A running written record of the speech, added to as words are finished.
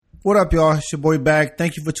What up, y'all? It's your boy back.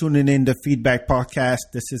 Thank you for tuning in to Feedback Podcast.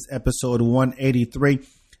 This is episode 183.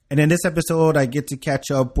 And in this episode, I get to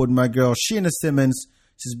catch up with my girl, Sheena Simmons.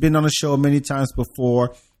 She's been on the show many times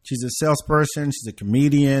before. She's a salesperson. She's a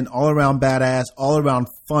comedian, all around badass, all around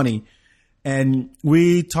funny. And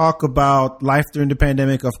we talk about life during the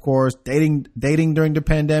pandemic, of course, dating during the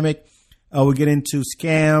pandemic. We get into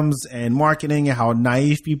scams and marketing and how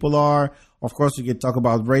naive people are. Of course, we get to talk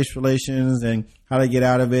about race relations and how to get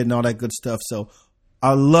out of it and all that good stuff. So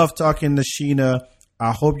I love talking to Sheena.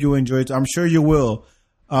 I hope you enjoy it. I'm sure you will.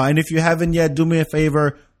 And if you haven't yet, do me a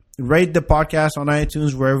favor. Rate the podcast on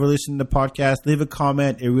iTunes, wherever you listen to the podcast. Leave a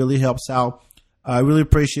comment. It really helps out. I really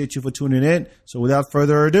appreciate you for tuning in. So without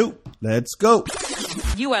further ado, let's go.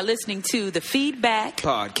 You are listening to the Feedback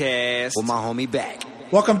Podcast with my homie Back.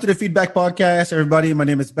 Welcome to the Feedback Podcast, everybody. My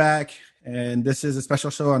name is Back, and this is a special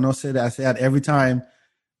show. I know I say that every time,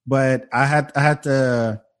 but I had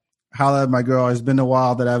to holler at my girl. It's been a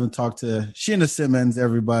while that I haven't talked to Sheena Simmons,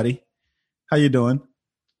 everybody. How you doing?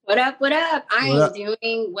 What up? I am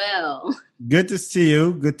doing well. Good to see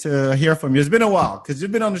you. Good to hear from you. It's been a while because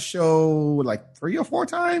you've been on the show like 3 or 4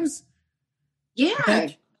 times. Yeah.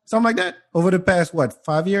 Something like that. Over the past,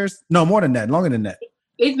 5 years? No, more than that. Longer than that.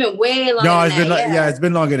 It's been way longer than that. It's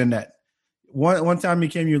been longer than that. One time you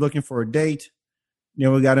came, you were looking for a date.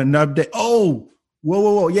 Then we got an update. Oh,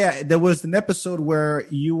 whoa. Yeah, there was an episode where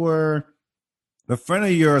you were, a friend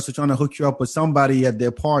of yours was trying to hook you up with somebody at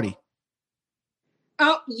their party.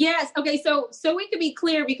 Oh, yes. Okay, so we could be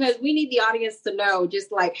clear because we need the audience to know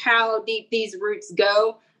just like how deep these roots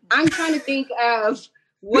go. I'm trying to think of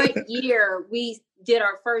what year we did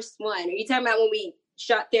our first one. Are you talking about when we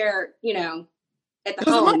shot there, at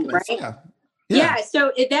the home, right? Yeah.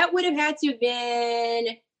 So that would have had to have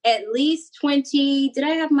been at least 20. Did I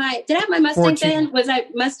have my Mustang 14. Then? Was I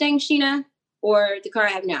Mustang Sheena or the car I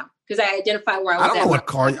have now? Because I identify where I was. I don't know what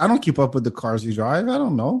car. I don't keep up with the cars you drive. I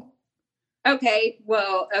don't know. Okay.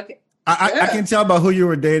 Well, okay. I can tell by who you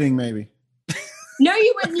were dating, maybe. No,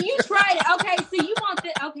 you wouldn't. You tried it. Okay. So you want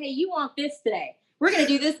this? Okay. You want this today? We're gonna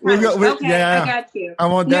do this. Okay. Yeah, I got you. I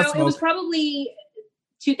want that. No, it was probably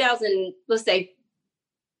 2000. Let's say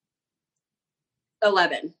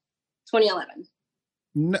 2011.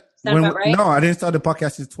 No, about right? No, I didn't start the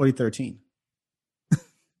podcast in 2013. If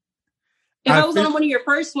I was on one of your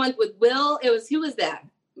first ones with Will, who was that?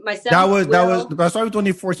 Myself. I started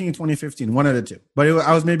 2014, 2015, one of the two. But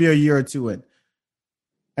I was maybe a year or two in.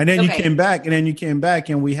 And then you came back,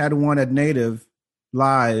 and we had one at Native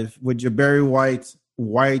live with your very white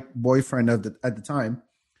boyfriend at the time.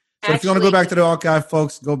 So if you want to go back to the archive,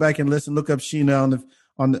 folks, go back and listen. Look up Sheena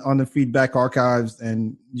on the Feedback archives,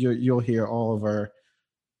 and you'll hear all of her,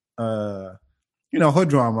 her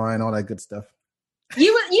drama and all that good stuff.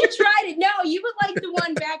 You tried it. No, you were like the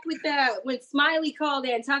one back with when Smiley called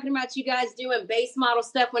in talking about you guys doing base model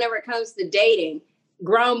stuff whenever it comes to dating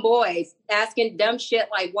grown boys, asking dumb shit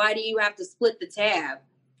like, why do you have to split the tab?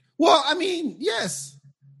 Well, I mean, yes.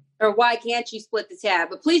 Or why can't you split the tab?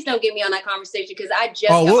 But please don't get me on that conversation because I just.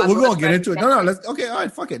 Oh, we're gonna get into it. No, all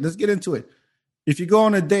right, fuck it. Let's get into it. If you go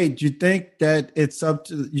on a date, do you think that it's up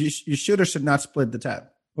to you should or should not split the tab?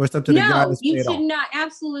 Or it's up to the guy to you should not.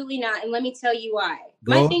 Absolutely not. And let me tell you why.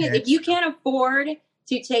 My thing is, if you can't afford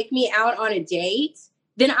to take me out on a date,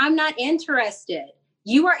 then I'm not interested.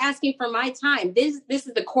 You are asking for my time. This is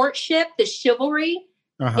the courtship, the chivalry.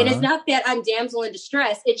 And it's not that I'm damsel in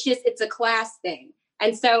distress. It's a class thing.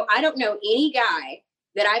 And so I don't know any guy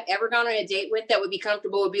that I've ever gone on a date with that would be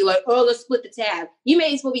comfortable would be like, oh, let's split the tab. You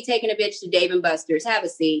may as well be taking a bitch to Dave and Buster's. Have a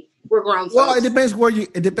seat. We're grown folks. Well, it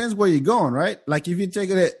depends where you're going, right? Like if you take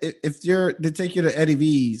it, they take you to Eddie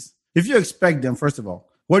V's. If you expect them, first of all,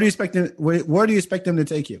 where do you expect them to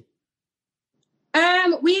take you?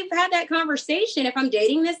 We've had that conversation. If I'm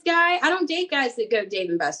dating this guy, I don't date guys that go Dave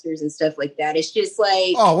and Buster's and stuff like that. It's just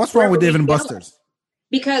like, oh, what's wrong with Dave and Buster's?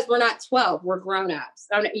 Because we're not 12, we're grown-ups.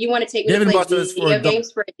 You want to take me to play video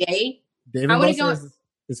games for a date? Dave and Buster's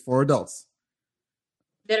is for adults.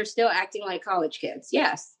 That are still acting like college kids,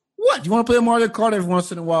 yes. What? You want to play Mario Kart every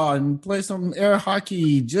once in a while and play some air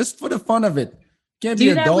hockey just for the fun of it? Can't be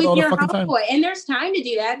adult all the fucking time. And there's time to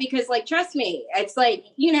do that because, like, trust me, it's like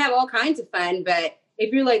you can have all kinds of fun, but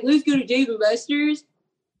if you're like, let's go to Dave and Buster's.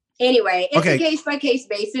 Anyway, it's a case-by-case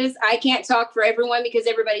basis. I can't talk for everyone because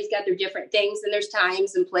everybody's got their different things and there's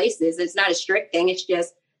times and places. It's not a strict thing. It's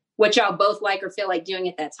just what y'all both like or feel like doing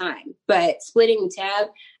at that time. But splitting the tab,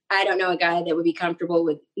 I don't know a guy that would be comfortable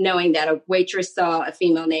with knowing that a waitress saw a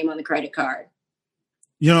female name on the credit card.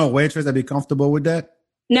 You know a waitress that'd be comfortable with that?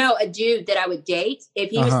 No, a dude that I would date. If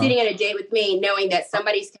he was sitting at a date with me, knowing that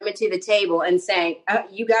somebody's coming to the table and saying, "Oh,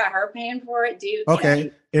 you got her paying for it, dude."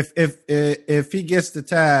 Okay. If he gets the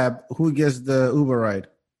tab, who gets the Uber ride?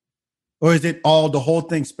 Or is it all the whole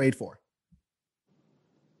thing's paid for?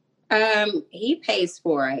 He pays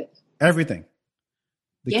for it. Everything.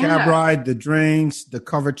 The cab ride, the drinks, the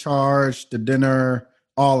cover charge, the dinner,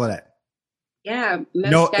 all of that. Yeah.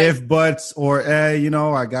 No if, buts, or,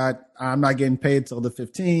 I'm not getting paid till the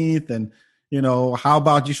 15th. And, how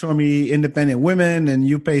about you show me independent women and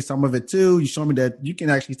you pay some of it too? You show me that you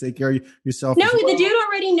can actually take care of yourself. No, the dude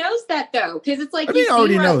already knows that though. Cause it's like, you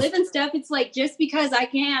see where I live and stuff. It's like, just because I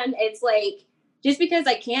can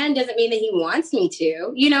doesn't mean that he wants me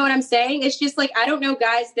to. You know what I'm saying? It's just like, I don't know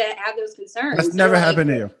guys that have those concerns. That's never happened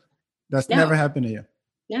to you. That's never happened to you.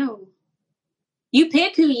 No. You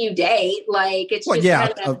pick who you date. Like, it's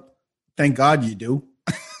thank God you do.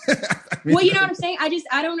 Well, you know what I'm saying?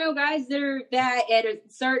 I don't know guys that are that at a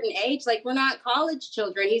certain age. Like, we're not college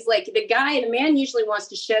children. He's like, the man usually wants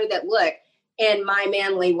to show that, look, and my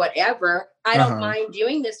manly whatever, I don't mind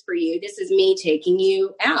doing this for you. This is me taking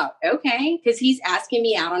you out. Okay. Because he's asking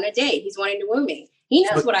me out on a date. He's wanting to woo me. He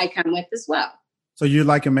knows what I come with as well. So you're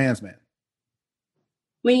like a man's man.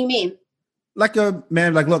 What do you mean? Like a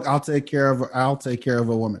man, like, look, I'll take care of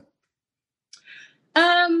a woman.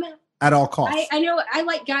 At all costs. I know I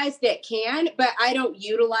like guys that can, but I don't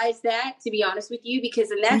utilize that, to be honest with you, because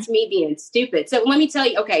then that's me being stupid. So let me tell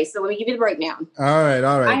you, okay, so let me give you the breakdown. All right.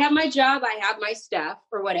 I have my job, I have my stuff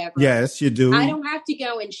or whatever. Yes, you do. I don't have to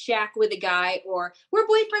go and shack with a guy or we're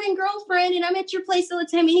boyfriend and girlfriend and I'm at your place all the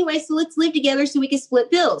time anyway, so let's live together so we can split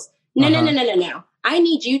bills. No. I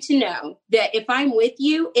need you to know that if I'm with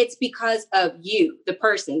you, it's because of you, the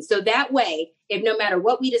person. So that way, if no matter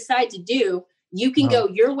what we decide to do, you can go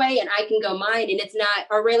your way and I can go mine. And it's not,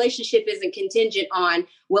 our relationship isn't contingent on,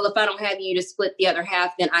 well, if I don't have you to split the other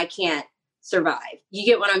half, then I can't survive. You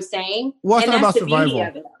get what I'm saying? Well, it's not about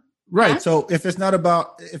survival. Right. Huh? So if it's not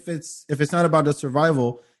about the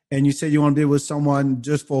survival and you say you want to be with someone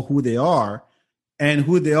just for who they are, and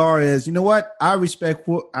who they are is, you know what? I respect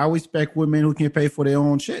women who can pay for their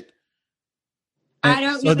own shit. And I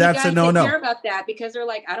don't. So that's a no-no. Care about that because they're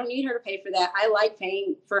like, I don't need her to pay for that. I like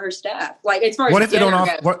paying for her stuff. Like as far as dinner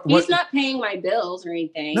goes, he's not paying my bills or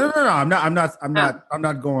anything. No. I'm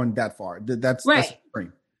not going that far. That's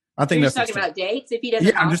extreme. I think that's talking about dates. If he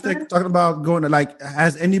doesn't, I'm just talking about going to, like,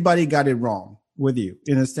 has anybody got it wrong with you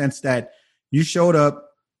in a sense that you showed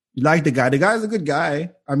up, you like the guy. The guy's a good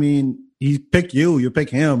guy. I mean, he picked you. You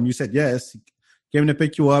pick him. You said yes. Came to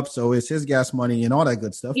pick you up, so it's his gas money and all that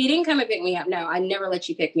good stuff. He didn't come and pick me up. No, I never let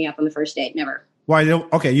you pick me up on the first date. Never. Why?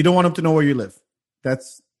 You don't want him to know where you live.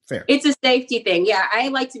 That's fair. It's a safety thing. Yeah, I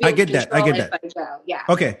like to be able to control if I go. Yeah.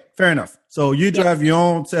 Okay, fair enough. So you drive your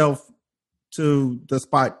own self to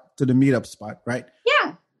the meetup spot, right?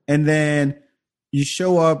 Yeah. And then you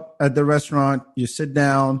show up at the restaurant, you sit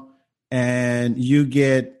down, and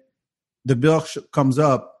the bill comes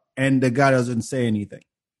up, and the guy doesn't say anything.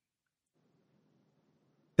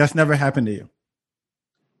 That's never happened to you.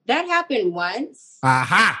 That happened once.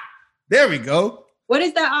 Aha! There we go. What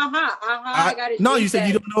is that? I got it. No, you said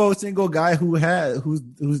you don't know a single guy who's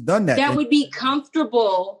done that. That would be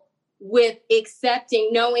comfortable with accepting,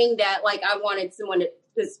 knowing that, like, I wanted someone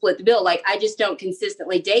to split the bill. Like, I just don't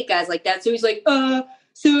consistently date guys like that. So he's like,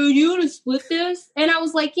 so you want to split this? And I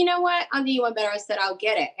was like, you know what? I'll do you one better. I said, I'll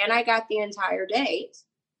get it. And I got the entire date.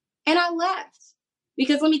 And I left.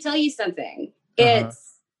 Because let me tell you something.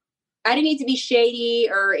 I didn't need to be shady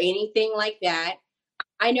or anything like that.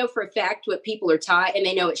 I know for a fact what people are taught, and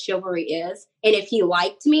they know what chivalry is. And if he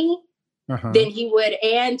liked me, then he would.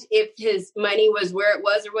 And if his money was where it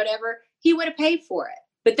was or whatever, he would have paid for it.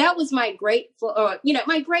 But that was my grateful,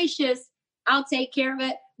 my gracious, I'll take care of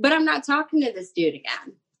it. But I'm not talking to this dude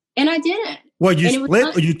again. And I didn't. Well, you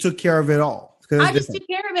split or you took care of it all? I just took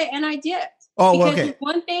care of it and I did. Oh, because okay.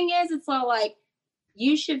 One thing is, it's all like,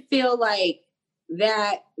 you should feel like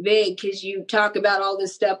that big because you talk about all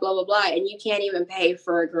this stuff, blah, blah, blah, and you can't even pay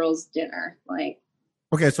for a girl's dinner. Like,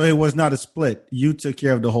 okay, so it was not a split. You took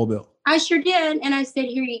care of the whole bill. I sure did. And I said,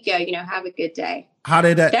 here you go. Have a good day. How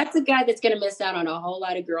did that? That's a guy that's going to miss out on a whole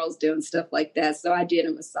lot of girls doing stuff like that. So I did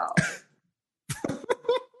him a solid.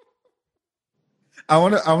 I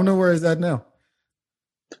wonder where is that now?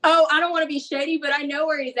 Oh, I don't want to be shady, but I know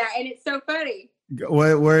where he's at. And it's so funny.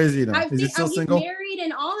 Where is he now? Is he still single? He's married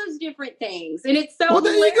and all those different things. And it's so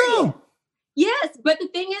hilarious. There you go. Yes. But the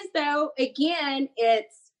thing is, though, again,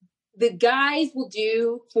 it's the guys will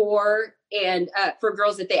do for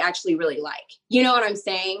girls that they actually really like. You know what I'm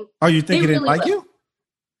saying? Oh, you think he didn't like you?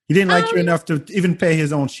 He didn't like you enough to even pay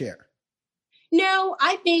his own share. No,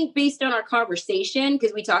 I think based on our conversation,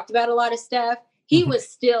 because we talked about a lot of stuff, he was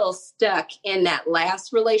still stuck in that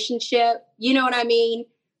last relationship. You know what I mean?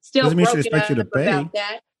 Still Doesn't mean he should broken expect you to up pay. about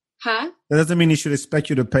that. Huh? That doesn't mean he should expect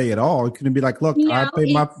you to pay at all. It couldn't be like, look, No, I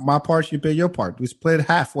pay my part, you pay your part. We split it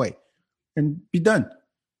halfway and be done.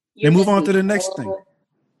 You're Then move on to the missing next the thing.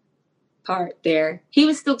 part there. He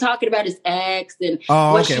was still talking about his ex and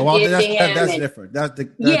Oh, what okay. she Well, did that's to him. that's and, different.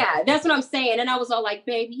 yeah, that's what I'm saying. And I was all like,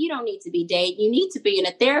 baby, you don't need to be dating. You need to be in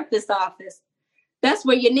a therapist's office. That's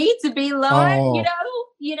where you need to be, Lord. Oh.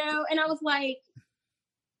 You know. And I was like,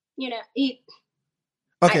 he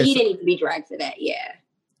Okay. didn't need to be dragged for that. Yeah.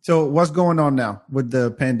 So what's going on now with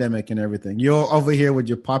the pandemic and everything? You're over here with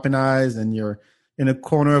your popping eyes and you're in a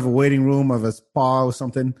corner of a waiting room of a spa or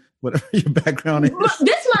something, whatever your background is. Look,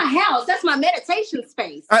 this is my house. That's my meditation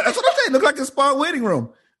space. That's what I'm saying. Look like a spa waiting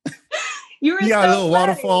room. You got a little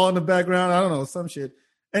waterfall in the background. I don't know, some shit.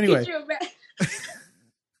 Anyway,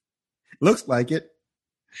 looks like it.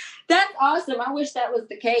 That's awesome. I wish that was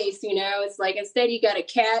the case. It's like instead you got a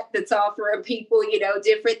cat that's offering people,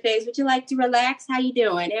 different things. Would you like to relax? How you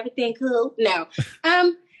doing? Everything cool? No.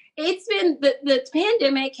 It's been the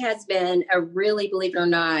pandemic has been a really, believe it or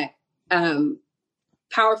not,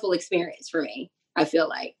 powerful experience for me. I feel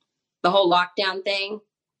like the whole lockdown thing.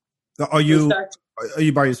 Are you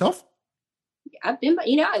by yourself? I've been,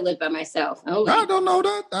 I live by myself. Only. I don't know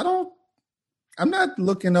that. I'm not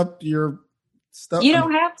looking up your stuff. You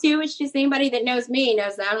don't have to. It's just anybody that knows me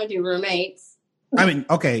knows that I don't do roommates. I mean,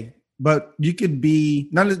 okay, but you could be,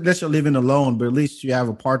 not unless you're living alone, but at least you have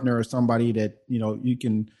a partner or somebody that, you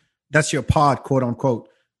can, that's your pod, quote unquote,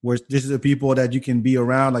 where this is the people that you can be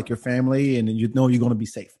around, like your family, and you're going to be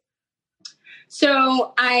safe.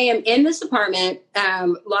 So I am in this apartment,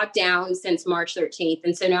 locked down since March 13th.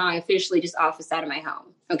 And so now I officially just office out of my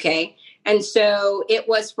home. Okay. And so it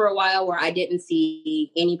was for a while where I didn't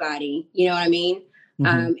see anybody, you know what I mean?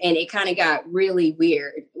 And it kind of got really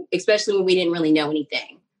weird, especially when we didn't really know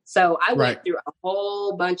anything. So I went through a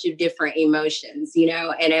whole bunch of different emotions,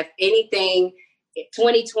 and if anything,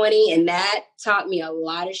 2020 and that taught me a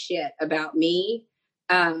lot of shit about me.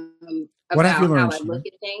 What have you learned, how I look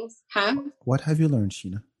at things. Huh? What have you learned,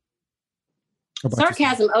 Sheena?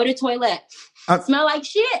 Sarcasm, eau de toilette. Smell like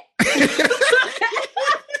shit.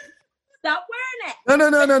 Stop wearing it.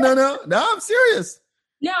 No, I'm serious.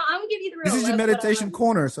 No, I'm going to give you the real. This is your meditation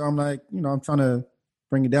corner. So I'm like, I'm trying to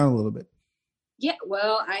bring it down a little bit. Yeah,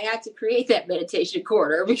 well, I had to create that meditation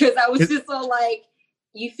corner because I was just so like,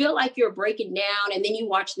 you feel like you're breaking down and then you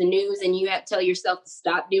watch the news and you have to tell yourself to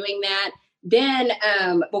stop doing that. Then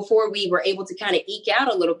before we were able to kind of eke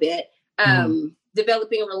out a little bit,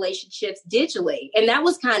 developing relationships digitally. And that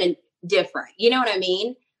was kind of different. You know what I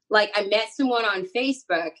mean? Like I met someone on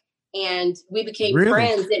Facebook and we became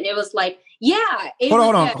friends. And it was like, yeah.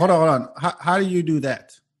 Hold on. How do you do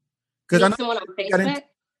that? Because I know someone on Facebook.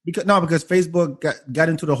 Because Facebook got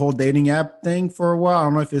into the whole dating app thing for a while. I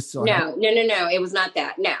don't know if it's... No. It was not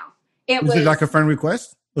that. No. Was it like a friend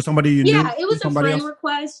request? Or somebody you knew? Yeah, it was a friend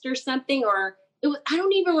request or something, or it was, I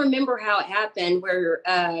don't even remember how it happened where,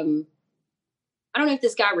 I don't know if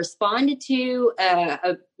this guy responded to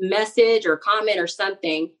a message or comment or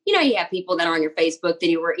something. You have people that are on your Facebook that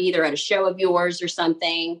you were either at a show of yours or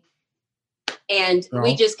something. And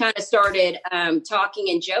we just kind of started talking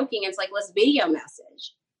and joking. It's like, let's video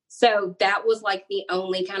message. So that was like the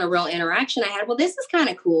only kind of real interaction I had. Well, this is kind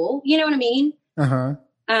of cool. You know what I mean? And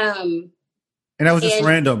that was just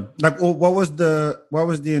random. Like, what was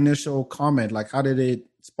the initial comment? Like, how did it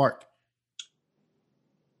spark?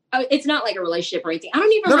 Oh, it's not like a relationship or anything. I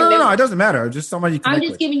don't even remember. No. It doesn't matter. Just somebody. I'm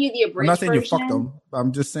just giving you the abridged I'm not saying version. you fucked them.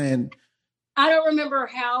 I'm just saying. I don't remember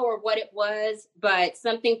how or what it was, but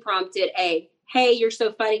something prompted a, hey, you're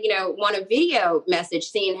so funny. Want a video message,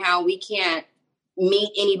 seeing how we can't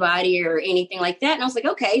meet anybody or anything like that. And I was like,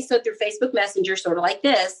 okay, so through Facebook Messenger, sort of like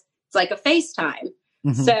this, it's like a FaceTime.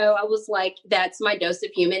 So I was like, that's my dose of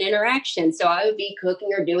human interaction. So I would be cooking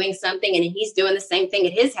or doing something and he's doing the same thing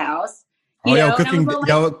at his house.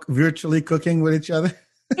 Y'all virtually cooking with each other?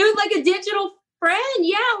 It was like a digital friend.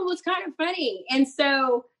 Yeah, it was kind of funny. And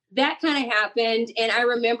so that kind of happened. And I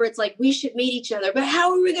remember it's like, we should meet each other, but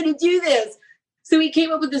how are we going to do this? So we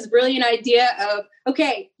came up with this brilliant idea of,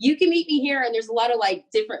 okay, you can meet me here. And there's a lot of like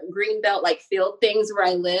different green belt, like field things where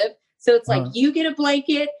I live. So it's like, you get a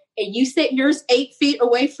blanket and you sit yours 8 feet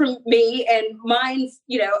away from me and mine's,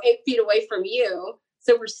 8 feet away from you.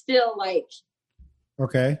 So we're still like,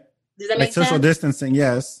 okay. Does that make sense? Social distancing,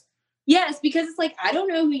 yes. Yes, because it's like, I don't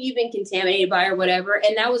know who you've been contaminated by or whatever.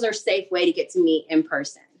 And that was our safe way to get to meet in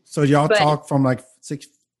person. So y'all talk from like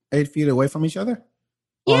 8 feet away from each other?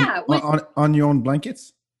 Yeah. On your own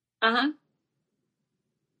blankets? Uh-huh.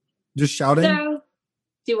 Just shouting? So,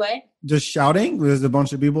 do what? Just shouting? There's a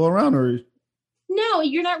bunch of people around, or? No,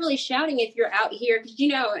 you're not really shouting if you're out here, because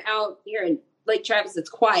out here in Lake Travis, it's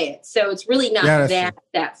quiet, so it's really not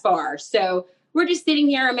that far. So we're just sitting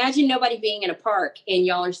here. Imagine nobody being in a park and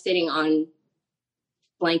y'all are sitting on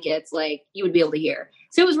blankets, like you would be able to hear.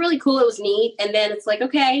 So it was really cool. It was neat. And then it's like,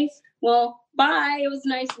 okay, well, bye. It was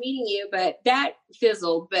nice meeting you, but that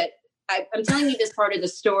fizzled. But I'm telling you this part of the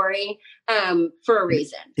story for a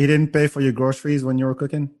reason. You didn't pay for your groceries when you were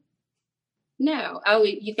cooking? No. Oh,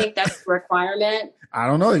 you think that's a requirement? I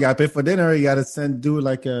don't know. You got to pay for dinner. You got to do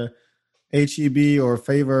like a HEB or a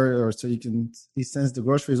favor, or he sends the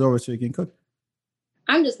groceries over so you can cook.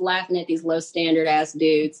 I'm just laughing at these low standard ass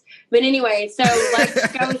dudes. But anyway, so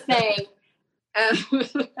like I was saying.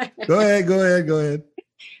 Go ahead.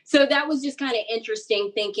 So that was just kind of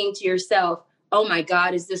interesting, thinking to yourself, oh my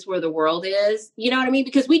God, is this where the world is? You know what I mean?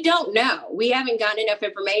 Because we don't know. We haven't gotten enough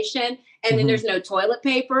information. And then there's no toilet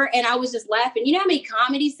paper. And I was just laughing. You know how many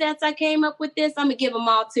comedy sets I came up with this? I'm going to give them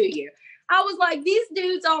all to you. I was like, these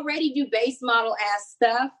dudes already do base model ass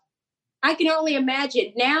stuff. I can only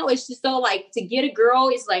imagine. Now it's just so like, to get a girl,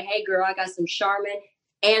 it's like, hey girl, I got some Charmin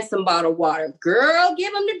and some bottled water. Girl,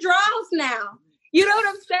 give them the draws now. You know what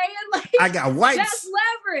I'm saying? Like, I got wipes. That's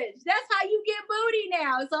leverage. That's how you get booty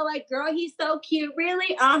now. So like, girl, he's so cute.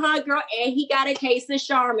 Really? Uh-huh, girl. And he got a case of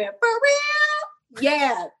Charmin. For real?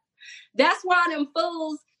 Yeah. That's why them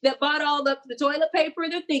fools that bought all the toilet paper,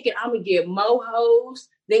 they're thinking, I'm going to get more hoes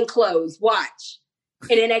than clothes. Watch.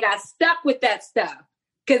 And then they got stuck with that stuff.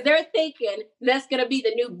 Because they're thinking that's going to be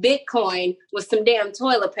the new Bitcoin with some damn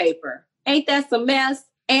toilet paper. Ain't that some mess?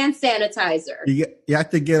 And sanitizer. You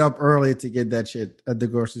have to get up early to get that shit at the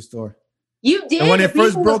grocery store. You did? And when it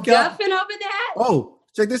first broke out. Over that? Oh,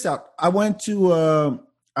 check this out. I went to,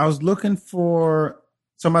 I was looking for,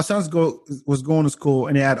 so my son's was going to school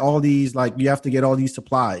and they had all these, like, you have to get all these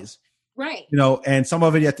supplies. Right. And some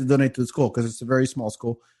of it you have to donate to the school because it's a very small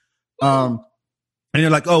school. And they're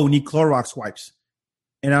like, oh, we need Clorox wipes.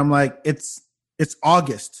 And I'm like, it's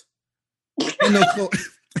August.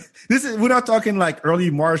 And we're not talking like early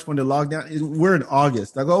March when the lockdown. We're in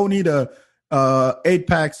August. Like, oh, we need 8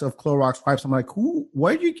 packs of Clorox wipes. I'm like,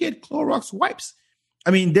 where do you get Clorox wipes?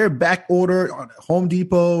 I mean, they're back ordered on Home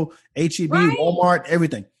Depot, HEB, right. Walmart,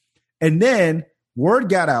 everything. And then word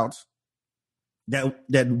got out that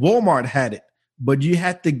Walmart had it, but you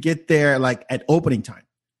had to get there like at opening time.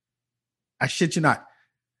 I shit you not.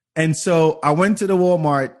 And so I went to the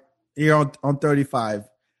Walmart here on 35.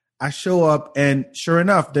 I show up and sure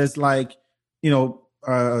enough, there's like, 3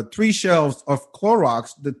 shelves of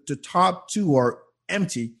Clorox. The top 2 are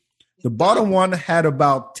empty. The bottom one had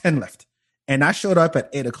about 10 left. And I showed up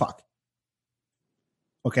at 8:00.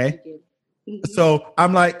 Okay. So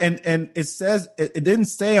I'm like, and it says, it didn't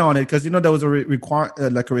stay on it because, there was a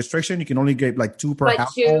like a restriction. You can only get like 2 per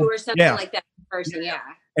household. 2 or something like that per person. Yeah.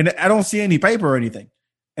 And I don't see any paper or anything.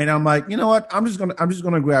 And I'm like, you know what? I'm just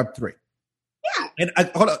gonna grab 3. Yeah. And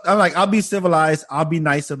I'm like, I'll be civilized. I'll be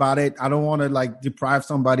nice about it. I don't want to like deprive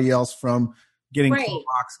somebody else from getting Clorox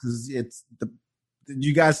because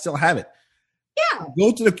you guys still have it. Yeah.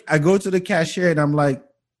 I go to the cashier and I'm like,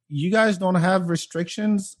 you guys don't have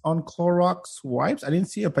restrictions on Clorox wipes? I didn't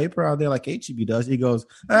see a paper out there like HEB does. He goes,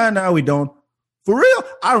 no, we don't. For real?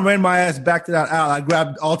 I ran my ass back to that aisle. I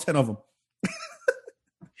grabbed all 10 of them.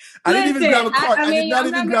 I didn't even grab a cart. I did not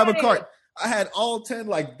even grab a cart. I had all 10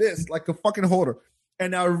 like this, like a fucking holder.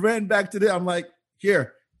 And I ran back to them. I'm like,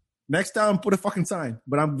 here, next time put a fucking sign.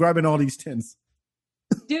 But I'm grabbing all these 10s.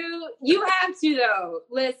 Dude, you have to though.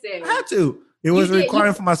 Listen. I had to. It was a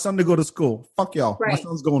requirement for my son to go to school. Fuck y'all. Right. My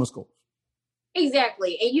son's going to school.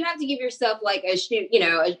 Exactly. And you have to give yourself like a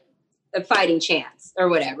fighting chance or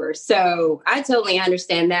whatever. So I totally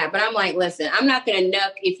understand that. But I'm like, listen, I'm not going to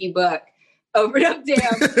nuck if you buck over them damn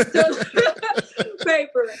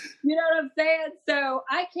paper. You know what I'm saying? So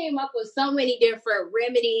I came up with so many different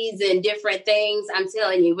remedies and different things, I'm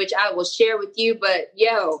telling you, which I will share with you. But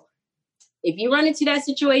if you run into that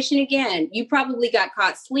situation again, you probably got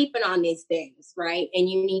caught sleeping on these things, right? And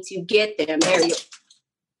you need to get them. There you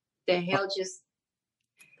the hell just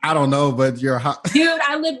I don't know, but you're hot. Dude,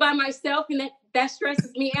 I live by myself and that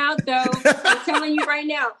stresses me out though. I'm telling you right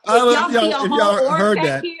now. If y'all heard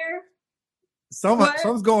that. Here,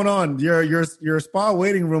 something's going on. Your spa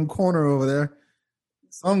waiting room corner over there.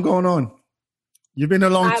 Something going on. You've been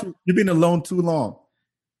alone too long.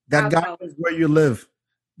 That guy is where you live.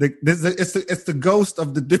 It's the ghost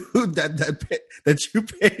of the dude that you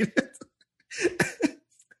paid.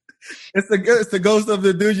 It's the ghost of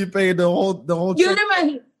the dude you paid the whole You trip. know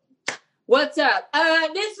my, what's up?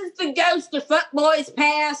 This is the ghost of Fuckboys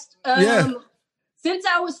Past. Yeah. Since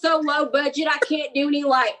I was so low budget, I can't do any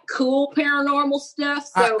like cool paranormal stuff.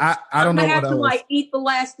 So I I'm don't know gonna what have that to was. like eat the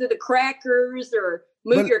last of the crackers or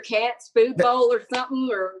move But- your cat's food bowl or something.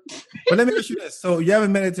 Or But let me ask you this: so you have a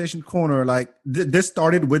meditation corner. Like this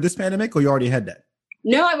started with this pandemic, or you already had that?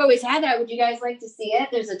 no, I've always had that. Would you guys like to see it?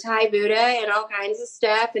 There's a Thai Buddha and all kinds of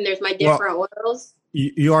stuff, and there's my different oils.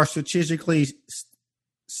 You are strategically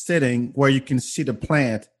sitting where you can see the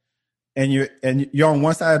plant, and you're on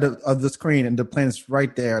one side of the screen, and the plant's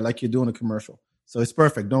right there, like you're doing a commercial. So it's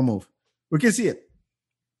perfect. Don't move. We can see it.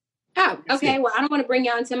 Oh, okay. Well, I don't want to bring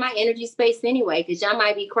y'all into my energy space anyway, because y'all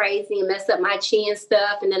might be crazy and mess up my chi and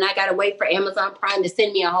stuff, and then I got to wait for Amazon Prime to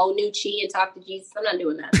send me a whole new chi and talk to Jesus. I'm not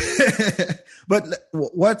doing that. But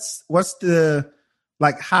what's the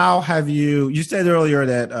like? How have you said earlier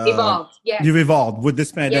that Evolved? Yeah. you've evolved with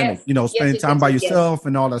this pandemic? Yes. Spending Yes, time by yes. yourself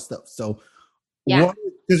and all that stuff. So, Yeah.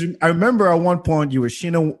 Because I remember at one point you were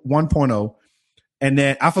Sheena 1.0, and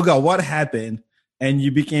then I forgot what happened, and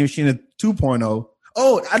you became Sheena 2.0.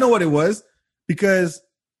 Oh, I know what it was because.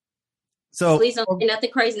 So Please don't say nothing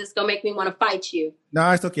crazy that's gonna make me want to fight you.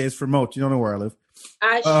 no, it's okay. It's remote. You don't know where I live.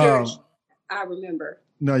 I remember.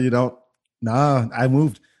 No, you don't. No, I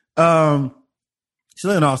moved. Still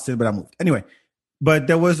in Austin, but I moved. Anyway, but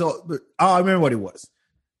there was, I remember what it was.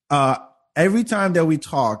 Every time that we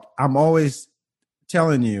talk, I'm always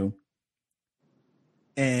telling you,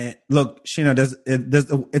 and look, Sheena,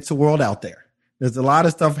 it's a world out there. There's a lot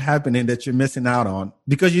of stuff happening that you're missing out on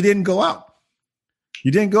because you didn't go out. You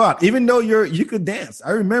didn't go out, even though you could dance.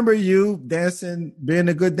 I remember you dancing, being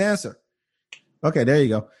a good dancer. Okay, there you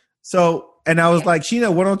go. So, and I was like,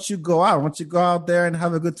 Sheena, why don't you go out? Why don't you go out there and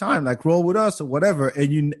have a good time, like roll with us or whatever?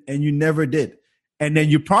 And you never did. And then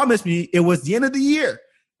you promised me it was the end of the year,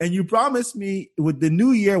 and you promised me with the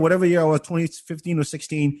new year, whatever year I was, 2015 or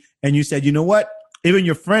 16, and you said, you know what? Even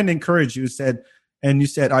your friend encouraged you, you said,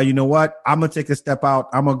 oh, you know what? I'm gonna take a step out.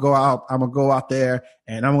 I'm gonna go out. I'm gonna go out there,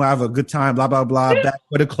 and I'm gonna have a good time. Blah blah blah. Back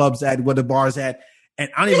where the club's at, where the bar's at, and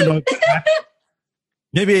I don't even know. If it happened.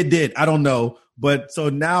 Maybe it did. I don't know. But so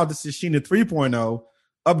now this is Sheena 3.0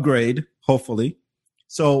 upgrade, hopefully.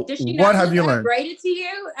 So what have you learned? Upgraded to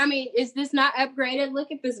you? I mean, is this not upgraded?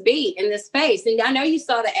 Look at this beat and this face. And I know you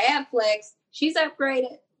saw the ab flex. She's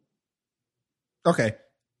upgraded. Okay.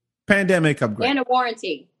 Pandemic upgrade. And a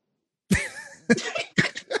warranty. I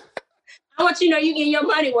want you to know you getting your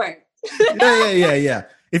money worth. Yeah.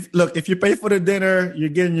 If you pay for the dinner, you're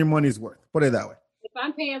getting your money's worth. Put it that way. If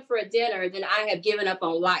I'm paying for a dinner, then I have given up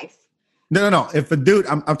on life. No. If a dude,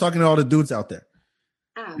 I'm talking to all the dudes out there.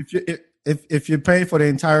 Oh. If you're paying for the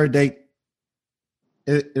entire date,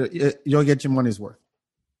 you'll get your money's worth.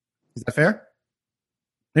 Is that fair?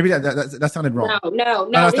 Maybe that sounded wrong. No.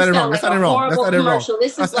 That sounded wrong. Like That sounded wrong. That sounded wrong. Commercial.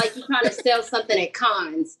 This is like you trying to sell something at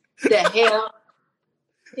cons. The hell.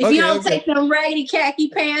 If you don't take them raggedy khaki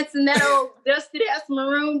pants and that old dusted ass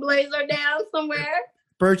maroon blazer down somewhere.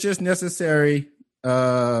 Purchase necessary.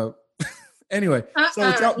 Anyway,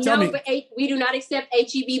 so tell me. But we do not accept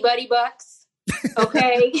HEB Buddy Bucks.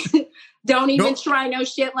 Okay, don't even try no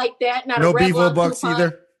shit like that. Not no a Bevo Bucks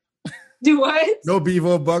either. Do what? No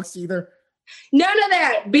Bevo Bucks either. None of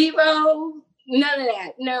that. Bevo. None of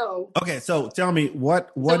that. No. Okay, so tell me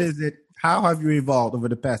what is it? How have you evolved over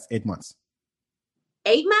the past 8 months?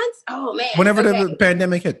 8 months? Oh man. Whenever the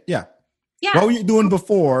pandemic hit, yeah. Yeah. What were you doing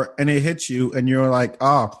before and it hit you and you're like,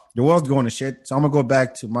 oh, the world's going to shit. So I'm going to go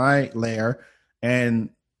back to my lair and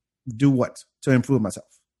do what to improve myself?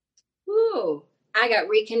 Ooh, I got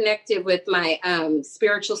reconnected with my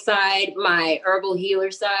spiritual side, my herbal healer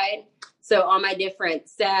side. So all my different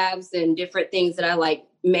salves and different things that I like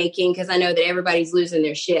making, because I know that everybody's losing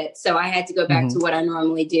their shit. So I had to go back to what I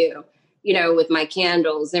normally do, with my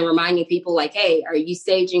candles and reminding people like, hey, are you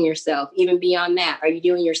saging yourself? Even beyond that, are you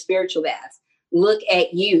doing your spiritual baths? Look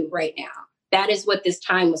at you right now. That is what this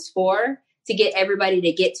time was for, to get everybody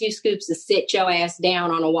to get 2 scoops to sit your ass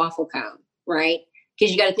down on a waffle cone, right?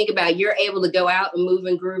 Because you got to think about, you're able to go out and move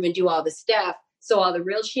and groove and do all the stuff. So all the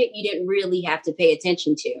real shit you didn't really have to pay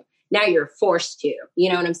attention to. Now you're forced to, you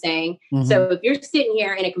know what I'm saying? Mm-hmm. So if you're sitting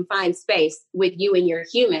here in a confined space with you and you're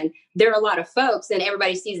human, there are a lot of folks and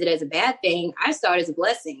everybody sees it as a bad thing. I saw it as a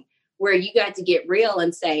blessing, where you got to get real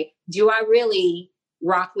and say, do I really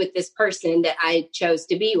rock with this person that I chose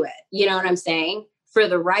to be with? You know what I'm saying? For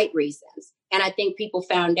the right reasons. And I think people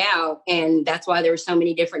found out, and that's why there were so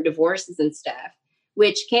many different divorces and stuff,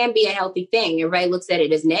 which can be a healthy thing. Everybody looks at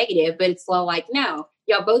it as negative, but it's slow like, no,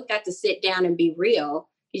 y'all both got to sit down and be real.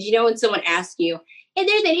 Because when someone asks you, if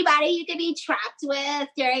there's anybody you could be trapped with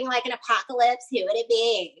during like an apocalypse, who would it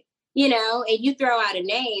be? You know, and you throw out a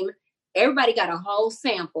name, everybody got a whole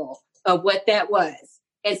sample of what that was.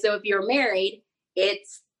 And so if you're married,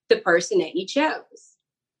 it's the person that you chose.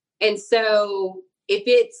 And so if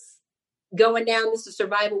it's going down, this is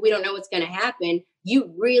survival, we don't know what's going to happen,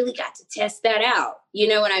 you really got to test that out. You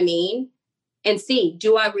know what I mean? And see,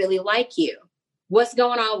 do I really like you? What's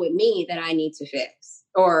going on with me that I need to fix?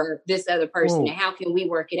 Or this other person, and how can we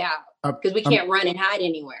work it out? Because we can't run and hide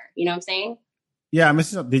anywhere. You know what I'm saying? Yeah,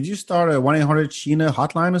 did you start a 1-800-SHEENA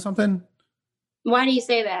hotline or something? Why do you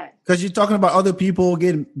say that? Because you're talking about other people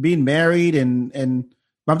being married, and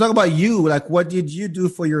I'm talking about you. Like, what did you do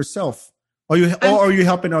for yourself? Or are you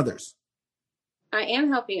helping others? I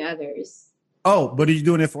am helping others. Oh, but are you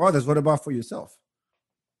doing it for others? What about for yourself?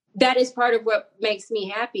 That is part of what makes me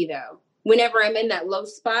happy, though. Whenever I'm in that low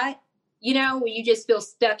spot, you know, when you just feel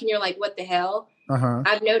stuck and you're like, what the hell?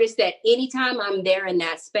 I've noticed that anytime I'm there in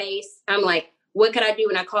that space, I'm like, what can I do?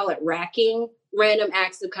 And I call it racking random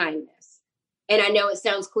acts of kindness. And I know it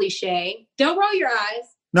sounds cliche. Don't roll your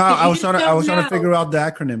eyes. No, I was trying to figure out the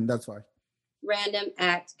acronym. That's why. Random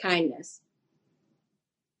act kindness.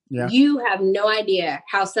 Yeah. You have no idea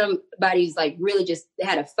how somebody's like really just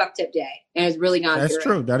had a fucked up day and has really gone through it. That's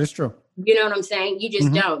true. That is true. You know what I'm saying? You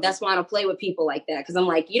just don't. That's why I don't play with people like that. Because I'm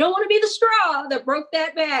like, you don't want to be the straw that broke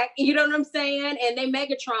that back. You know what I'm saying? And they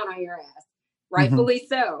Megatron on your ass. Rightfully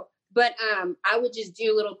so. But I would just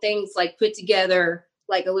do little things like put together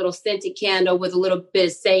like a little scented candle with a little bit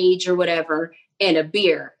of sage or whatever and a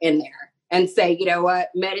beer in there and say, you know what?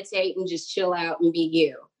 Meditate and just chill out and be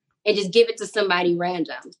you. And just give it to somebody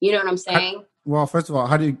random. You know what I'm saying? Well, first of all,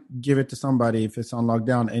 how do you give it to somebody if it's on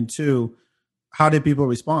lockdown? And two, how did people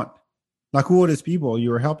respond? Like, who are these people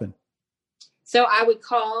you were helping? So I would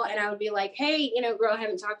call and I would be like, hey, you know, girl, I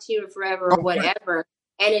haven't talked to you in forever or whatever.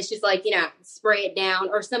 Right. And it's just like, you know, spray it down.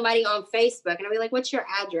 Or somebody on Facebook. And I'd be like, what's your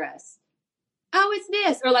address? Oh, it's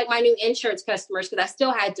this. Or like my new insurance customers, because I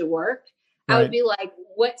still had to work. Right. I would be like,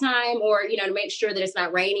 what time? Or, you know, to make sure that it's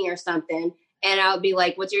not raining or something. And I would be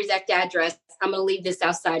like, what's your exact address? I'm going to leave this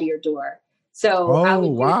outside of your door. So I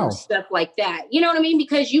would do stuff like that. You know what I mean?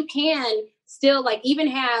 Because you can still like even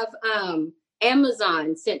have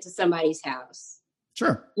Amazon sent to somebody's house.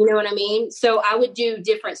 Sure. You know what I mean? So I would do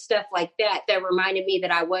different stuff like that reminded me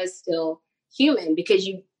that I was still human, because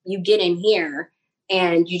you get in here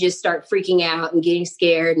and you just start freaking out and getting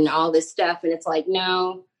scared and all this stuff. And it's like,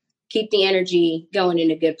 no, keep the energy going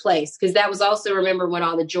in a good place. Because that was also, remember when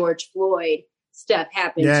all the George Floyd stuff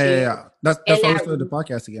happened. Yeah. That's why we started the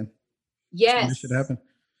podcast again. Yes. This should happen.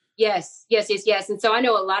 Yes. And so I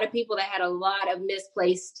know a lot of people that had a lot of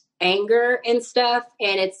misplaced anger and stuff.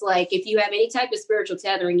 And it's like, if you have any type of spiritual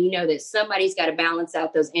tethering, you know that somebody's got to balance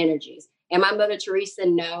out those energies. And my Mother Teresa,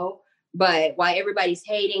 no. But while everybody's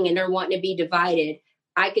hating and they're wanting to be divided,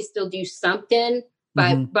 I could still do something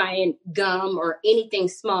by buying gum or anything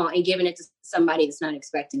small and giving it to somebody that's not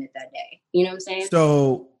expecting it that day. You know what I'm saying?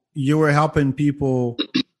 So you were helping people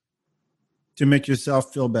to make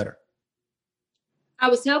yourself feel better. I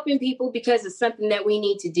was helping people because it's something that we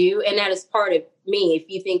need to do. And that is part of me. If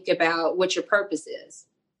you think about what your purpose is,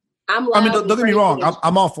 don't get me wrong.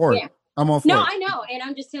 I'm all for it. I'm all for it. No, I know. And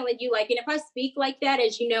I'm just telling you, like, and if I speak like that,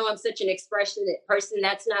 as you know, I'm such an expressionate person.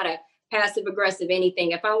 That's not a passive aggressive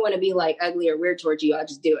anything. If I want to be like ugly or weird towards you, I'll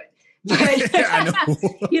just do it. But I know.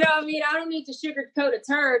 You know what I mean? I don't need to sugarcoat a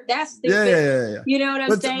turd. That's stupid. Yeah. You know what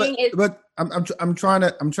I'm saying? But I'm trying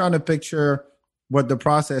to picture what the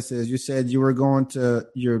process is. You said you're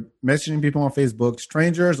messaging people on Facebook,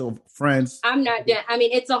 strangers or friends. I'm not done. I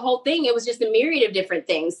mean, it's a whole thing. It was just a myriad of different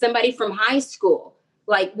things. Somebody from high school,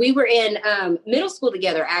 like we were in middle school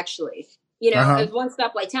together, actually. You know, it was one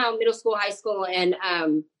stoplight town, middle school, high school, and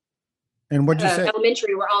what'd you say?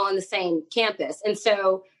 Elementary were all on the same campus. And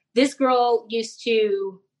so this girl used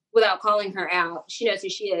to, without calling her out, she knows who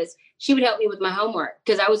she is. She would help me with my homework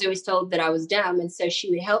because I was always told that I was dumb. And so she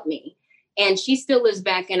would help me. And she still lives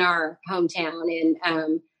back in our hometown.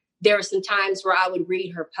 And there were some times where I would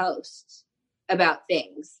read her posts about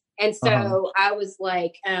things. And so I was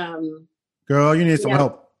like, girl, you need some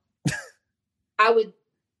help. I would,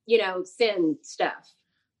 send stuff.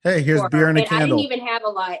 Hey, here's beer and a candle. I didn't even have a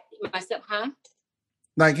lot myself, huh?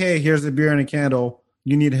 Like, hey, here's a beer and a candle.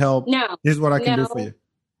 You need help. No. Here's what I can do for you.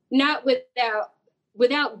 Not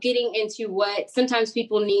without getting into what sometimes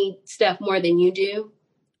people need stuff more than you do.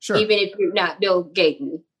 Sure. Even if you're not Bill Gates.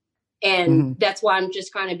 And that's why I'm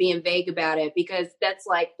just kind of being vague about it, because that's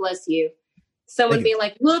like, bless you. Someone being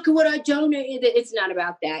like, look at what I donated. It's not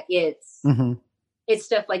about that. It's it's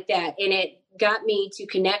stuff like that. And it got me to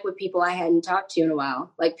connect with people I hadn't talked to in a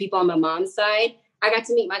while, like people on my mom's side. I got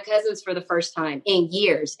to meet my cousins for the first time in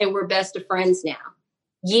years, and we're best of friends now.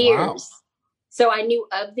 Years. Wow. So I knew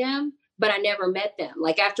of them, but I never met them.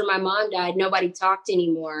 Like after my mom died, nobody talked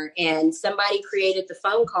anymore. And somebody created the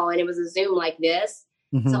phone call, and it was a Zoom like this.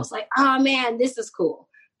 Mm-hmm. So I was like, oh man, this is cool.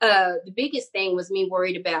 The biggest thing was me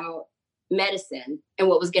worried about medicine and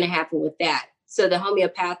what was going to happen with that. So the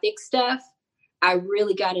homeopathic stuff, I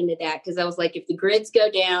really got into that because I was like, if the grids go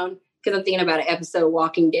down, because I'm thinking about an episode of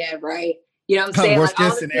Walking Dead, right? You know what I'm saying? Worst like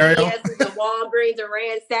case scenario. The Walgreens are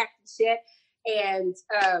ransacked and shit, and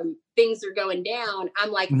things are going down.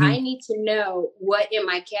 I'm like, I need to know what in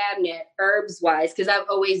my cabinet, herbs-wise, because I've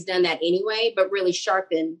always done that anyway, but really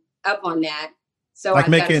sharpen up on that. So like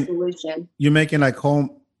I've got a solution. You're making like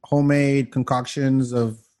homemade concoctions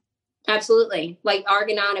of... Absolutely. Like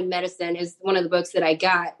Argonaut of Medicine is one of the books that I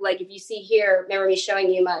got. Like if you see here, remember me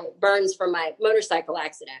showing you my burns from my motorcycle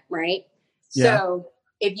accident, right? Yeah. So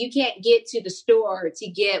if you can't get to the store to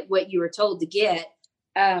get what you were told to get,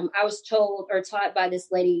 I was told or taught by this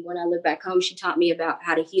lady when I lived back home. She taught me about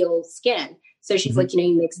how to heal skin. So she's like,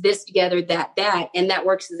 you mix this together, that, and that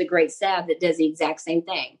works as a great salve that does the exact same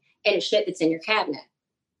thing. And it's shit that's in your cabinet.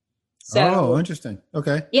 So, interesting.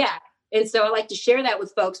 Okay. Yeah. And so I like to share that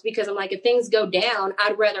with folks because I'm like, if things go down,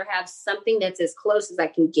 I'd rather have something that's as close as I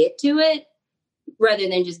can get to it rather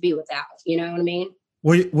than just be without. You know what I mean?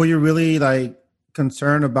 Were you really like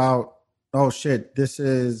concerned about, oh shit, this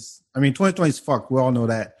is, 2020 is fucked. We all know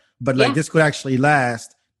that. But like this could actually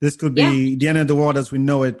last. This could be the end of the world as we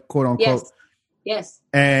know it, quote unquote. Yes.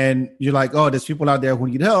 And you're like, oh, there's people out there who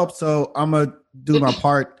need help. So I'm going to do my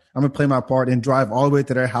part. I'm going to play my part and drive all the way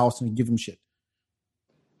to their house and give them shit.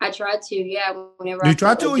 I tried to, yeah. Whenever you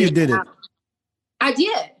tried to or you did it? I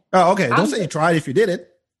did. Oh, okay. Don't say you tried if you did it.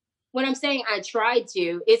 When I'm saying I tried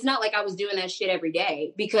to, it's not like I was doing that shit every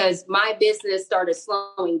day because my business started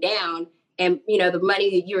slowing down and, the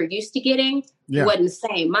money that you were used to getting wasn't the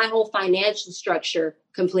same. My whole financial structure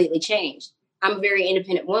completely changed. I'm a very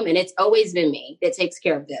independent woman. It's always been me that takes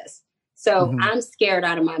care of this. So I'm scared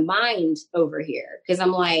out of my mind over here because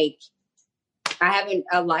I'm like, I have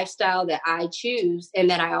a lifestyle that I choose and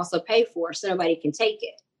that I also pay for, so nobody can take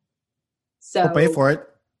it. So I'll pay for it.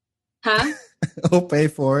 Huh? I'll pay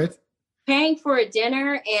for it. Paying for a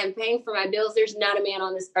dinner and paying for my bills. There's not a man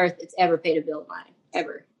on this earth that's ever paid a bill of mine,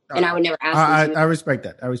 ever. And I would never ask him. I respect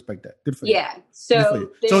that. Good for you. Yeah.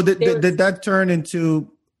 So, did that turn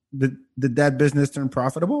into did that business turn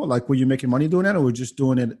profitable? Like, were you making money doing that, or were you just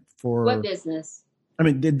doing it for what business?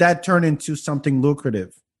 Did that turn into something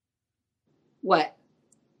lucrative? What?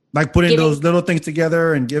 Like putting those little things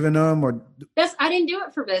together and giving them, or I didn't do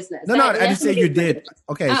it for business. No, I didn't say you did.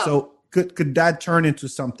 Okay, so could that turn into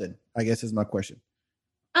something? I guess is my question.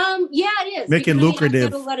 Yeah, it is. Make it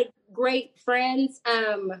lucrative. I have a lot of great friends.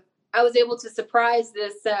 I was able to surprise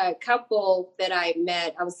this couple that I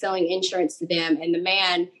met. I was selling insurance to them, and the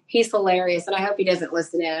man, he's hilarious, and I hope he doesn't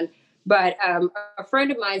listen in. But a friend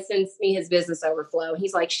of mine sends me his business overflow.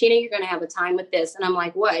 He's like, Sheena, you're going to have a time with this. And I'm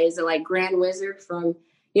like, what? Is it like Grand Wizard from,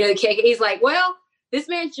 the KK? He's like, well, this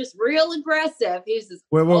man's just real aggressive. He's this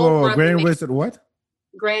whoa. Grand Wizard what?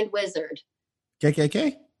 Grand Wizard.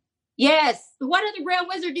 KKK? Yes. What other Grand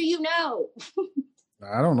Wizard do you know?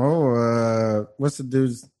 I don't know. What's the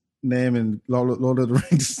dude's name in Lord of the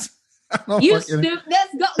Rings? You stupid.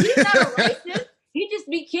 He's not a racist. He just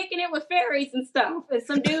be kicking it with fairies and stuff. And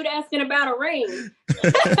some dude asking about a ring.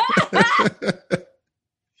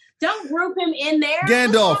 Don't group him in there.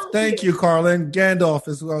 Gandalf. Thank you, Carlin. Gandalf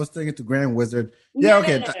is who I was thinking to Grand Wizard. Yeah,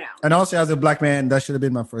 okay. No. And also as a black man, that should have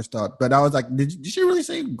been my first thought. But I was like, did she really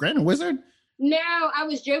say Grand Wizard? No, I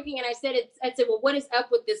was joking. And I said, well, what is up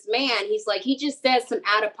with this man? He's like, he just says some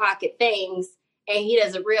out-of-pocket things. And he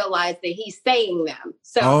doesn't realize that he's saying them.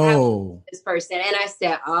 So this person. And I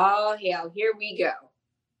said, oh, hell, here we go.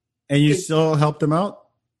 And you still helped him out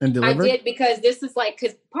and delivered? I did because this is like,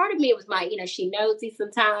 because part of me was my, she nosy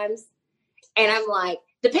sometimes. And I'm like,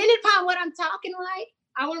 depending upon what I'm talking like,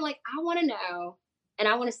 I want to know and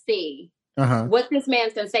I want to see what this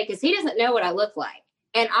man's going to say because he doesn't know what I look like.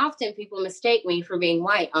 And often people mistake me for being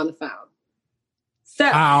white on the phone. So.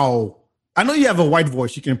 Ow. I know you have a white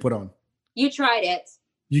voice you can put on. You tried it.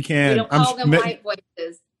 You can. We don't call them white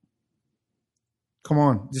voices. Come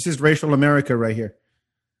on. This is racial America right here.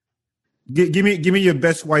 Give me your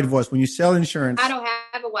best white voice. When you sell insurance. I don't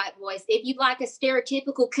have a white voice. If you'd like a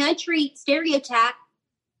stereotypical country stereotype,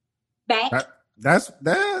 back. That's.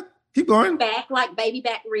 Keep going. Back like baby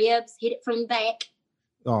back ribs. Hit it from the back.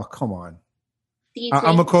 Oh, come on. I'm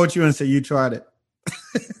going to quote you and say you tried it.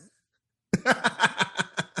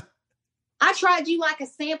 tried you like a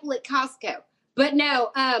sample at Costco. But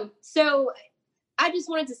no, so I just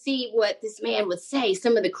wanted to see what this man would say,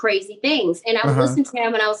 some of the crazy things. And I would listen to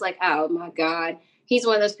him and I was like, oh my God, he's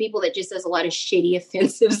one of those people that just says a lot of shitty,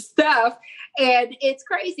 offensive stuff. And it's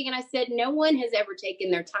crazy. And I said, no one has ever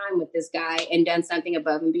taken their time with this guy and done something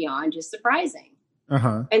above and beyond, just surprising.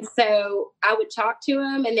 And so I would talk to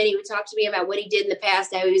him and then he would talk to me about what he did in the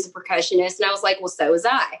past, how he was a percussionist. And I was like, well, so was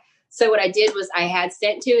I. So what I did was I had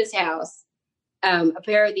sent to his house a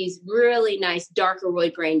pair of these really nice darker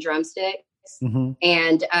wood grain drumsticks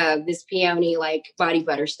and this peony like body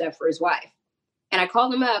butter stuff for his wife. And I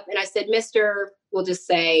called him up and I said, we'll just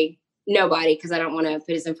say nobody because I don't want to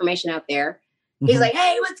put his information out there. He's like,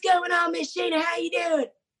 hey, what's going on, Miss Sheena? How you doing?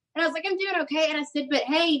 And I was like, I'm doing okay. And I said, but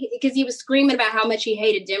hey, because he was screaming about how much he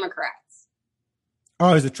hated Democrats.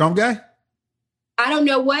 Oh, is it Trump guy? I don't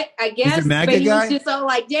know what, I guess. Is it MAGA but he guy? was just all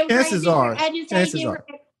like, Democrats. Chances are.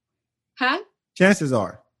 Huh? Chances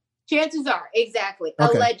are. Chances are. Exactly.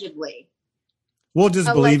 Okay. Allegedly. We'll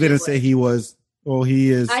just believe it and say he was. Well, he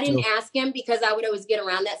is. I didn't ask him because I would always get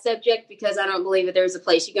around that subject because I don't believe that there's a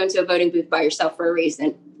place you go into a voting booth by yourself for a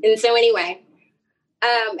reason. And so anyway,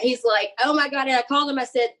 he's like, oh my God. And I called him. I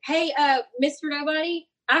said, hey, Mr. Nobody,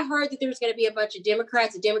 I heard that there's going to be a bunch of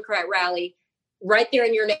Democrats, a Democrat rally right there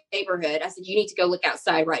in your neighborhood. I said, you need to go look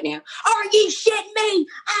outside right now. Are you shitting me?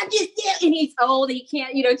 I just did. And he's old. He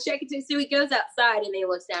can't, check it. So he goes outside and he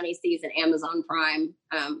looks down. He sees an Amazon Prime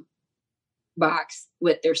box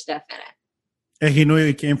with their stuff in it. And he knew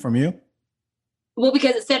it came from you? Well,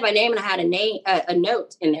 because it said my name and I had a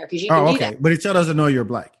note in there because you can do that. But he still doesn't know you're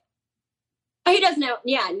black. Oh, he does know.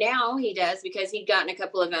 Yeah, now he does because he'd gotten a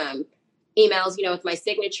couple of emails, with my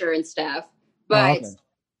signature and stuff. But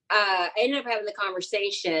I ended up having the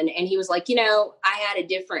conversation and he was like, I had a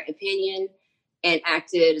different opinion and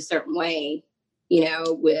acted a certain way,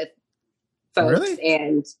 with folks. Really?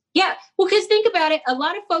 And yeah, well, because think about it. A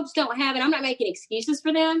lot of folks don't have it. I'm not making excuses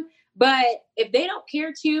for them. But if they don't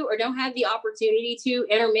care to or don't have the opportunity to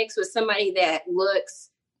intermix with somebody that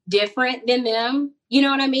looks different than them, you know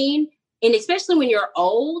what I mean? And especially when you're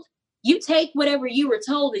old, you take whatever you were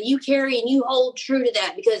told and you carry and you hold true to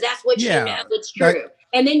that because that's what you know what's true.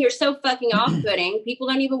 And then you're so fucking off-putting, people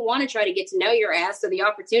don't even want to try to get to know your ass. So the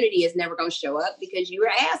opportunity is never going to show up because you're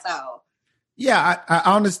an asshole. Yeah,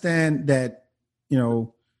 I understand that,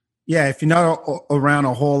 if you're not around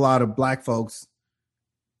a whole lot of black folks,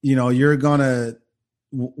 you're gonna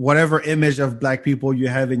whatever image of black people you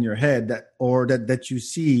have in your head that you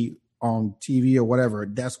see on TV or whatever,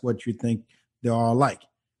 that's what you think they're all like.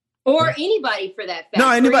 Or anybody for that fact. No,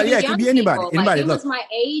 anybody. Yeah, it could be anybody. People. Anybody. It was my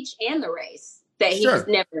age and the race that he was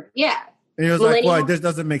never. Yeah. And he was like, well, this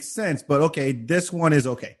doesn't make sense, but okay, this one is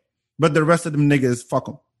okay. But the rest of them niggas, fuck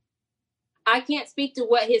them. I can't speak to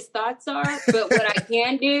what his thoughts are, but what I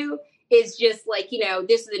can do is just like,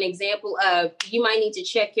 this is an example of you might need to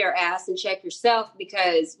check your ass and check yourself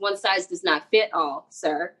because one size does not fit all,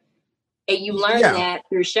 sir. And you learn that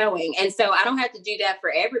through showing. And so I don't have to do that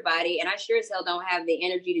for everybody. And I sure as hell don't have the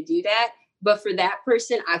energy to do that. But for that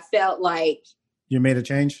person, I felt like. You made a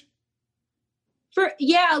change?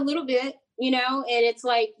 A little bit, and it's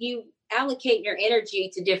like you allocate your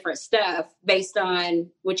energy to different stuff based on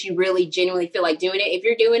what you really genuinely feel like doing it. If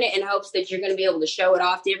you're doing it in hopes that you're going to be able to show it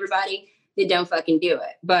off to everybody, then don't fucking do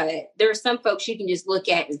it. But there are some folks you can just look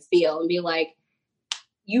at and feel and be like,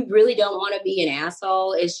 you really don't want to be an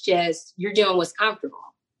asshole. It's just you're doing what's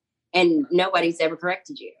comfortable and nobody's ever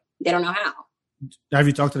corrected you. They don't know how. Have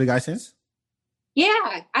you talked to the guy since?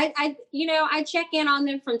 Yeah. I check in on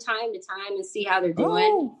them from time to time and see how they're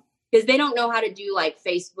doing. Because they don't know how to do like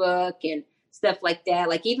Facebook and stuff like that.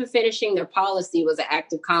 Like even finishing their policy was an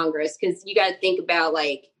act of Congress. Because you got to think about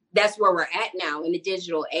like, that's where we're at now in the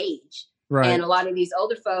digital age. Right. And a lot of these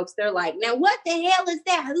older folks, they're like, now what the hell is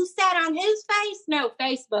that? Who sat on whose face? No,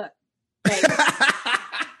 Facebook.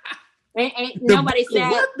 Nobody said.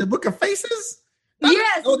 What? The Book of Faces?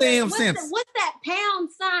 Yes. No damn sense. What's that pound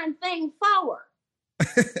sign thing for?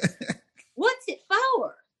 What's it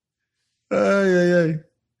for?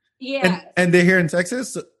 Yeah. And they're here in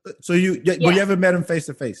Texas? So you ever met them face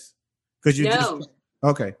to face?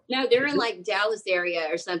 Okay. No, they're in like Dallas area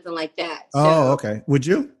or something like that. So. Oh, okay. Would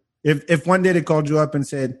you? If one day they called you up and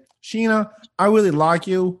said, Sheena, I really like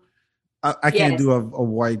you. I can't do a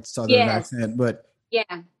white Southern accent, but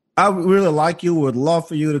I really like you. Would love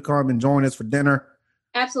for you to come and join us for dinner.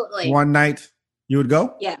 Absolutely. One night. You would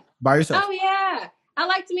go? Yeah. By yourself? Oh, yeah. I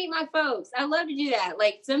like to meet my folks. I love to do that.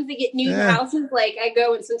 Like, sometimes they get new houses. Like, I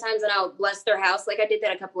go and sometimes and I'll bless their house. Like, I did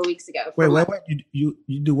that a couple of weeks ago. Wait. You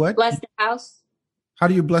do what? Bless the house. How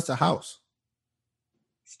do you bless a house?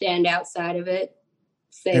 stand outside of it,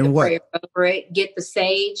 say And the what? prayer over it, get the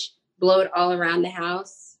sage, blow it all around the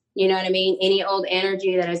house. You know what I mean? Any old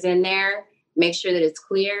energy that is in there, make sure that it's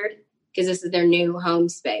cleared because this is their new home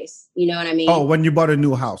space. You know what I mean? Oh, when you bought a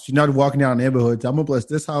new house, you're not walking down neighborhoods. I'm gonna bless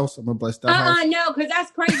this house. I'm gonna bless that house. No, because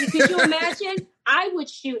that's crazy. Could you imagine? I would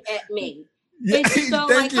shoot at me. Yeah, It's so,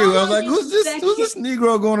 thank like, you. I how was like, long who's did this? you Who's this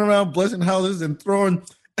Negro going around blessing houses and throwing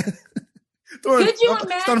Could you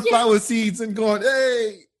imagine? sunflower seeds and going,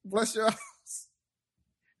 "Hey, bless your house."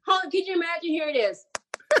 Could you imagine? Here it is.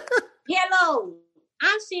 Hello,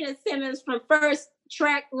 I'm Sheena Simmons from First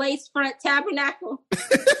Track Lace Front Tabernacle.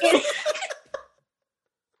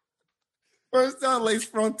 First time lace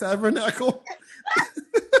front tabernacle.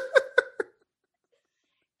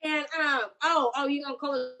 And you're gonna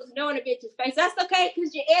close the door in a bitch's face. That's okay,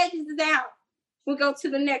 because your edges is out. We'll go to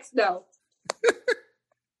the next door.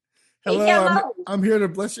 Hello. I'm here to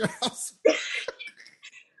bless your house.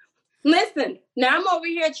 Listen, now I'm over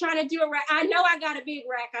here trying to do a rack. I know I got a big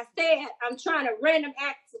rack. I said I'm trying to random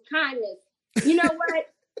acts of kindness. You know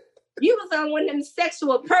what? You was on one of them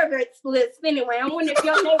sexual perverts lists anyway. I wonder if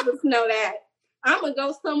your neighbors know that. I'm gonna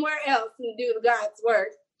go somewhere else and do God's work.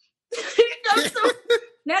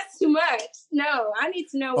 That's too much. No, I need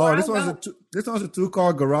to know. Oh, this one's a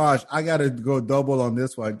 2-car garage. I gotta go double on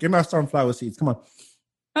this one. Give me our sunflower seeds. Come on.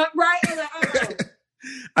 Right. Okay.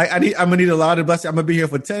 I'm gonna need a lot of blessing. I'm gonna be here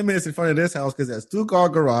for 10 minutes in front of this house because that's 2-car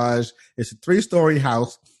garage. It's a 3-story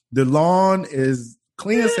house. The lawn is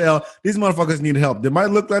clean as hell. These motherfuckers need help. They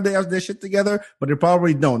might look like they have their shit together, but they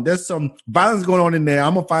probably don't. There's some violence going on in there.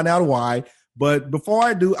 I'm gonna find out why. But before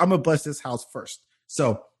I do, I'm gonna bless this house first.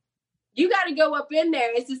 So you got to go up in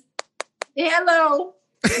there. It's just hello.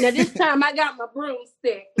 Now this time I got my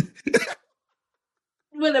broomstick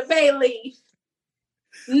with a bay leaf.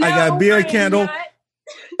 No, I got beer candle.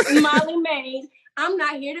 Molly Maid. I'm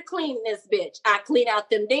not here to clean this bitch. I clean out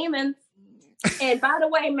them demons. And by the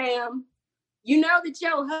way, ma'am, you know that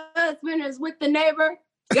your husband is with the neighbor.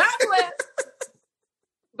 God bless.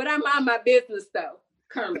 But I mind my business though,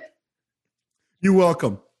 Kermit. You're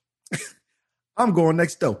welcome. I'm going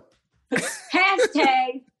next door.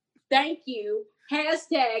 Hashtag thank you.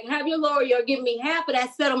 Hashtag have your lawyer give me half of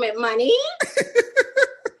that settlement money.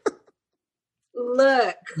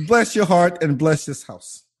 Look. Bless your heart and bless this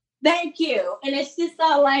house. Thank you. And it's just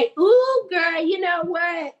all like, ooh, girl, you know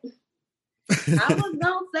what? I was going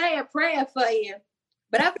to say a prayer for you.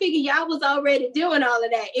 But I figured y'all was already doing all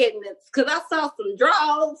of that ignorance because I saw some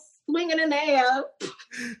draws swinging in the air.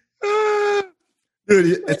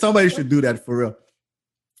 Dude, somebody should do that for real.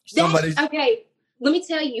 Okay, let me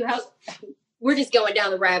tell you how we're just going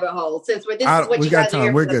down the rabbit hole since this is what we you got guys time. are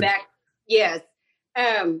here We're for the good. back. Yes.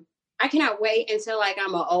 I cannot wait until like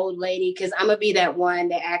I'm an old lady because I'm gonna be that one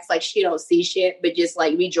that acts like she don't see shit, but just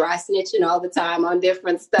like be dry snitching all the time on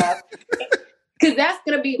different stuff. Because that's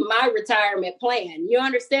gonna be my retirement plan. You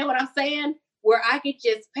understand what I'm saying? Where I could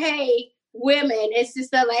just pay women. It's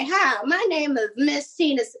just like, hi, my name is Miss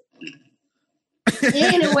Sheena.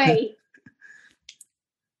 Anyway.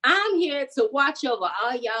 I'm here to watch over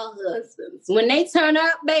all y'all husbands. When they turn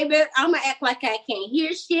up, baby, I'm going to act like I can't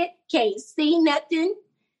hear shit, can't see nothing,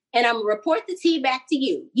 and I'm going to report the tea back to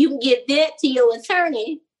you. You can give that to your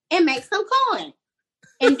attorney and make some coin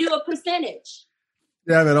and do a percentage.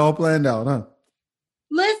 You have it all planned out, huh?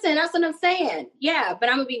 Listen, that's what I'm saying. Yeah, but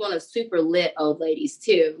I'm going to be one of super lit old ladies,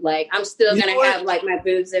 too. Like, I'm still going to have, like, my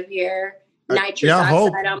boobs up here, nitrous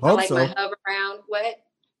oxide on my hover around. What?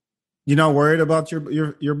 You're not worried about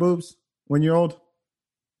your boobs when you're old?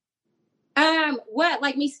 What?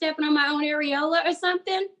 Like me stepping on my own areola or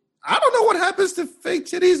something? I don't know what happens to fake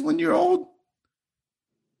titties when you're old.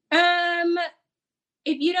 If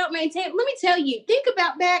you don't maintain, let me tell you. Think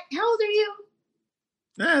about back. How old are you?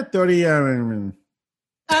 30.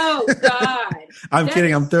 Oh God! I'm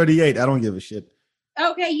kidding. I'm 38. I don't give a shit.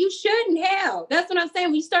 Okay, you shouldn't have. That's what I'm saying.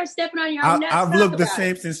 When you start stepping on your own nuts, I've looked the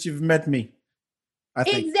same since you've met me. I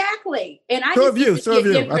think. Exactly. And I serve you.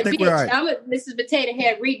 I think we're all right. I'm a Mrs. Potato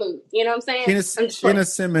Head reboot. You know what I'm saying? Sheena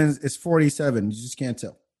Simmons is 47. You just can't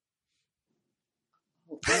tell.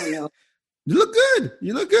 I don't know. You look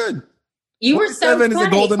good. You were so funny. Is a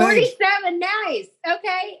golden 47, nice.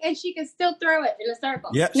 Okay. And she can still throw it in a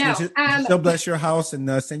circle. Yeah. No, she'll bless your house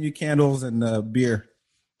and send you candles and beer.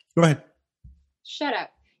 Go ahead. Shut up.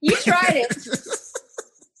 You tried it.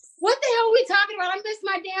 What the hell are we talking about? I missed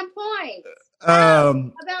my damn point.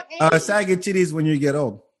 About sagging titties when you get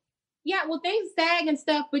old. Yeah, well, things sag and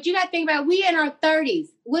stuff, but you got to think about we in our 30s.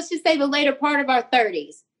 Let's just say the later part of our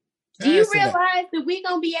 30s. Do you realize that we're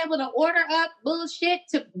going to be able to order up bullshit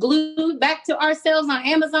to glue back to ourselves on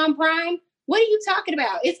Amazon Prime What are you talking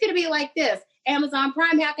about? It's going to be like this. Amazon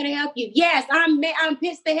Prime, how can I help you? Yes, I'm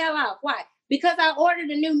pissed the hell off. Why? Because I ordered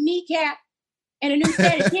a new kneecap and a new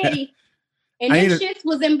set of titties, and them shits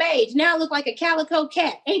was in beige. Now I look like a calico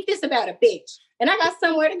cat. Ain't this about a bitch? And I got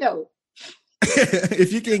somewhere to go.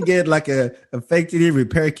 If you can get like a fake titty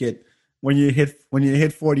repair kit when you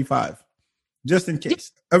hit 45, just in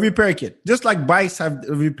case, a repair kit, just like bikes have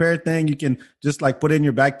a repair thing, you can just like put it in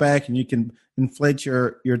your backpack and you can inflate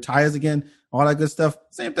your tires again, all that good stuff.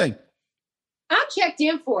 Same thing. I checked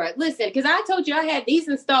in for it. Listen, because I told you I had these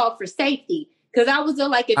installed for safety. Because I was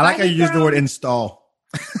like, if I like how you use the word install.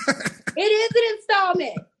 It is an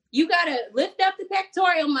installment. You got to lift up the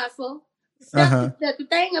pectoral muscle, stuff the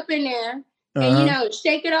thing up in there, and,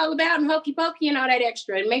 shake it all about and hokey pokey and all that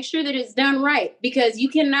extra and make sure that it's done right. Because you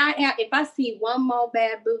cannot have, if I see one more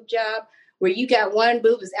bad boob job where you got one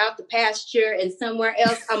boob is out the pasture and somewhere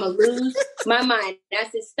else, I'm going to lose my mind. And I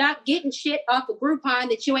said, stop getting shit off of Groupon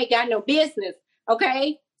that you ain't got no business.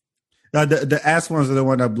 Okay? Now, the ass ones are the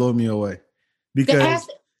one that blow me away. Because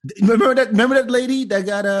remember that lady that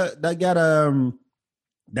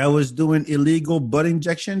was doing illegal butt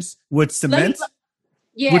injections with cement?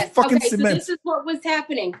 Yes. With fucking cement. So this is what was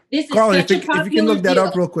happening. This is Carl, such if you can look that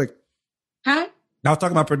up real quick. Huh? I was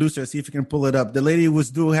talking about producer. See if you can pull it up. The lady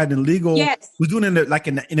was doing it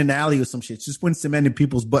in an alley or some shit. She's putting cement in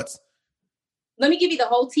people's butts. Let me give you the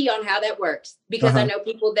whole tea on how that works, because I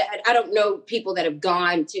don't know people that have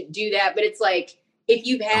gone to do that, but it's like, if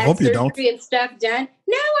you've had surgery and stuff done,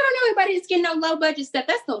 no, I don't know anybody that's getting no low budget stuff.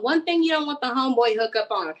 That's the one thing you don't want the homeboy hook up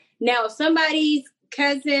on. Now, if somebody's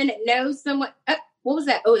cousin knows someone, what was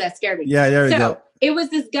that? Oh, that scared me. Yeah, there we go. It was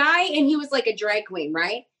this guy, and he was like a drag queen,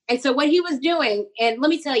 right? And so what he was doing, and let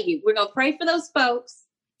me tell you, we're gonna pray for those folks,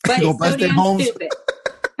 but it's so damn stupid.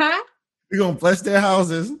 Huh? We're gonna bless their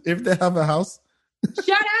houses if they have a house.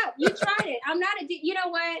 Shut up! You tried it. I'm not you know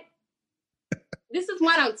what? This is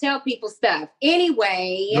why I don't tell people stuff.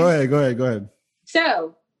 Anyway. Go ahead.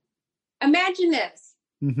 So, imagine this.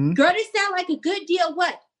 Mm-hmm. Girl, this sound like a good deal.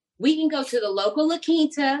 What? We can go to the local La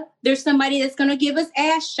Quinta. There's somebody that's going to give us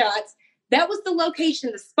ass shots. That was the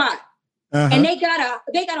location, the spot. And they got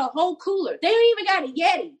a whole cooler. They don't even got a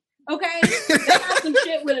Yeti. Okay? They got some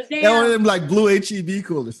shit with a damn. That one of them like blue HEB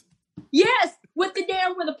coolers. Yes. With the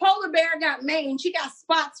damn, where the polar bear got mange. She got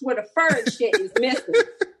spots where the fur and shit is missing.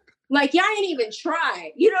 Like, y'all ain't even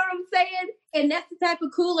try. You know what I'm saying? And that's the type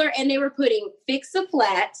of cooler. And they were putting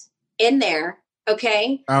Fix-A-Flat in there.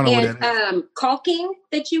 Okay. I don't know what that is. Caulking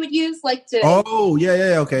that you would use, like to. Oh,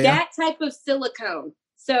 yeah. Okay. That type of silicone.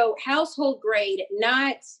 So household grade,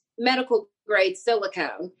 not medical grade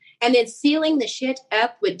silicone. And then sealing the shit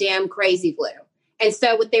up with damn crazy glue. And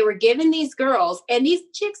so what they were giving these girls, and these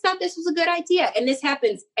chicks thought this was a good idea. And this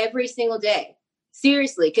happens every single day.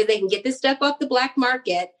 Seriously, because they can get this stuff off the black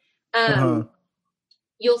market.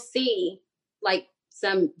 You'll see like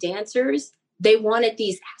some dancers, they wanted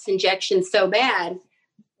these ass injections so bad.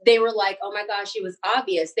 They were like, oh my gosh, it was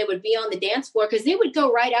obvious. They would be on the dance floor because they would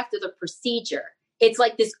go right after the procedure. It's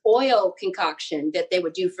like this oil concoction that they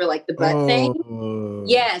would do for like the butt thing.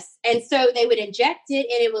 Yes. And so they would inject it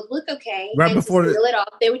and it would look okay. Right and before to seal it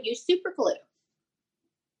off, they would use super glue.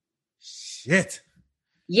 Shit.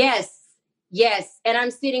 Yes. And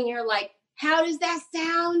I'm sitting here like, how does that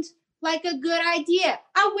sound like a good idea?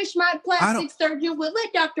 I wish my plastic surgeon would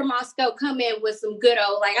let Dr. Moscow come in with some good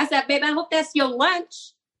old, like I said, babe, I hope that's your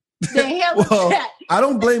lunch. The hell is that? I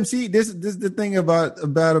don't blame. See, this is the thing about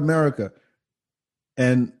America.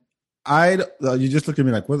 And you just look at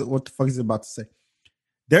me like, what the fuck is it about to say?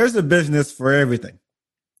 There's a business for everything.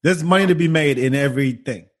 There's money to be made in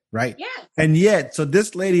everything, right? Yeah. And yet, so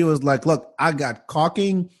this lady was like, look, I got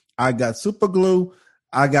caulking, I got super glue,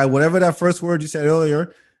 I got whatever that first word you said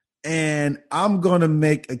earlier, and I'm going to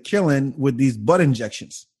make a killing with these butt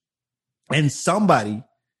injections. And some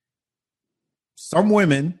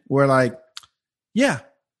women were like, yeah,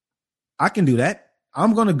 I can do that.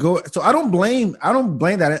 I'm going to go. So I don't blame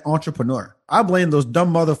that entrepreneur. I blame those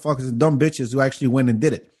dumb motherfuckers and dumb bitches who actually went and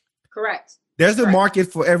did it. Correct. There's a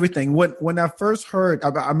market for everything. When I first heard, I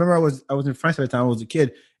remember I was in France at the time. I was a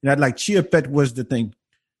kid, and I'd like Chia Pet was the thing.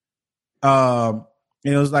 And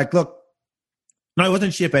it was like, look, no, it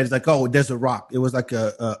wasn't Chia Pet. It's like, oh, there's a rock. It was like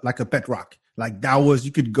a pet rock. Like that was,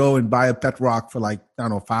 you could go and buy a pet rock for like, I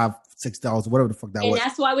don't know, $5-6, whatever the fuck that was. And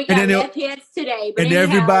that's why we got red heads today. But and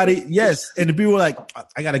everybody, yes. And the people were like,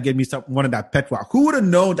 I got to get me one of that pet rock. Who would have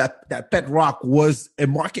known that pet rock was a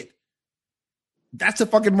market? That's a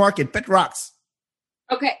fucking market, pet rocks.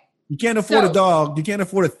 Okay. You can't afford a dog. You can't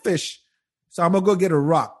afford a fish. So I'm going to go get a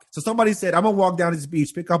rock. So somebody said, I'm going to walk down this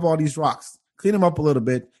beach, pick up all these rocks. clean them up a little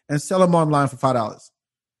bit, and sell them online for $5.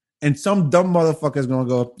 And some dumb motherfucker is gonna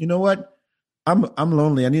go, you know what? I'm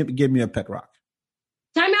lonely. I need to give me a pet rock.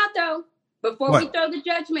 Time out though. Before What? we throw the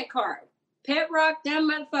judgment card. Pet rock, dumb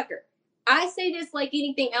motherfucker. I say this like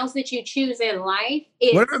anything else that you choose in life.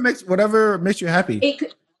 Whatever makes you happy. It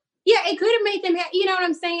could have made them happy. You know what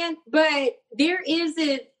I'm saying? But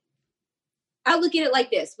I look at it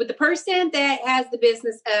like this. With the person that has the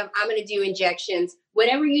business of, I'm going to do injections,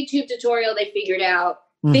 whatever YouTube tutorial they figured out,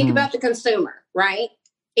 think about the consumer, right?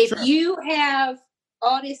 If you have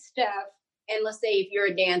all this stuff, and let's say if you're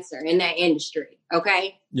a dancer in that industry,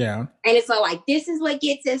 okay? Yeah. And it's all like, this is what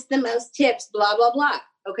gets us the most tips, blah, blah, blah,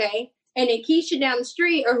 okay? And then Keisha down the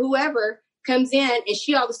street or whoever comes in and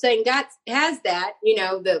she all of a sudden has that,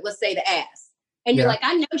 let's say the ass. And you're like,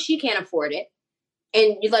 I know she can't afford it.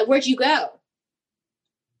 And you're like, where'd you go?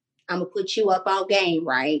 I'm going to put you up all game,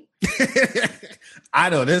 right? I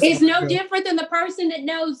know this. It's no different than the person that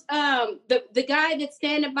knows the guy that's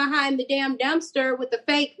standing behind the damn dumpster with the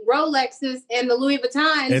fake Rolexes and the Louis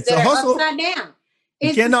Vuittons that are upside down.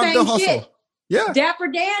 It's the same shit. Yeah. Dapper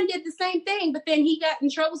Dan did the same thing, but then he got in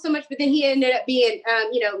trouble so much, but then he ended up being,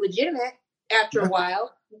 legitimate after a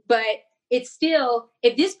while. But it's still,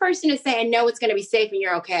 if this person is saying, no, it's going to be safe and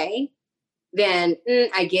you're okay, then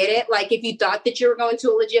I get it. Like if you thought that you were going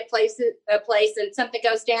to a legit place and something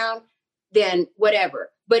goes down, then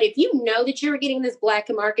whatever. But if you know that you're getting this black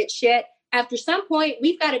market shit, after some point,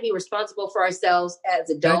 we've got to be responsible for ourselves as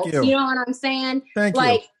adults. You know what I'm saying? Thank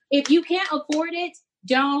you. If you can't afford it,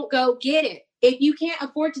 don't go get it. If you can't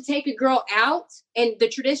afford to take a girl out, and the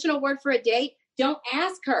traditional word for a date, don't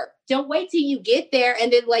ask her. Don't wait till you get there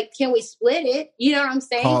and then can we split it? You know what I'm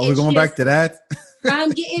saying? Oh, we're going back to that?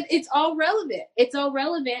 It's all relevant. It's all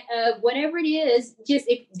relevant of whatever it is. Just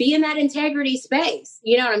be in that integrity space.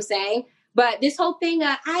 You know what I'm saying? But this whole thing,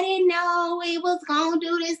 I didn't know it was going to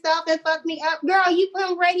do this stuff and fuck me up. Girl, you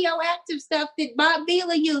put radioactive stuff that Bob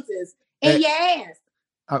Vila uses in your ass.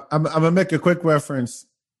 I'm going to make a quick reference.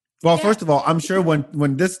 Well, first of all, I'm sure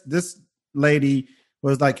when this lady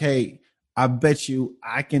was like, hey, I bet you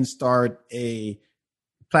I can start a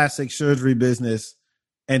plastic surgery business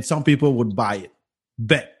and some people would buy it.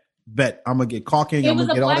 Bet. I'm going to get caulking. It was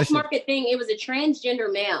a black market thing. It was a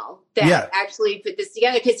transgender male that actually put this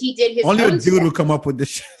together because he did his Only own a dude would come up with this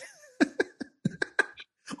shit.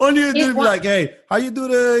 Only a dude would be like, hey, how you do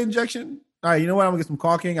the injection? All right, you know what? I'm going to get some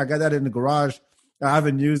caulking. I got that in the garage. I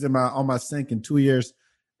haven't used it on my sink in 2 years.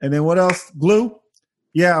 And then what else? Glue?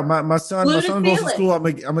 Yeah, my son goes to school. I'm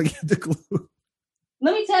gonna get the glue.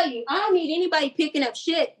 Let me tell you, I don't need anybody picking up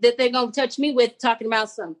shit that they're gonna touch me with talking about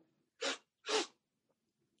some.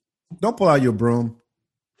 Don't pull out your broom.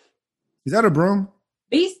 Is that a broom?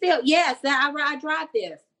 Be still. Yes, I drive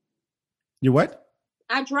this. You what?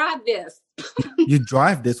 I drive this. You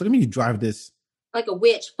drive this? What do you mean you drive this? Like a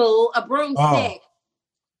witch, fool. A broomstick. Oh.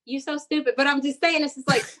 You so stupid. But I'm just saying, it's just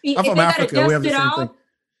like I'm from Africa. We have the same thing.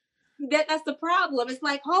 That's the problem. It's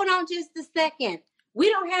like, hold on just a second. We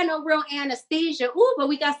don't have no real anesthesia. Ooh, but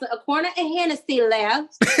we got a corner of Hennessy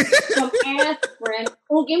left. Some aspirin.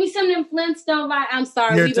 Oh, give me some of them Flintstone. I'm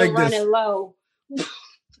sorry, we've been running low.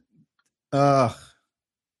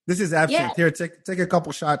 This is absent. Yeah. Here, take a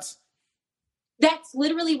couple shots. That's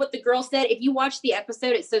literally what the girl said. If you watch the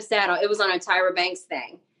episode, it's so sad. It was on a Tyra Banks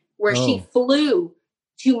thing where she flew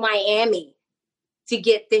to Miami to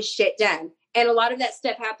get this shit done. And a lot of that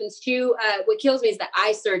stuff happens too. What kills me is the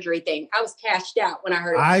eye surgery thing. I was cashed out when I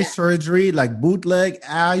heard eye surgery, like bootleg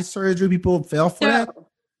eye surgery. People fell for that.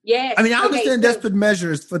 Yes. I mean, I understand desperate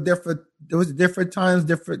measures for different. There was different times,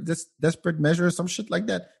 desperate measures, some shit like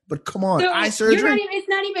that. But come on, eye surgery. It's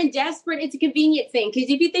not even desperate. It's a convenient thing because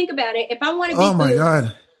if you think about it, if I want to be, my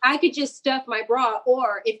God, I could just stuff my bra.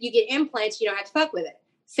 Or if you get implants, you don't have to fuck with it.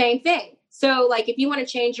 Same thing. So, like, if you want to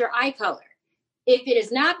change your eye color. If it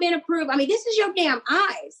has not been approved, I mean, this is your damn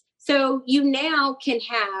eyes. So you now can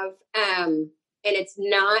have, and it's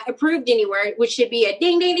not approved anywhere, which should be a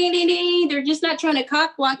ding, ding, ding, ding, ding. They're just not trying to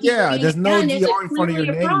cock block you. Yeah, there's no DR in front of your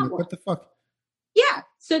name. What the fuck? Yeah.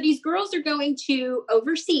 So these girls are going to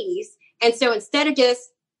overseas. And so instead of just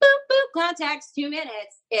boop, boop, contacts 2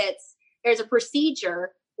 minutes, there's a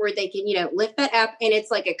procedure where they can, lift that up and it's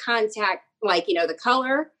like a contact, like, the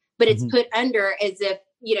color, but it's put under as if,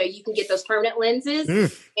 you can get those permanent lenses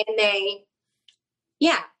and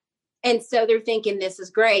and so they're thinking this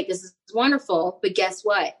is great. This is wonderful. But guess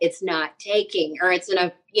what? It's not taking, or it's in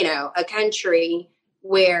a country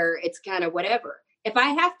where it's kind of whatever. If I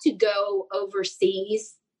have to go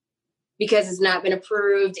overseas because it's not been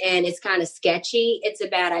approved and it's kind of sketchy, it's a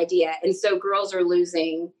bad idea. And so girls are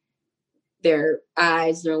losing their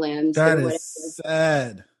eyes, their limbs, That or whatever. is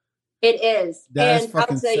sad. It is. That is And I'll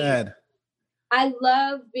fucking tell you, sad. I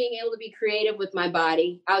love being able to be creative with my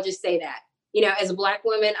body. I'll just say that. You know, as a Black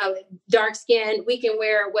woman, dark skinned, we can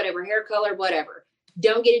wear whatever, hair color, whatever.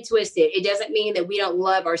 Don't get it twisted. It doesn't mean that we don't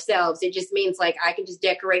love ourselves. It just means like I can just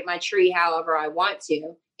decorate my tree however I want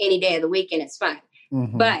to any day of the week and it's fine.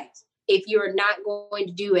 Mm-hmm. But if you're not going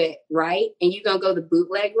to do it right and you're going to go the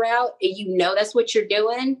bootleg route and you know that's what you're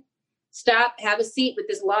doing, stop, have a seat with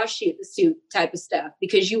this lawsuit type of stuff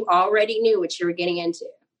because you already knew what you were getting into.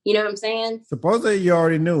 You know what I'm saying? Supposedly you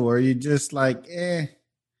already knew, or you just like, eh.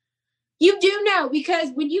 You do know because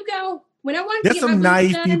when I want to There's get some my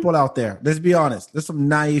naive done, people out there. Let's be honest. There's some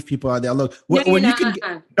naive people out there. Look, No, when you're you can,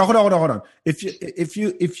 not. no, hold on.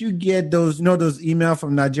 If you get those, you know, those email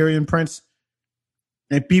from Nigerian prince,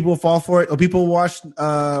 and people fall for it, or people watch,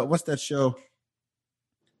 what's that show?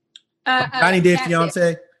 90 Day Catfish.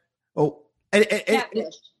 Fiance. Oh,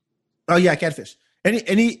 Catfish. Oh yeah, catfish.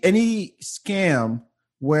 Any scam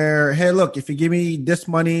where, hey, look, if you give me this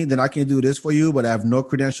money, then I can do this for you, but I have no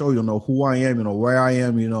credential. You don't know who I am, you know where I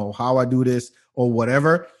am, you know how I do this or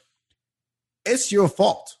whatever. It's your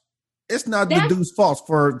fault. It's not the dude's fault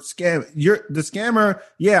for scam. The scammer.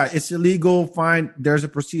 Yeah, it's illegal. Fine. There's a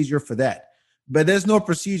procedure for that, but there's no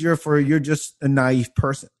procedure for you're just a naive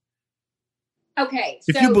person. Okay.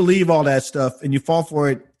 If you believe all that stuff and you fall for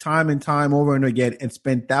it time and time over and again and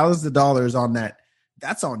spend thousands of dollars on that,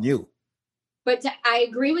 that's on you. But I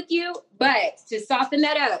agree with you, but to soften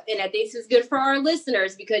that up, and I think this is good for our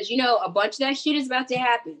listeners because, you know, a bunch of that shit is about to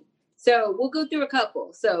happen. So we'll go through a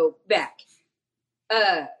couple. So back.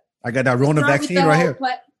 I got that Corona vaccine right here.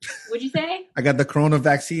 What'd you say? I got the Corona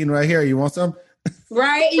vaccine right here. You want some?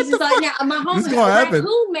 Right? It's just like, now, my home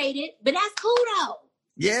raccoon made it, but that's cool though.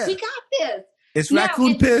 Yeah. We got this. It's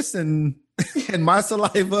raccoon piss and my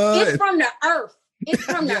saliva. It's from the earth. It's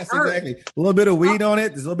from the earth. Exactly. A little bit of weed on it.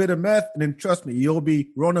 There's a little bit of meth. And then trust me,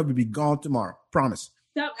 Rona will be gone tomorrow. Promise.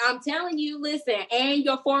 So I'm telling you, listen, and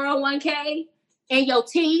your 401k and your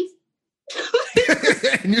teeth.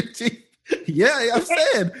 And your teeth. Yeah, I'm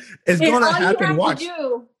saying it's going to happen. Watch. All you have to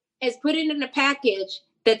do is put it in a package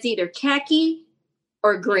that's either khaki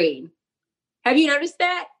or green. Have you noticed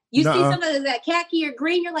that? You see something of that khaki or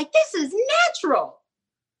green, you're like, this is natural.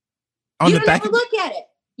 You don't ever look at it.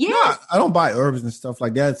 Yes. No, I don't buy herbs and stuff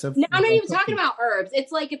like that. No, I'm not even talking about herbs.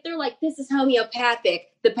 It's like if they're like, this is homeopathic,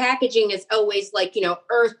 the packaging is always like, you know,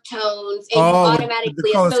 earth tones, and you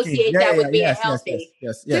automatically associate that with being healthy.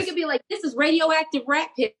 Yes. So it could be like, this is radioactive rat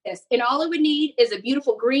piss, and all it would need is a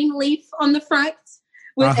beautiful green leaf on the front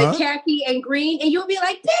with a khaki and green, and you'll be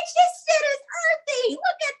like, bitch, this shit is earthy. Look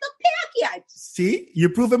at the package. See, you're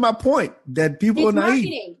proving my point that people are naive.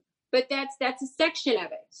 Marketing. But that's a section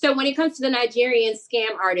of it. So when it comes to the Nigerian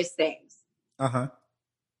scam artist things,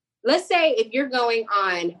 let's say if you're going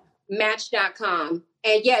on Match.com,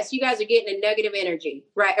 and yes, you guys are getting a negative energy,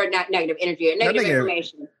 right? Or not negative energy, or negative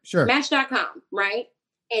information. Sure. Match.com, right?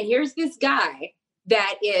 And here's this guy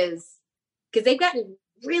that is, because they've gotten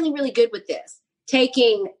really, really good with this,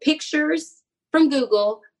 taking pictures from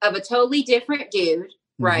Google of a totally different dude,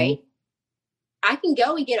 right? I can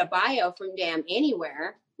go and get a bio from damn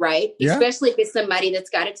anywhere. Right? Yeah. Especially if it's somebody that's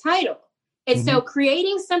got a title. And so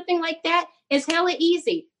creating something like that is hella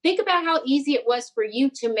easy. Think about how easy it was for you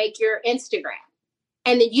to make your Instagram.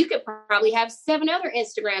 And then you could probably have 7 other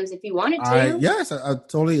Instagrams if you wanted to. Yes, I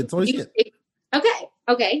totally see it.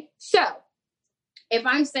 Okay. So if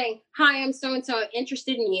I'm saying, hi, I'm so-and-so, I'm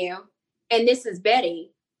interested in you. And this is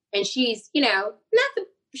Betty. And she's, you know, not the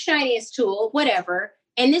shiniest tool, whatever.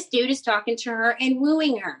 And this dude is talking to her and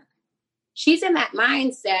wooing her. She's in that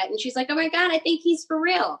mindset and she's like, oh my God, I think he's for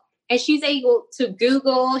real. And she's able to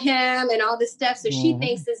Google him and all this stuff. So she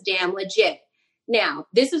thinks it's damn legit. Now,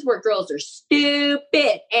 this is where girls are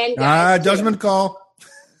stupid and guys. Judgment call.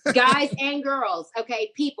 Guys and girls.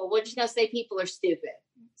 Okay, people. We're just going to say people are stupid.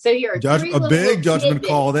 So you're a big judgment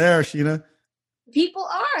call there, Sheena. People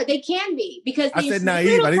are. They can be because I said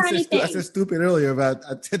naive. I didn't say stupid. I said stupid earlier, but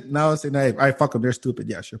now I say naive. All right, fuck them. They're stupid.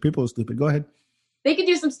 Yeah, sure. People are stupid. Go ahead. They can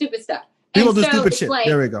do some stupid stuff. People do stupid shit. Like,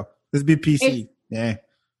 there we go. Let's be PC.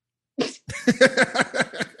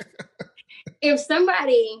 If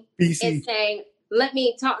somebody is saying, let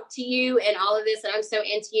me talk to you and all of this, and I'm so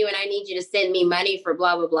into you, and I need you to send me money for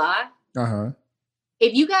blah, blah, blah.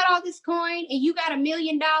 If you got all this coin and you got $1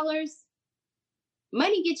 million,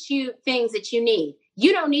 money gets you things that you need.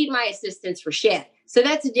 You don't need my assistance for shit. So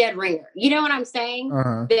that's a dead ringer. You know what I'm saying?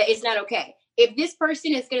 That it's not okay. If this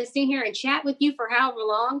person is going to sit here and chat with you for however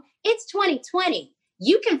long, it's 2020.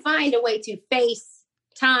 You can find a way to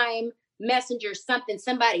FaceTime, messenger, something,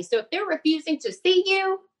 somebody. So if they're refusing to see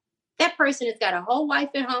you, that person has got a whole wife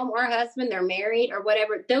at home or a husband, they're married or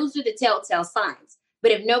whatever. Those are the telltale signs.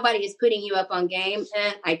 But if nobody is putting you up on game,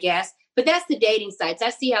 I guess. But that's the dating sites. I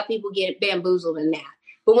see how people get bamboozled in that.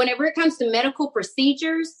 But whenever it comes to medical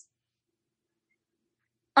procedures,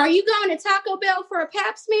 are you going to Taco Bell for a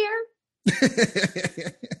pap smear? You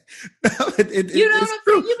know what I'm saying?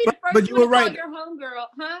 You be the first you one were to right. call your homegirl,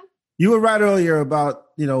 huh? You were right earlier about,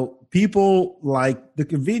 people like the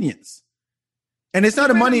convenience. And it's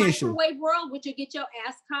not a money issue. Microwave world, which will get your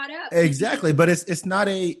ass caught up. Exactly, but it's not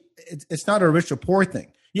a rich or poor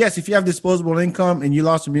thing. Yes, if you have disposable income and you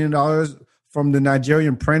lost $1 million from the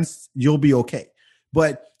Nigerian prince, you'll be okay.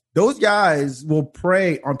 But those guys will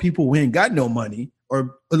prey on people who ain't got no money,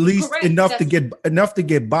 or at least enough to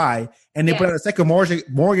get by, and they put a second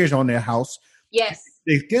mortgage on their house. Yes,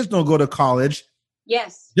 their kids don't go to college.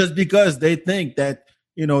 Yes, just because they think that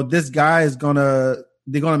this guy is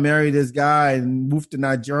they're gonna marry this guy and move to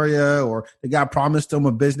Nigeria, or the guy promised them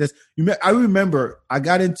a business. I remember I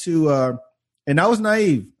got into, and I was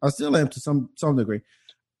naive. I still am to some degree.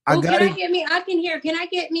 Can I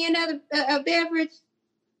get me another beverage?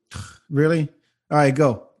 Really? All right,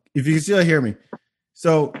 go. If you can still hear me.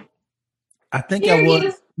 So I think I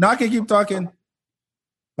would. No, I can keep talking.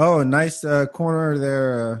 Oh, nice corner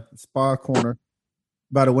there, spa corner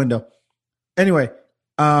by the window. Anyway,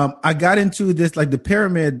 I got into this, like the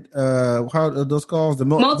pyramid, how are those called? The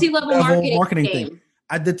multi-level marketing thing.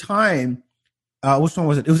 At the time, which one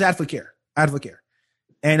was it? It was Advocare.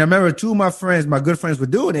 And I remember two of my good friends were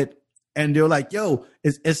doing it, and they were like, yo,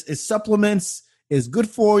 it's supplements, it's good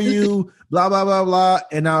for you, blah, blah, blah, blah.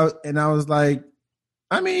 And I was like,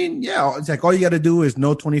 I mean, yeah, it's like all you got to do is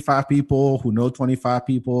know 25 people who know 25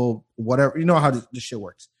 people, whatever. You know how this shit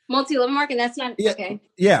works. Multi-level marketing, that's not, okay.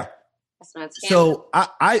 Yeah. That's not scam. So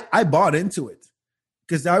I bought into it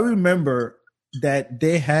because I remember that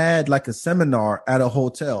they had like a seminar at a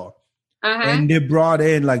hotel. And they brought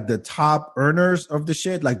in like the top earners of the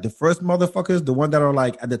shit, like the first motherfuckers, the one that are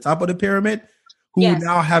like at the top of the pyramid, who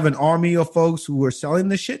now have an army of folks who were selling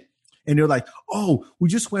the shit. And they're like, oh, we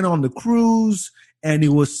just went on the cruise and it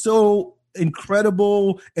was so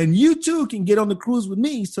incredible. And you too can get on the cruise with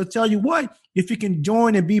me. So tell you what, if you can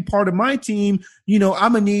join and be part of my team, I'm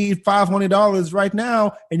going to need $500 right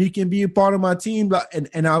now and you can be a part of my team.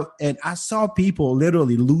 And I saw people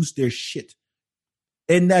literally lose their shit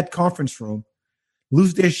in that conference room,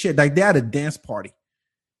 lose their shit. Like they had a dance party.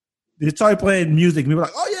 They started playing music. And people were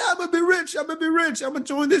like, oh yeah, I'm going to be rich. I'm going to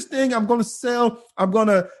join this thing. I'm going to sell. I'm going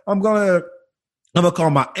to call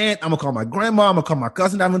my aunt. I'm going to call my grandma. I'm going to call my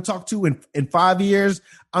cousin I haven't talked to in 5 years.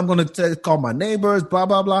 I'm going to call my neighbors, blah,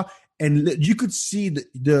 blah, blah. And you could see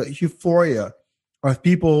the euphoria of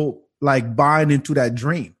people like buying into that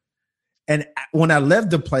dream. And when I left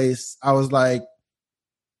the place, I was like,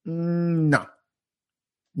 no,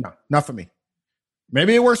 not for me.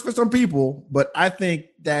 Maybe it works for some people, but I think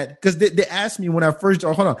that because they asked me when I first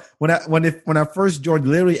joined, when I first joined, they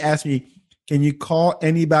literally asked me, can you call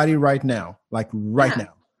anybody right now, like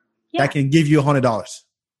now, that can give you $100?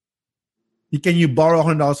 Can you borrow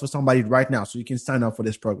 $100 for somebody right now so you can sign up for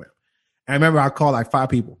this program? And I remember I called like 5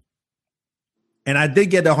 people, and I did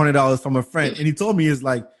get the $100 from a friend, and he told me, "Is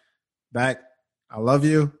like, back, I love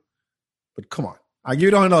you, but come on, I'll give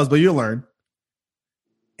you the $100, but you'll learn."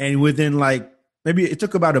 And within like maybe it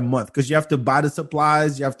took about a month because you have to buy the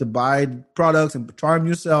supplies, you have to buy products and try them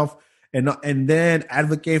yourself, and then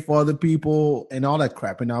advocate for other people and all that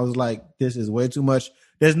crap. And I was like, this is way too much.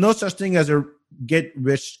 There's no such thing as a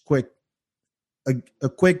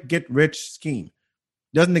quick get rich scheme.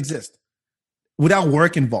 Doesn't exist without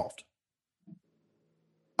work involved.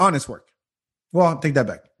 Honest work. Well, I'll take that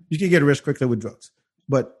back. You can get rich quickly with drugs,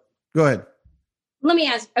 but go ahead. Let me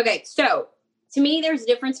ask. Okay, so to me, there's a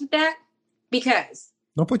difference with that because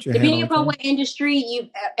don't put your depending upon what industry you've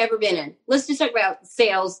ever been in. Let's just talk about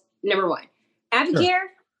sales. Number one, Advocare. Sure.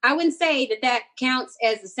 I wouldn't say that counts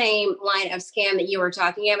as the same line of scam that you were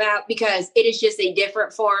talking about because it is just a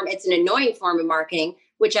different form. It's an annoying form of marketing,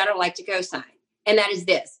 which I don't like to co-sign. And that is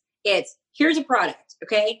this. It's here's a product.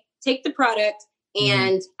 Okay. Take the product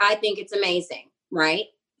and I think it's amazing. Right.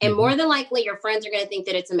 And more than likely your friends are going to think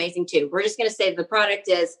that it's amazing too. We're just going to say the product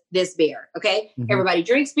is this beer. Okay. Everybody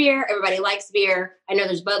drinks beer. Everybody likes beer. I know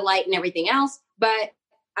there's Bud Light and everything else, but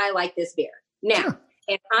I like this beer. Now,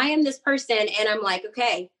 if I am this person and I'm like,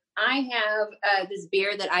 okay, I have this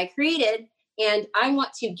beer that I created and I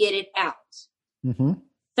want to get it out.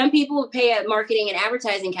 Some people would pay a marketing and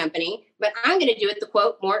advertising company, but I'm going to do it the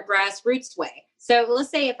quote more grassroots way. So let's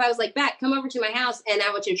say if I was like, Bat, come over to my house and I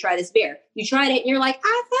want you to try this beer. You tried it and you're like,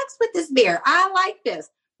 I fucks with this beer. I like this.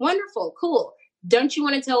 Wonderful. Cool. Don't you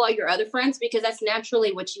want to tell all your other friends? Because that's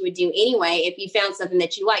naturally what you would do anyway if you found something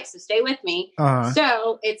that you like. So stay with me.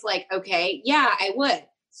 So it's like, okay, yeah, I would.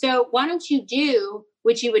 So why don't you do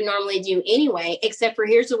what you would normally do anyway, except for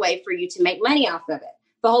here's a way for you to make money off of it.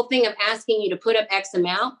 The whole thing of asking you to put up X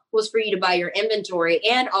amount was for you to buy your inventory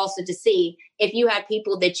and also to see if you had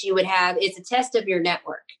people that you would have. It's a test of your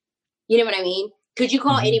network. You know what I mean? Could you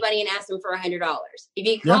call anybody and ask them for $100? If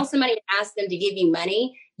you call somebody and ask them to give you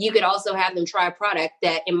money, you could also have them try a product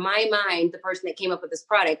that, in my mind, the person that came up with this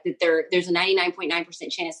product, that there's a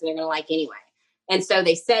 99.9% chance that they're going to like anyway. And so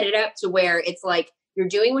they set it up to where it's like, you're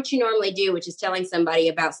doing what you normally do, which is telling somebody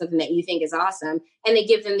about something that you think is awesome. And they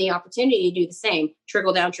give them the opportunity to do the same.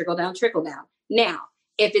 Trickle down, trickle down, trickle down. Now,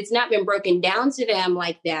 if it's not been broken down to them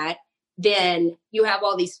like that, then you have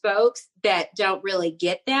all these folks that don't really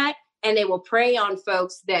get that. And they will prey on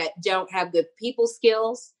folks that don't have the people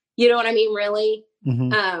skills. You know what I mean? Really?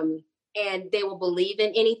 And they will believe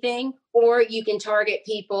in anything. Or you can target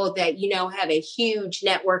people that, you know, have a huge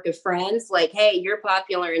network of friends. Like, hey, you're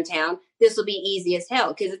popular in town. This will be easy as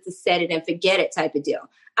hell because it's a set it and forget it type of deal.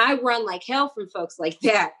 I run like hell from folks like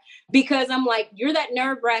that because I'm like, you're that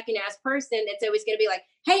nerve-wracking ass person that's always going to be like,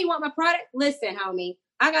 hey, you want my product? Listen, homie,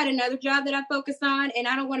 I got another job that I focus on, and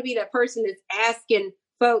I don't want to be that person that's asking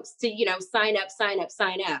folks to, you know, sign up, sign up,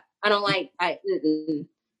 sign up. I don't like,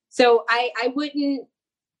 So I wouldn't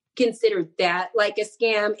consider that like a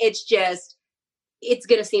scam. It's just, it's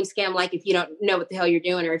going to seem scam-like if you don't know what the hell you're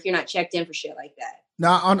doing or if you're not checked in for shit like that.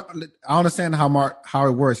 Now, I understand how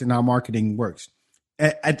it works and how marketing works.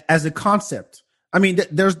 As a concept, I mean,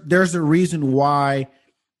 there's a reason why,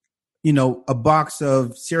 you know, a box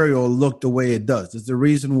of cereal looked the way it does. There's a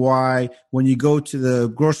reason why when you go to the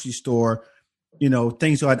grocery store, you know,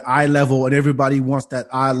 things are at eye level and everybody wants that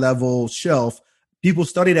eye level shelf. People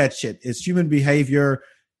study that shit. It's human behavior.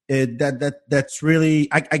 That's really,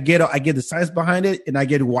 I get the science behind it, and I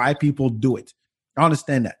get why people do it. I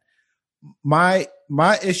understand that. My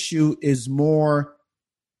issue is more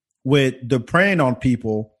with the preying on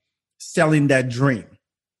people, selling that dream.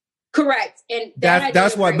 Correct, and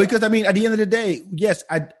that's why. Because I mean, at the end of the day, yes,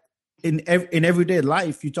 in everyday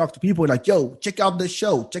life, you talk to people like, "Yo, check out this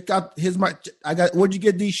show. Check out where'd you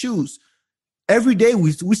get these shoes?" Every day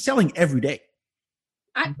we're selling every day.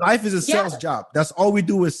 Life is a sales job. That's all we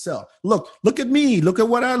do is sell. Look at me. Look at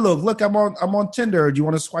what I look. Look, I'm on Tinder. Do you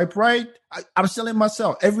want to swipe right? I'm selling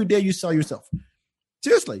myself. Every day you sell yourself.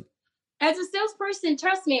 Seriously. As a salesperson,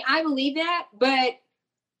 trust me, I believe that. But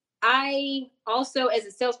I also, as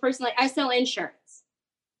a salesperson, like I sell insurance.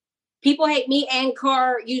 People hate me and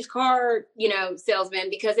used car, you know, salesmen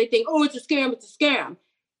because they think, oh, it's a scam. It's a scam.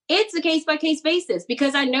 It's a case-by-case basis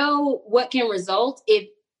because I know what can result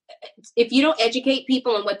if you don't educate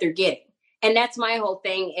people on what they're getting. And that's my whole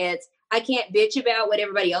thing. It's I can't bitch about what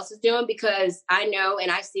everybody else is doing because I know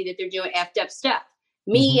and I see that they're doing effed up stuff.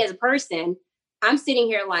 Me as a person, I'm sitting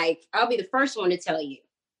here like, I'll be the first one to tell you.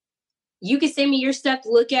 You can send me your stuff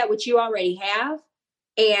to look at what you already have,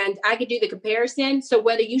 and I could do the comparison. So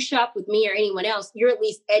whether you shop with me or anyone else, you're at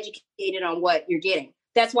least educated on what you're getting.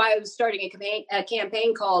 That's why I was starting a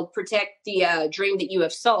campaign called Protect the Dream That You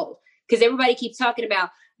Have Sold. Because everybody keeps talking about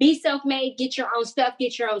be self-made, get your own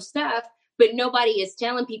stuff, but nobody is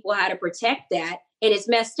telling people how to protect that. And it's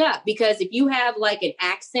messed up because if you have like an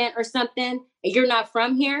accent or something and you're not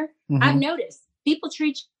from here, I've noticed people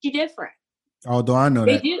treat you different. Although I know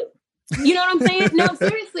they do. You know what I'm saying? No,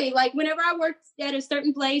 seriously. Like whenever I worked at a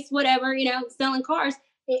certain place, whatever, you know, selling cars,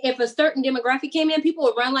 if a certain demographic came in, people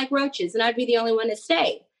would run like roaches and I'd be the only one to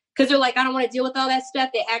stay. Because they're like, I don't want to deal with all that stuff.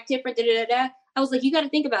 They act different. I was like, you got to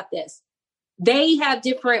think about this. They have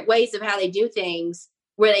different ways of how they do things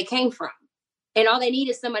where they came from. And all they need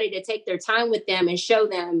is somebody to take their time with them and show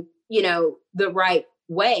them, you know, the right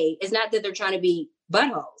way. It's not that they're trying to be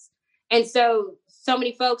buttholes. And so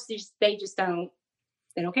many folks, they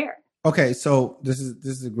don't care. Okay. So this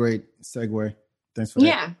is a great segue. Thanks for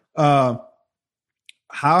that. Yeah.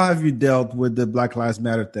 How have you dealt with the Black Lives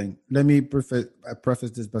Matter thing? Let me preface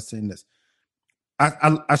this by saying this.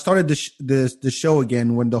 I started the show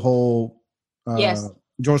again when the whole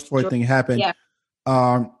George Floyd thing happened. Yeah.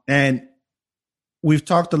 And we've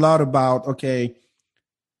talked a lot about, okay,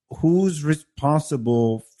 who's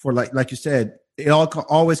responsible for, like you said, it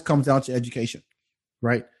always comes down to education,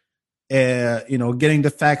 right? You know, getting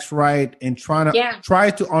the facts right and try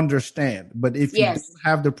to understand. But if you don't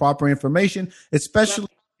have the proper information, especially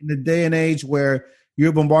in the day and age where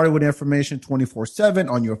you're bombarded with information 24/7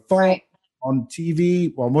 on your phone, on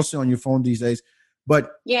TV, well, mostly on your phone these days.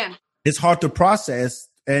 But yeah, it's hard to process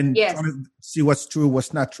and yes, try to see what's true,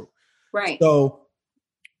 what's not true. right. So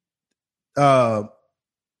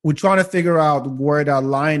we're trying to figure out where that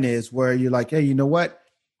line is, where you're like, hey, you know what?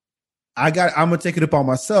 I'm gonna take it upon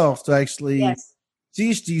myself to actually Yes,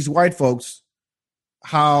 teach these white folks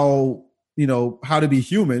how to be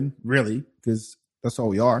human, really, because that's all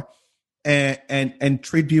we are, and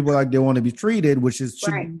treat people like they want to be treated, which should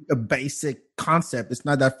right. be a basic concept. It's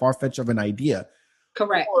not that far fetched of an idea.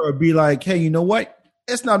 Correct. Or be like, hey, you know what?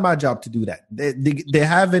 It's not my job to do that. They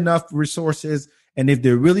have enough resources, and if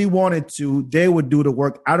they really wanted to, they would do the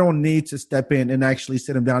work. I don't need to step in and actually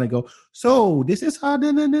sit them down and go, so this is how.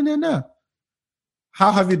 No.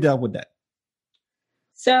 How have you dealt with that?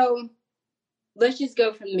 So let's just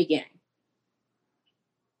go from the beginning.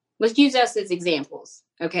 Let's use us as examples,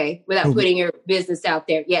 okay? Without putting your business out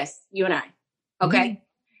there. Yes, you and I. Okay.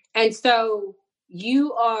 Mm-hmm. And so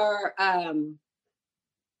you are, from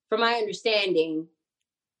my understanding,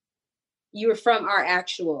 you are from our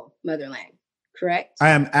actual motherland, correct?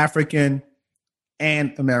 I am African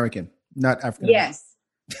and American, not African. Yes.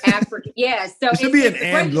 African. Yes. So it should be an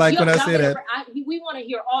and, like when I say that. We want to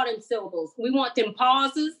hear all them syllables. We want them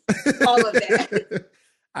pauses, all of that.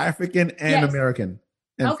 African and American.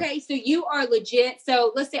 Okay, so you are legit.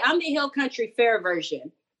 So let's say I'm the Hill Country Fair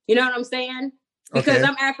version. You know what I'm saying? Because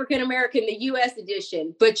I'm African American, the U.S.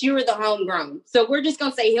 edition, but you are the homegrown. So we're just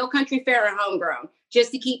going to say Hill Country Fair and homegrown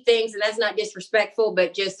just to keep things, and that's not disrespectful,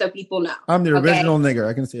 but just so people know. I'm the original nigger.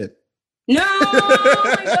 I can see it. No,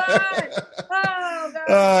 oh my God. Oh,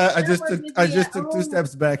 God. I just took 2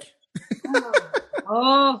 steps back.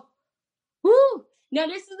 Whoo. Now,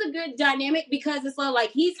 this is a good dynamic because it's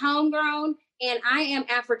like he's homegrown and I am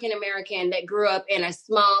African American that grew up in a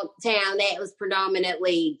small town that was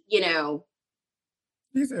predominantly,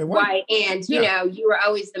 white. And, you were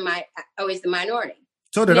always the minority.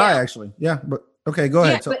 So did I actually. Yeah. But okay, go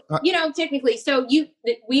ahead. Yeah, but, technically, so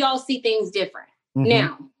we all see things different. Mm-hmm.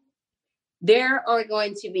 Now, there are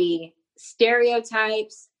going to be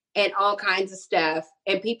stereotypes and all kinds of stuff.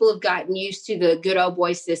 And people have gotten used to the good old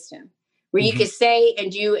boy system where you can say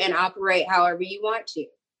and do and operate however you want to.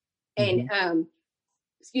 And,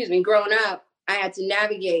 growing up, I had to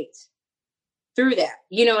navigate through that.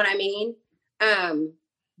 You know what I mean?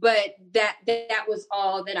 But that was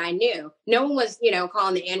all that I knew. No one was,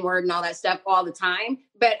 calling the N-word and all that stuff all the time,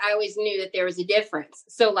 but I always knew that there was a difference.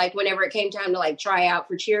 So like whenever it came time to try out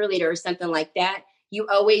for cheerleader or something like that, you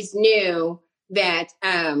always knew that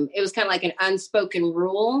it was kind of like an unspoken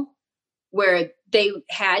rule where they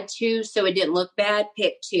had to, so it didn't look bad,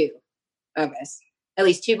 pick 2 of us, at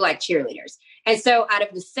least 2 Black cheerleaders. And so out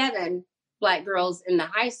of the 7 Black girls in the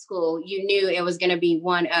high school, you knew it was going to be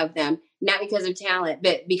one of them, not because of talent,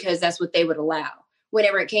 but because that's what they would allow.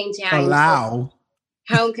 Whenever it came to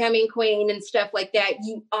homecoming queen and stuff like that,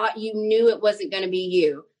 you knew it wasn't going to be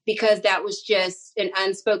you because that was just an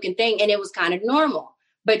unspoken thing and it was kind of normal.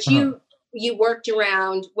 But you worked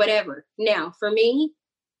around whatever. Now, for me,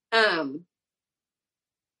 I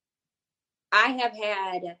have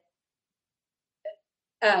had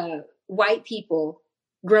white people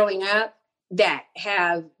growing up that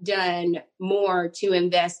have done more to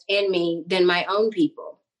invest in me than my own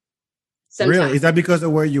people. Sometimes. Really? Is that because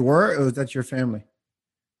of where you were, or is that your family?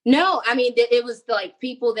 No, I mean, it was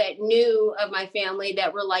people that knew of my family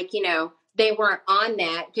that were they weren't on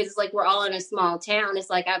that because it's we're all in a small town.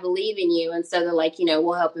 It's I believe in you. And so they're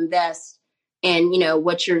we'll help invest in,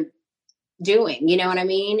 what you're doing. You know what I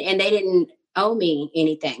mean? And they didn't owe me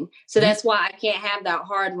anything. So that's why I can't have that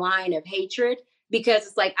hard line of hatred. Because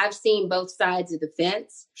it's I've seen both sides of the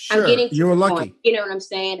fence. Sure, I'm getting to you were lucky. Point. You know what I'm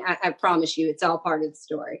saying? I promise you, it's all part of the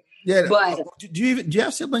story. Yeah, but do you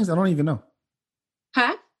have siblings? I don't even know.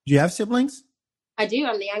 Huh? Do you have siblings? I do.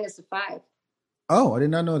 I'm the youngest of 5. Oh, I did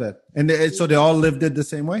not know that. And so they all lived it the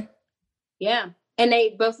same way? Yeah, and they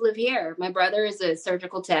both live here. My brother is a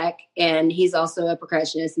surgical tech, and he's also a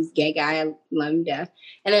percussionist. He's a gay guy. I love him to death.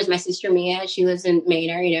 And there's my sister Mia. She lives in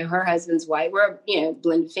Manor. Her husband's white. We're a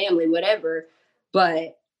blended family, whatever.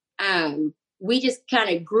 But we just kind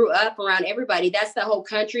of grew up around everybody. That's the whole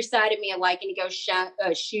countryside of me. I liking to go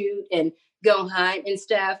shoot and go hunt and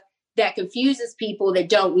stuff. That confuses people that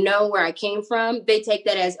don't know where I came from. They take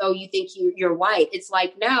that as, oh, you think you're white. It's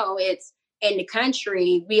no, it's in the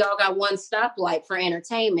country. We all got one stoplight for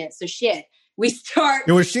entertainment. So shit, we start.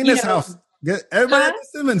 It was Sheena's house. Everybody at the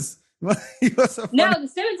Simmons. No, the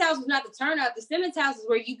Simmons house was not the turn up. The Simmons house is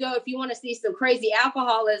where you go if you want to see some crazy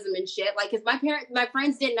alcoholism and shit. Because my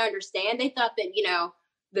friends didn't understand. They thought that,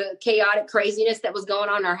 the chaotic craziness that was going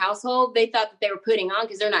on in our household, they thought that they were putting on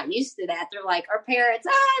because they're not used to that. They're like, our parents,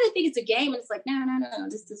 they think it's a game. And it's like, no.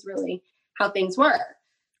 This is really how things were.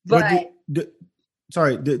 But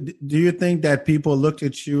do you think that people looked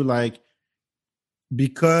at you like,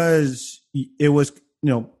 because it was,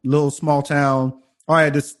 little small town, all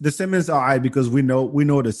right, the Simmons are all right because we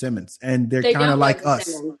know the Simmons and they're kind of like us.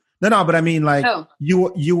 Simmons. No, but I mean, like,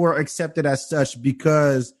 you were accepted as such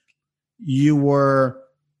because of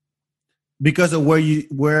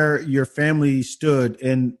where your family stood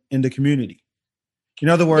in the community. In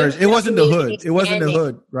other words, it wasn't the hood. It wasn't the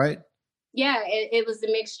hood, right? Yeah, it was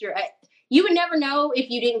a mixture. You would never know if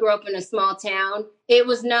you didn't grow up in a small town. It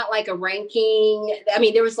was not like a ranking. I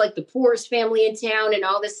mean, there was like the poorest family in town and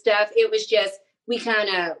all this stuff. It was just, we kind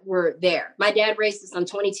of were there. My dad raised us on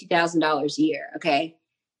 $22,000 a year. Okay.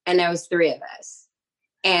 And there was 3 of us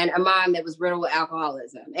and a mom that was riddled with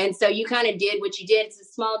alcoholism. And so you kind of did what you did. It's a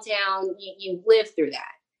small town. You live through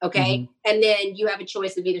that. Okay. Mm-hmm. And then you have a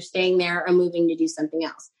choice of either staying there or moving to do something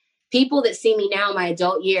else. People that see me now in my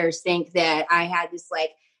adult years think that I had this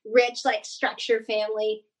like rich, like structured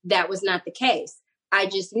family. That was not the case. I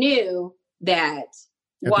just knew that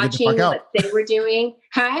watching what they were doing.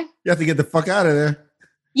 Huh? You have to get the fuck out of there.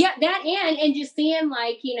 Yeah, that and just seeing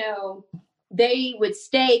like, they would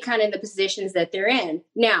stay kind of in the positions that they're in.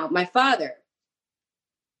 Now, my father,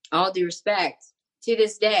 all due respect, to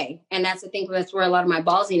this day, and I think that's where a lot of my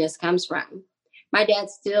ballsiness comes from. My dad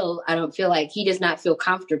still, I don't feel like he does not feel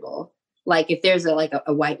comfortable. Like if there's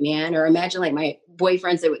a white man, or imagine like my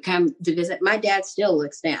boyfriends that would come to visit, my dad still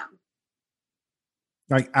looks down.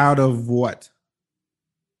 Like out of what?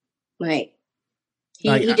 Like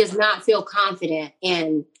he does not feel confident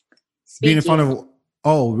in speaking. Being in front of.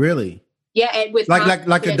 Oh, really? Yeah, and with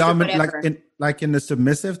like a dominant, like in the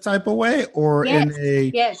submissive type of way, or in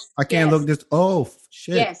a I can't look this. Oh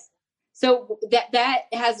shit. Yes. So that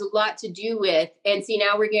has a lot to do with, and see,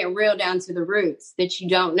 now we're getting real down to the roots that you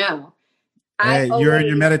don't know. Hey, you're in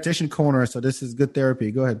your meditation corner, so this is good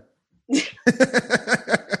therapy. Go ahead.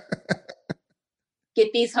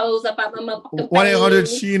 Get these hoes up out my motherfucking 1-800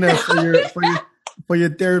 Sheena for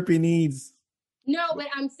your therapy needs. No, but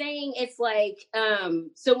I'm saying it's like,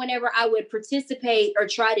 so whenever I would participate or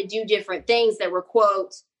try to do different things that were,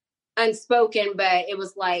 quote, unspoken, but it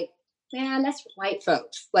was like, man, that's for white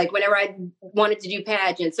folks. Like whenever I wanted to do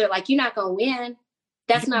pageants, they're like, you're not going to win.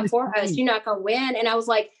 That's not for us. You're not going to win. And I was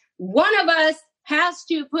like, one of us has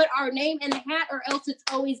to put our name in the hat or else it's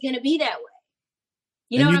always going to be that way.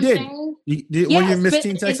 You know what I'm saying? Were you Miss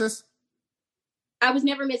Teen Texas? I was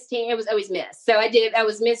never Miss Teen. It was always Miss. So I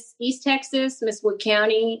was Miss East Texas, Miss Wood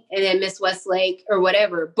County, and then Miss Westlake or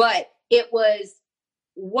whatever. But it was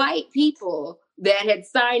white people that had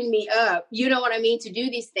signed me up, you know what I mean, to do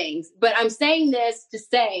these things. But I'm saying this to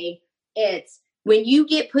say it's when you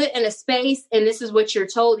get put in a space and this is what you're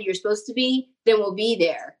told you're supposed to be, then we'll be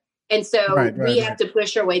there. And so we have to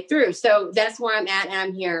push our way through. So that's where I'm at, and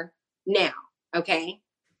I'm here now. Okay.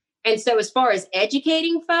 And so as far as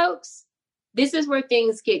educating folks, this is where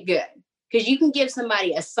things get good, because you can give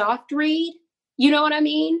somebody a soft read. You know what I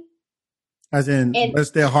mean? As in,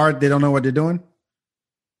 bless their heart, they don't know what they're doing.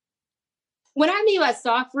 What I mean by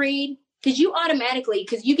soft read, because you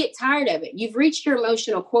get tired of it. You've reached your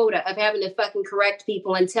emotional quota of having to fucking correct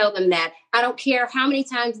people and tell them that I don't care how many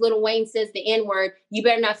times Lil Wayne says the N-word, you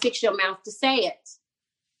better not fix your mouth to say it.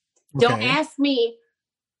 Okay. Don't ask me.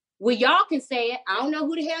 Well, y'all can say it. I don't know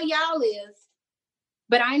who the hell y'all is,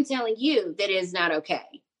 but I'm telling you that it is not okay.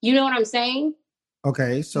 You know what I'm saying?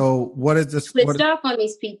 Okay, so what is this? Switched off on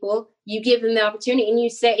these people. You give them the opportunity, and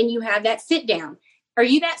you say, and you have that sit down. Are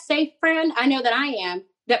you that safe friend? I know that I am.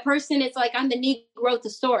 That person is like, I'm the Negro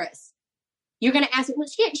thesaurus. You're going to ask me, well,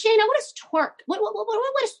 Sheena, what is twerk? What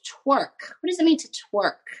is twerk? What does it mean to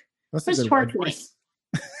twerk? What does twerk mean?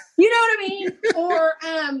 You know what I mean? Or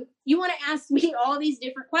you want to ask me all these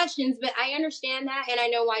different questions, but I understand that, and I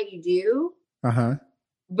know why you do. Uh-huh.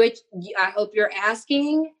 But I hope you're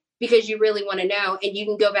asking because you really want to know, and you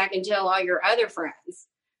can go back and tell all your other friends.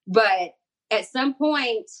 But at some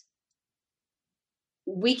point,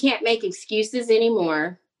 we can't make excuses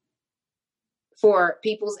anymore for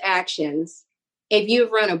people's actions. If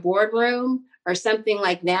you've run a boardroom or something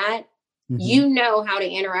like that, you know how to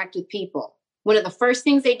interact with people. One of the first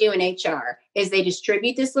things they do in HR is they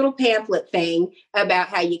distribute this little pamphlet thing about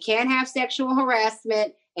how you can't have sexual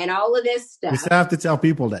harassment and all of this stuff. You still have to tell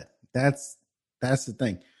people that. That's the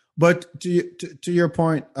thing. But to your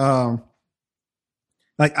point,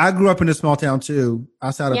 like I grew up in a small town too,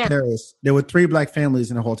 outside of Paris. There were 3 black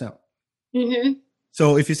families in the whole town. Mm-hmm.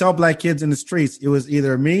 So if you saw black kids in the streets, it was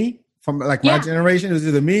either me, from like my generation. It was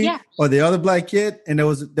either me or the other black kid. And there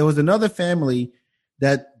was another family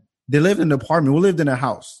that they lived in an apartment. We lived in a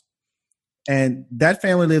house. And that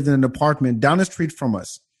family lived in an apartment down the street from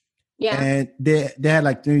us. Yeah. And they had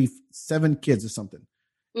like maybe 7 kids or something.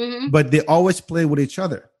 Mm-hmm. But they always played with each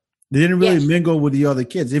other. They didn't really mingle with the other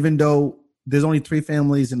kids, even though there's only 3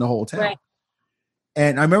 families in the whole town. Right.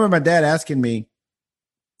 And I remember my dad asking me,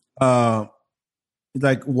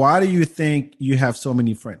 like, why do you think you have so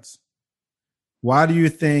many friends? Why do you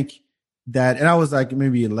think that? And I was like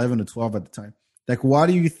maybe 11 or 12 at the time. Like, why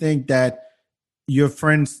do you think that your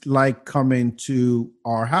friends like coming to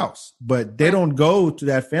our house, but they don't go to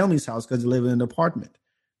that family's house because they live in an apartment?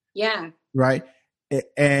 Yeah. Right.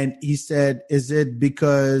 And he said, is it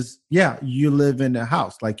because, you live in a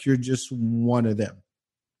house, like you're just one of them?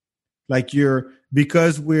 Like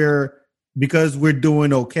because we're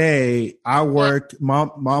doing okay. I work,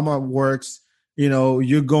 mama works,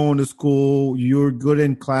 you're going to school, you're good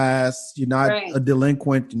in class, you're not a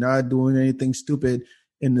delinquent, you're not doing anything stupid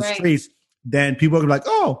in the streets. Then people are like,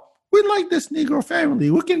 oh, we like this Negro family.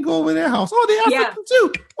 We can go over their house. Oh, they African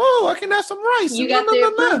too. Oh, I can have some rice. You got the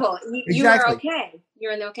approval. You are okay.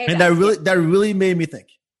 You're in the okay. And that really made me think.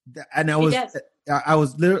 And I was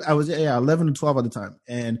 11 or 12 at the time.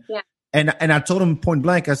 And I told him point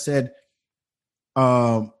blank, I said,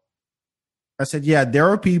 there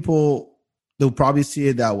are people that will probably see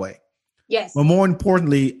it that way. Yes. But more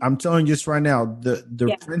importantly, I'm telling you just right now,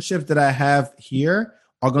 the friendships that I have here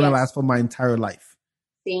are going to last for my entire life.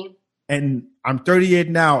 See? And I'm 38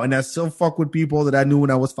 now, and I still fuck with people that I knew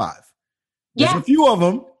when I was 5. There's a few of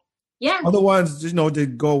them. Yeah. Other ones, they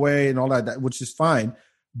go away and all that, which is fine.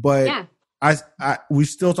 But we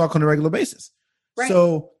still talk on a regular basis. Right.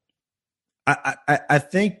 So I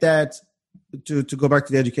think that to go back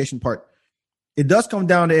to the education part, it does come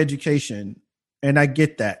down to education, and I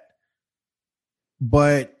get that.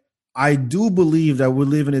 But I do believe that we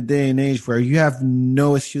live in a day and age where you have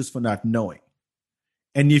no excuse for not knowing.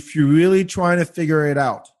 And if you're really trying to figure it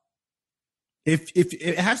out, if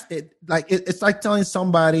it has, it's like telling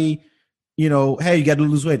somebody, hey, you got to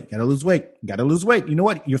lose weight. You got to lose weight. You got to lose weight. You know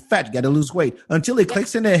what? You're fat. You got to lose weight. Until it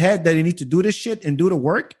clicks in their head that they need to do this shit and do the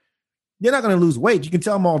work, you're not going to lose weight. You can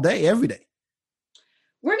tell them all day, every day.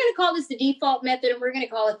 We're going to call this the default method, and we're going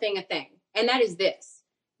to call a thing a thing. And that is this.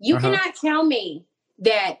 You cannot tell me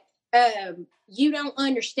that you don't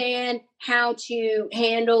understand how to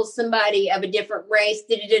handle somebody of a different race.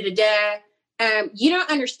 You don't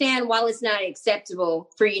understand why it's not acceptable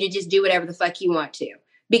for you to just do whatever the fuck you want to,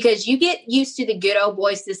 because you get used to the good old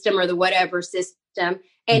boy system or the whatever system,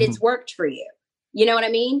 and it's worked for you. You know what I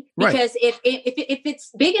mean? Because if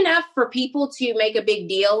it's big enough for people to make a big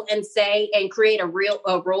deal and say and create a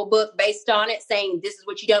rule book based on it, saying this is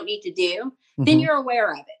what you don't need to do, then you're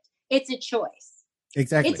aware of it. It's a choice.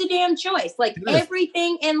 Exactly. It's a damn choice. Like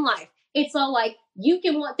everything in life. It's all like, you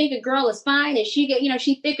can think a girl is fine and she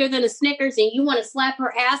she's thicker than a Snickers and you want to slap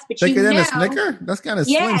her ass, but thicker than a Snicker? That's kind of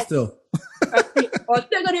slim still. or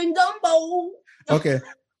thicker than gumbo. Okay.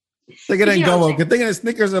 Thicker than gumbo. Because thinking of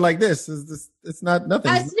Snickers are like this. It's not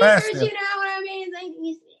nothing. Snickers, you know what I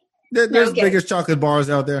mean? There's bigger chocolate bars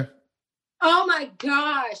out there. Oh my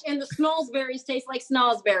gosh. And the Snollsberries taste like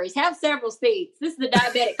Snollsberries. Have several seats. This is the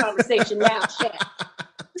diabetic conversation now. Shit.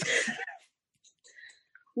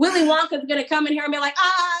 Willy Wonka's going to come in here and be like,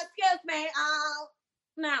 excuse me.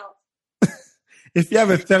 No. If you have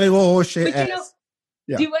a very little shit ass.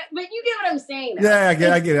 But you get what I'm saying. Though. Yeah, I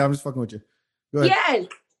get it. I'm just fucking with you. Go ahead. Yes.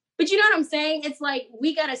 But you know what I'm saying? It's like,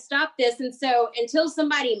 we got to stop this. And so until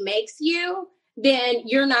somebody makes you, then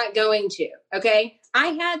you're not going to. Okay. I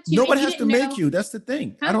had to. Nobody has to make you. That's the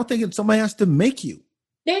thing. Huh? I don't think somebody has to make you.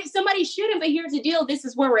 Somebody shouldn't, but here's the deal. This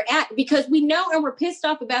is where we're at because we know and we're pissed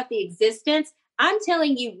off about the existence. I'm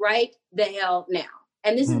telling you right the hell now.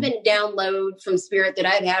 And this has been a download from Spirit that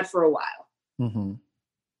I've had for a while. Mm-hmm.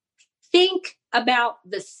 Think about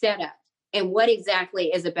the setup and what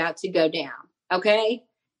exactly is about to go down. Okay.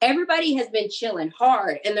 Everybody has been chilling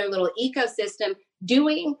hard in their little ecosystem,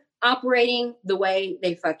 operating the way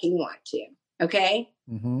they fucking want to. Okay.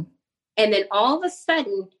 Mm-hmm. And then all of a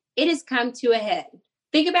sudden it has come to a head.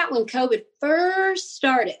 Think about when COVID first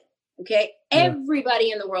started. Okay. Yeah.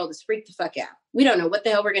 Everybody in the world is freaked the fuck out. We don't know what the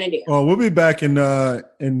hell we're going to do. Oh, we'll be back in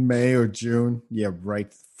May or June. Yeah.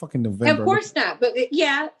 Right. Fucking November. Of course not. But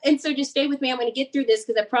yeah. And so just stay with me. I'm going to get through this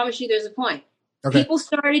because I promise you there's a point. Okay. People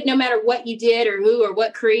started, no matter what you did or who or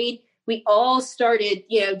what creed, we all started,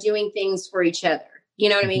 doing things for each other. You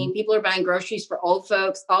know what I mean? People are buying groceries for old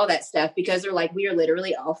folks, all that stuff, because they're like, we are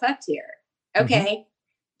literally all fucked here. Okay.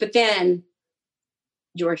 But then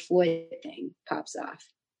George Floyd thing pops off.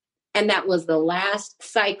 And that was the last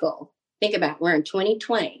cycle. Think about it, we're in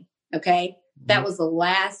 2020. Okay. That was the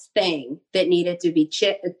last thing that needed to be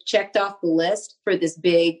checked off the list for this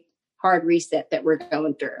big hard reset that we're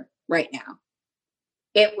going through right now.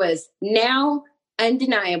 It was now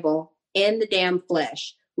undeniable in the damn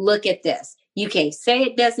flesh. Look at this. You can't say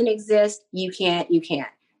it doesn't exist. You can't.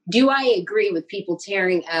 Do I agree with people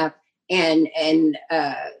tearing up and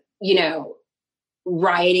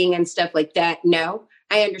rioting and stuff like that? No,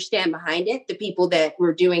 I understand behind it, the people that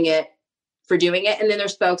were doing it for doing it. And then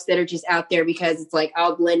there's folks that are just out there because it's like,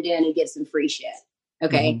 I'll blend in and get some free shit.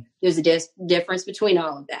 Okay. Mm-hmm. There's a difference between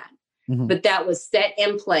all of that. Mm-hmm. But that was set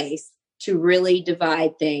in place to really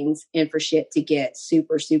divide things and for shit to get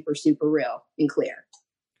super, super, super real and clear.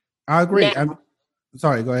 I agree. Now, I'm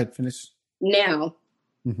sorry, go ahead, finish. Now,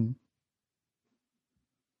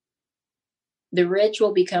 the rich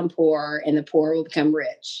will become poor and the poor will become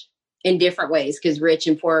rich in different ways, because rich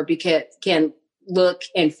and poor can look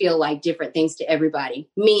and feel like different things to everybody,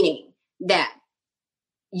 meaning that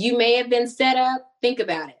you may have been set up. Think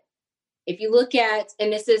about it. If you look at,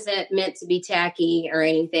 and this isn't meant to be tacky or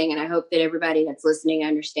anything, and I hope that everybody that's listening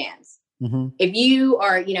understands. Mm-hmm. If you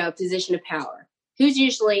are, a position of power, who's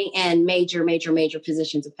usually in major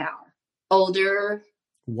positions of power? Older,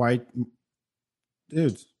 white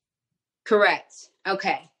dudes. Correct.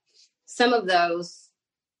 Okay. Some of those,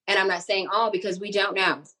 and I'm not saying all because we don't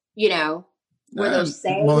know, were those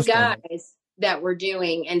same guys that were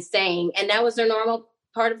doing and saying, and that was their normal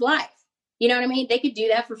part of life. You know what I mean? They could do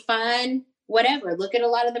that for fun, whatever. Look at a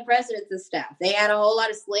lot of the presidents and stuff. They had a whole lot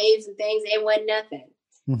of slaves and things. It wasn't nothing.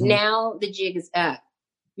 Mm-hmm. Now the jig is up.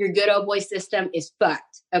 Your good old boy system is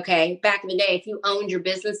fucked. Okay. Back in the day, if you owned your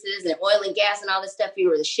businesses and oil and gas and all this stuff, you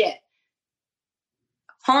were the shit.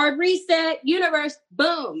 Hard reset, universe,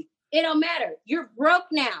 boom. It don't matter. You're broke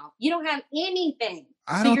now. You don't have anything.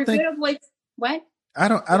 Good old boy, what? I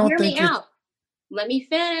don't Hear think me out. Let me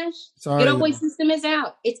finish. Sorry. Good old boy system is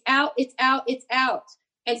out. It's out.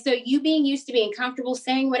 And so you being used to being comfortable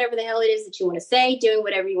saying whatever the hell it is that you want to say, doing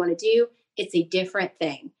whatever you want to do, it's a different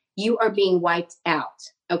thing. You are being wiped out.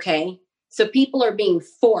 Okay. So people are being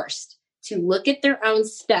forced to look at their own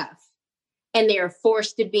stuff, and they are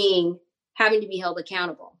forced to having to be held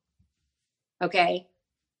accountable. Okay.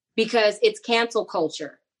 Because it's cancel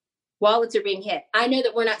culture. Wallets are being hit. I know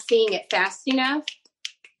that we're not seeing it fast enough.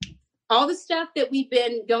 All the stuff that we've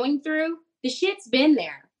been going through, the shit's been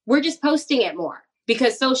there. We're just posting it more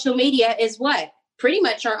because social media is what? Pretty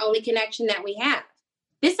much our only connection that we have.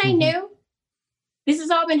 This ain't new. This has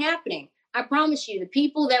all been happening. I promise you, the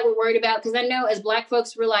people that we're worried about, because I know as Black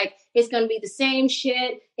folks, we're like, it's going to be the same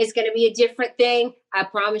shit. It's going to be a different thing. I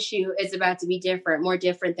promise you, it's about to be different, more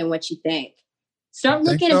different than what you think. Start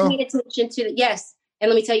looking and paying attention to yes. And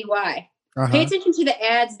let me tell you why. Pay attention to the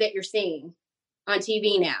ads that you're seeing on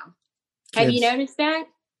TV now. Have you noticed that?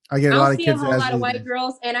 I get a lot of kids. I see a whole lot of white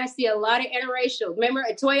girls, and I see a lot of interracial. Remember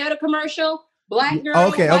a Toyota commercial? Black girl.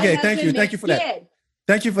 Okay. Thank you for that.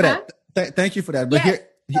 Thank you for that. Thank you for that.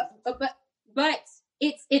 But but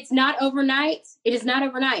it's not overnight. It is not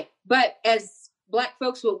overnight. But as Black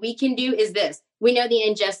folks, what we can do is this. We know the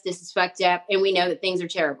injustice is fucked up, and we know that things are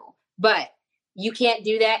terrible. But you can't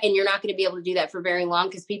do that, and you're not going to be able to do that for very long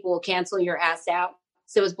because people will cancel your ass out.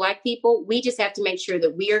 So as Black people, we just have to make sure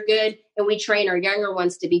that we are good and we train our younger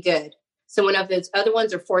ones to be good. So when those other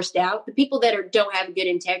ones are forced out, the people that don't have good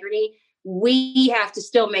integrity, we have to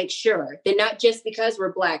still make sure that not just because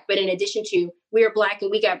we're Black, but in addition to we are Black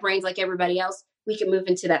and we got brains like everybody else, we can move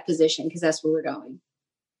into that position because that's where we're going.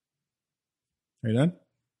 Are you done?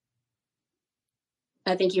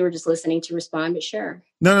 I think you were just listening to respond, but sure.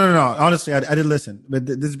 No. Honestly, I did listen, but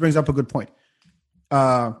this brings up a good point.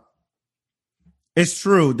 It's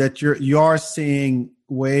true that you are seeing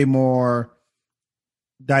way more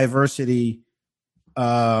diversity,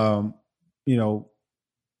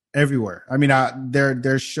 everywhere. I mean,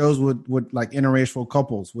 there's shows with like interracial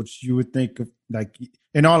couples, which you would think of like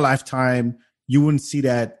in our lifetime, you wouldn't see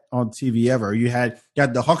that on TV ever. You had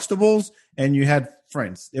the Huxtables and you had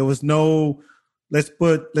Friends. There was no let's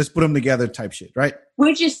put them together type shit, right?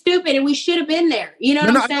 Which is stupid, and we should have been there. You know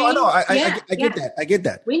what I'm saying? No, I get that. I get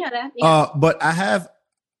that. We know that. Yeah. But I have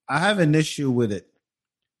an issue with it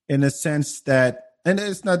in the sense that, and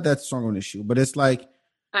it's not that strong an issue, but it's like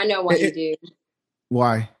I know why you do.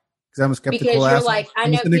 Why? Because I'm a skeptical because you're asshole. Like I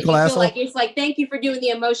know you feel like it's like thank you for doing the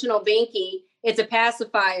emotional binky. It's a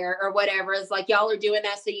pacifier or whatever. It's like y'all are doing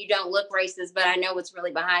that so you don't look racist, but I know what's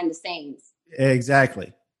really behind the scenes.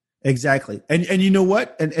 Exactly. And you know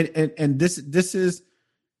what? And this is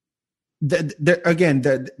again,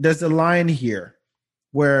 there's a line here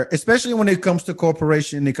where, especially when it comes to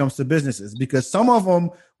corporation, it comes to businesses, because some of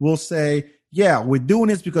them will say, yeah, we're doing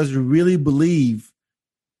this because we really believe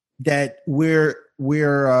that we're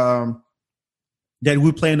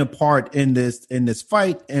playing a part in this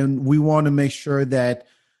fight, and we want to make sure that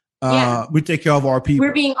we take care of our people.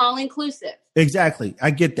 We're being all inclusive. Exactly.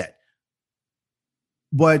 I get that.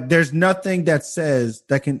 But there's nothing that says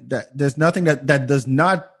there's nothing that does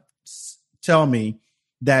not tell me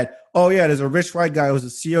that, oh yeah, there's a rich white guy who's a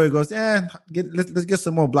CEO. He goes, let's get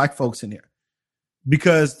some more black folks in here,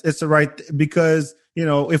 because it's the right, because, you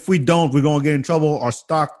know, if we don't, we're going to get in trouble. Our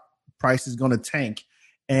stock price is going to tank,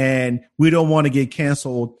 and we don't want to get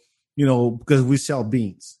canceled, you know, because we sell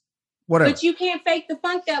beans. Whatever. But you can't fake the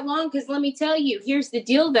funk that long, because let me tell you, here's the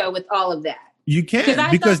deal though with all of that. You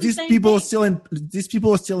can't, because these people are still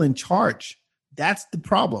in charge. That's the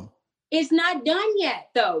problem. It's not done yet,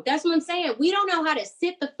 though. That's what I'm saying. We don't know how to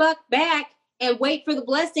sit the fuck back and wait for the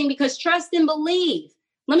blessing, because trust and believe.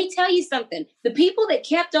 Let me tell you something. The people that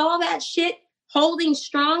kept all that shit holding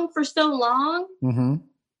strong for so long,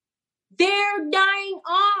 they're dying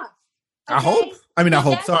off. Okay? I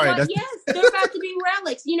hope. Sorry. Yes, they're about to be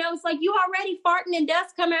relics. You know, it's like you already farting and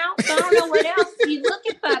dust come out. So I don't know what else you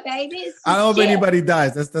looking for, baby. I don't know if anybody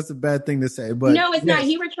dies. That's a bad thing to say. But no, it's not.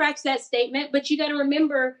 He retracts that statement. But you got to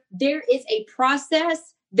remember, there is a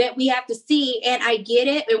process that we have to see. And I get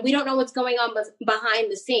it. And we don't know what's going on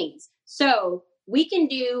behind the scenes. So we can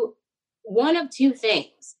do one of two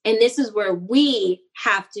things. And this is where we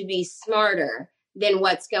have to be smarter than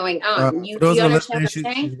what's going on. You understand what I'm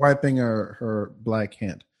saying? She's wiping her black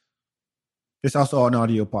hand. It's also an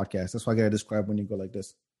audio podcast. That's why I got to describe when you go like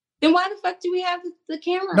this. Then why the fuck do we have the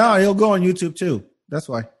camera? No, it'll go on YouTube too. That's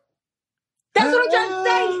why. That's what I'm trying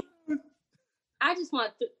to say. I just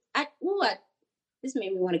want to. What? This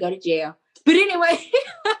made me want to go to jail. But anyway,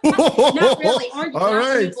 not really. Orange is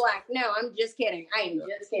not to be black. No, I'm just kidding. I am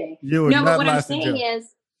just kidding. No, but what I'm saying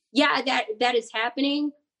is, yeah, that is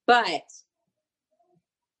happening. But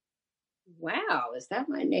wow, is that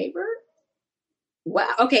my neighbor?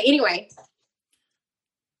 Wow. Okay. Anyway.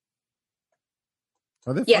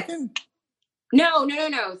 Are they fucking? No.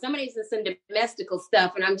 Somebody's in some domestical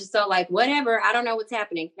stuff, and I'm just all like, whatever. I don't know what's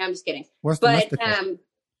happening. No, I'm just kidding.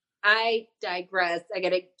 I digress. I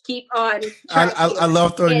gotta keep on. I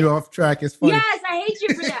love throwing you off track. It's funny. Yes, I hate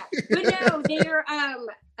you for that. But no, they're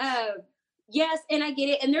yes, and I get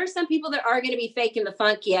it. And there's some people that are gonna be faking the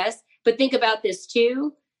funk, yes. But think about this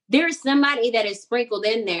too. There's somebody that is sprinkled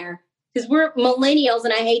in there, because we're millennials,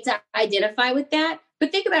 and I hate to identify with that.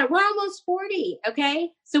 But think about it. We're almost 40,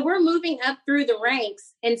 okay? So we're moving up through the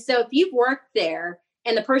ranks. And so if you've worked there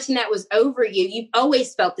and the person that was over you, you've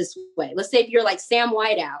always felt this way. Let's say if you're like Sam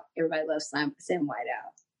Whiteout. Everybody loves Sam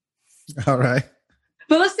Whiteout. All right.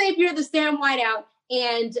 But let's say if you're the Sam Whiteout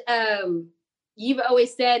and you've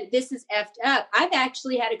always said, this is effed up. I've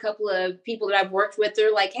actually had a couple of people that I've worked with.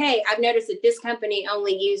 They're like, hey, I've noticed that this company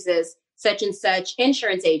only uses such and such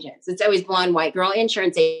insurance agents. It's always blonde, white girl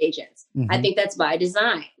insurance agents. I think that's by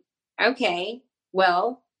design. Okay.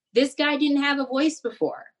 Well, this guy didn't have a voice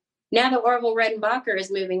before. Now that Orville Redenbacher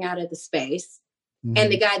is moving out of the space,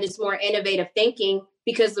 and the guy that's more innovative thinking,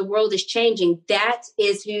 because the world is changing, that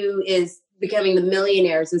is who is becoming the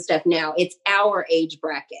millionaires and stuff now. It's our age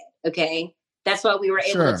bracket. Okay. That's why we were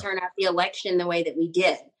able to turn out the election the way that we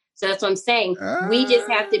did. So that's what I'm saying. We just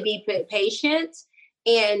have to be patient.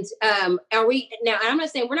 And are we now? I'm not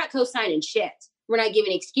saying we're not co-signing shit. We're not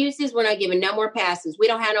giving excuses. We're not giving no more passes. We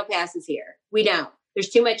don't have no passes here. We don't. There's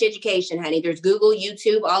too much education, honey. There's Google,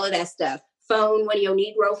 YouTube, all of that stuff. Phone, one of your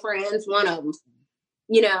Negro friends, one of them.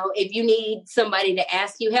 You know, if you need somebody to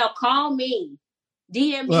ask you help, call me.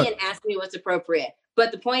 DM me and ask me what's appropriate.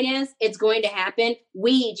 But the point is, it's going to happen.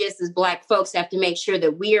 We, just as Black folks, have to make sure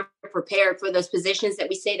that we are prepared for those positions that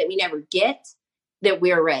we say that we never get, that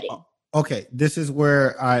we're ready. Okay, this is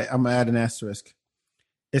where I'm going to add an asterisk.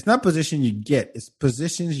 It's not position you get. It's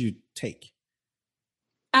positions you take.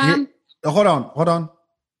 Hold on.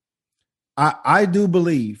 I do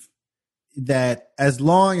believe that as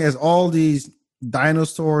long as all these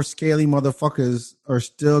dinosaur scaly motherfuckers are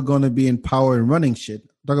still going to be in power and running shit,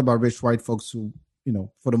 talk about rich white folks who, you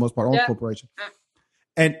know, for the most part, own corporation.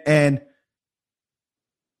 And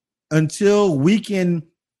until we can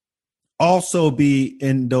also be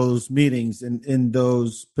in those meetings and in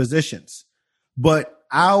those positions, but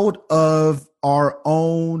out of our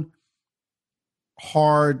own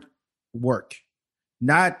hard work,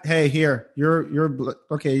 not, hey, here, you're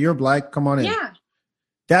okay, you're Black, come on in. Yeah,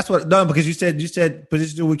 that's what done, because you said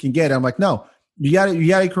position we can get. I'm like, no, you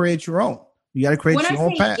gotta create your own. You gotta create your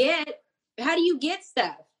own path. How do you get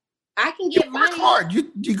stuff? I can You get work money. hard.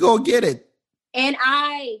 You go get it. And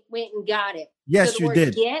I went and got it. Yes, so the you word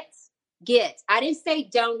did. Get. I didn't say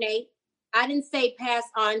donate. I didn't say pass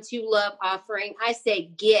on to love offering. I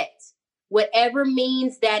said get. Whatever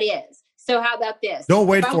means that is. So how about this? Don't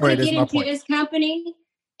wait if for it. Is my point. This company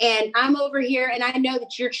and I'm over here and I know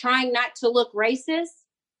that you're trying not to look racist,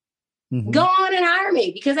 go on and hire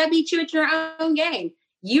me because I beat you at your own game.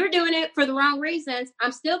 You're doing it for the wrong reasons.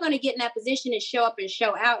 I'm still going to get in that position and show up and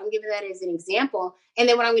show out and give that as an example. And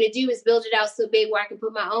then what I'm going to do is build it out so big where I can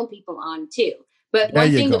put my own people on too. But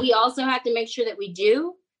one thing that we also have to make sure that we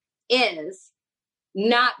do is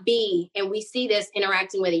not be, and we see this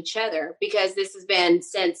interacting with each other because this has been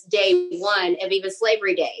since day one of even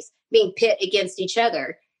slavery days, being pit against each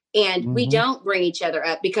other. And we don't bring each other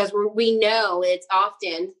up because we know it's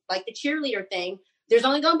often like the cheerleader thing. There's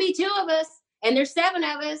only going to be 2 of us. And there's 7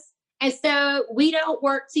 of us. And so we don't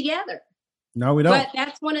work together. No, we don't. But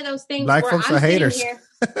that's one of those things Black where folks I'm are haters. Here.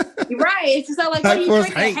 Right. It's just like, Black what are you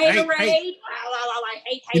folks drinking? Haterade? hate.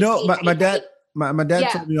 Hate. You know, my dad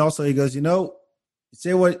told me also, he goes,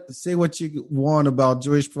 say what you want about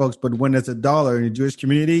Jewish folks, but when it's $1 in the Jewish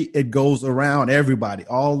community, it goes around everybody,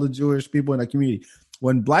 all the Jewish people in the community.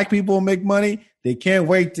 When black people make money, they can't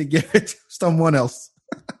wait to give it to someone else.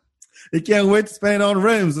 They can't wait to spend it on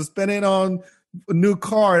rims or spend it on a new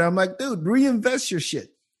car. And I'm like, dude, reinvest your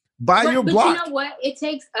shit. Buy your block. But you know what? It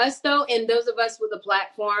takes us, though, and those of us with a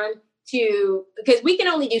platform because we can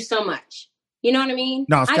only do so much. You know what I mean?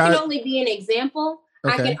 No, I can only be an example.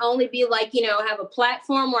 Okay. I can only be like, have a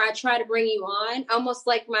platform where I try to bring you on. Almost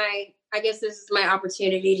like I guess this is my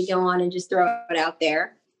opportunity to go on and just throw it out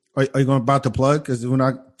there. Are you about to plug? Because we're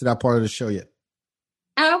not to that part of the show yet.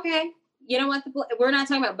 Oh, okay. You know what? We're not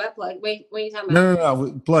talking about butt plug. Wait, what are you talking about?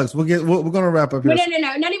 No. Plugs. We're going to wrap up here.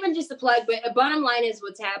 No. Not even just a plug, but the bottom line is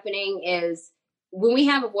what's happening is when we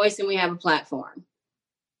have a voice and we have a platform,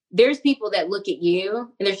 there's people that look at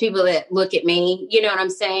you and there's people that look at me. You know what I'm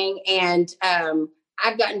saying? And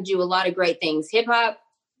I've gotten to do a lot of great things. Hip hop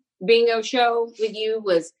bingo show with you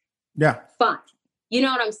was fun. You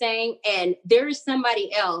know what I'm saying? And there is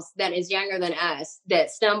somebody else that is younger than us that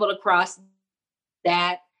stumbled across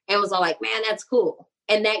that and was all like, man, that's cool.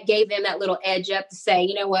 And that gave them that little edge up to say,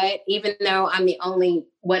 you know what, even though I'm the only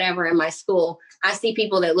whatever in my school, I see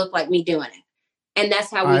people that look like me doing it. And that's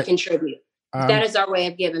how we contribute. That is our way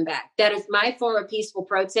of giving back. That is my form of peaceful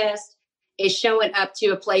protest, is showing up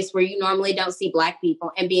to a place where you normally don't see Black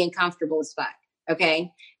people and being comfortable as fuck.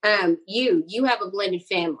 Okay. You have a blended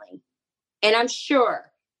family. And I'm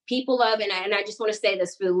sure people love, and I just want to say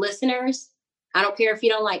this for the listeners. I don't care if you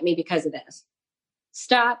don't like me because of this.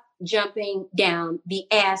 Stop jumping down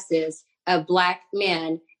the asses of Black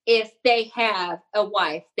men if they have a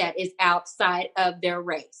wife that is outside of their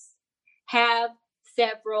race. Have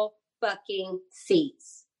several fucking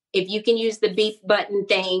seats. If you can use the beep button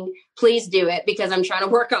thing, please do it because I'm trying to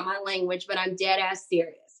work on my language, but I'm dead ass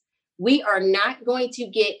serious. We are not going to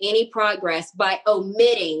get any progress by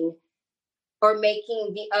omitting or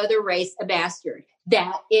making the other race a bastard.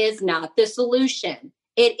 That is not the solution.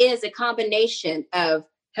 It is a combination of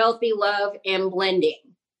healthy love and blending.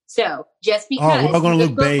 So just because we're all gonna look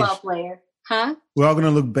football beige. player, huh? We're all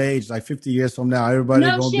gonna look beige like 50 years from now. Everybody's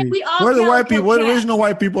gonna be. Where are the white people? Where the original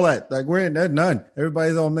white people at? Like we're in that none.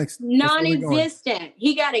 Everybody's all mixed. Non-existent.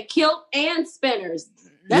 He got a kilt and spinners.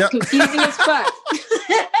 That's confusing as fuck.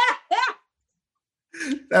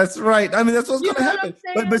 That's right. I mean, that's what's going to happen.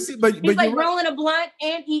 But he's like rolling a blunt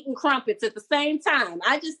and eating crumpets at the same time.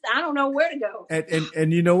 I don't know where to go.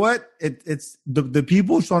 And you know what? It's the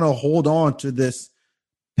people trying to hold on to this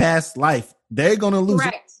past life. They're going to lose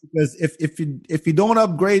it because if you don't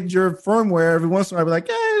upgrade your firmware every once in a while, be like,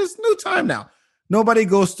 it's new time now. Nobody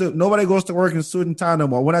goes to work in suit and tie no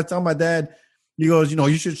more. When I tell my dad, he goes,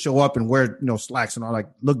 you should show up and wear slacks and all. Like,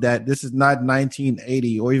 look, Dad, this is not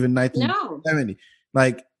 1980 or even 1970. No.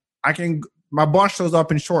 Like my boss shows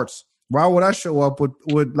up in shorts. Why would I show up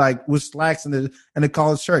with slacks and a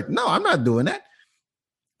collared shirt? No, I'm not doing that.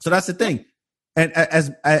 So that's the thing. And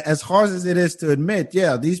as hard as it is to admit,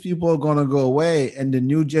 these people are going to go away and the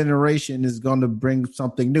new generation is going to bring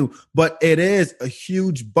something new. But it is a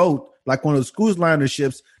huge boat, like one of those cruise liner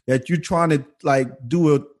ships that you're trying to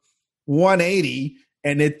do a 180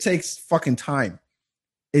 and it takes fucking time.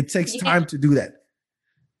 It takes time to do that.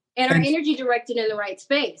 And our energy directed in the right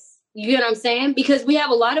space. You know what I'm saying? Because we have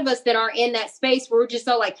a lot of us that are in that space where we're just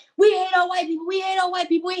so like, we hate all white people, we hate all white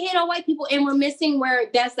people, we hate all white people. And we're missing where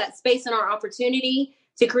that's that space and our opportunity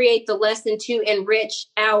to create the lesson to enrich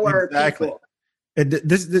our people. And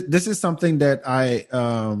this is something that I,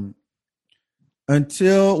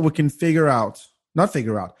 until we can not figure out,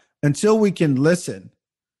 until we can listen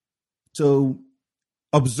to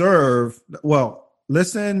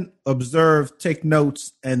listen, observe, take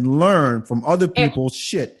notes, and learn from other people's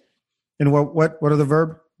shit. And what are the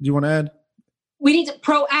verb? Do you want to add? We need to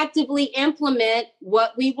proactively implement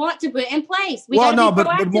what we want to put in place. We got to be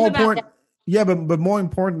proactive more about important, that. yeah, but more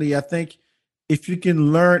importantly, I think if you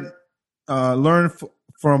can learn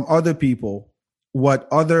from other people what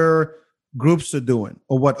other groups are doing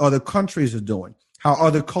or what other countries are doing, how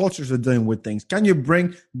other cultures are dealing with things, can you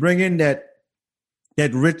bring in that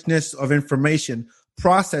richness of information,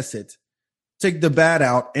 process it, take the bad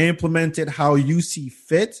out, implement it how you see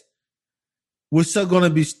fit? We're still going to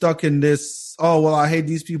be stuck in this, oh, well, I hate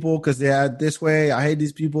these people because they act this way. I hate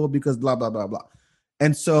these people because blah, blah, blah, blah.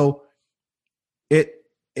 And so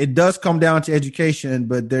it does come down to education,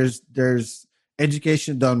 but there's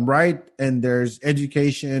education done right, and there's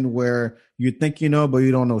education where you think you know, but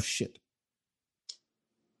you don't know shit.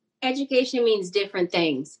 Education means different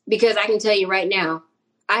things, because I can tell you right now,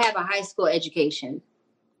 I have a high school education.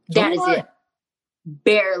 That is it.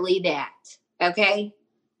 Barely that. Okay?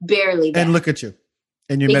 Barely that. And look at you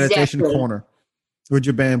in your meditation corner with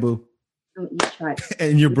your bamboo. You try it.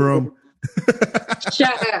 And your broom.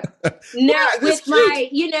 Shut up. No, with my,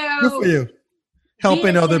 good for you.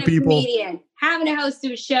 Helping other people. Comedian, having a host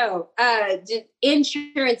of a show,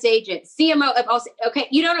 insurance agent, CMO of also, okay,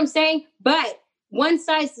 you know what I'm saying? But one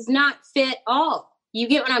size does not fit all. You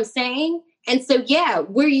get what I'm saying? And so, yeah,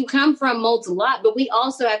 where you come from molds a lot, but we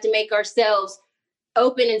also have to make ourselves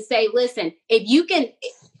open and say, listen, if you can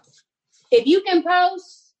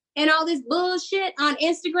post and all this bullshit on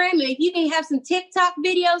Instagram, and if you can have some TikTok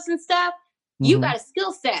videos and stuff, you got a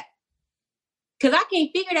skill set. Because I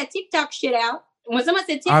can't figure that TikTok shit out. When someone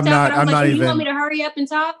said TikTok, you want me to hurry up and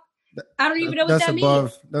talk? I don't even know what that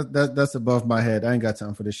means. That's above my head. I ain't got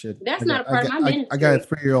time for this shit. That's not a part of my ministry. I got a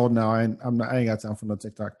 3-year-old now. I ain't got time for no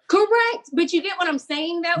TikTok. Correct. But you get what I'm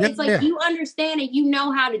saying, though? It's like you understand and you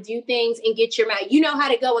know how to do things and get your mouth. You know how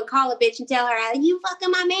to go and call a bitch and tell her, you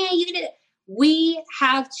fucking my man. You did it. We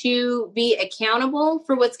have to be accountable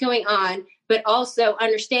for what's going on, but also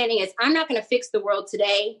understanding is I'm not going to fix the world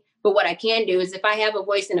today. But what I can do is if I have a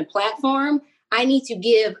voice and a platform, I need to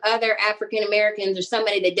give other African Americans or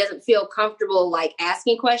somebody that doesn't feel comfortable like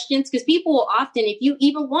asking questions, because people will often, if you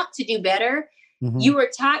even want to do better, you were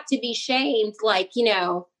taught to be shamed. Like,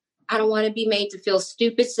 I don't want to be made to feel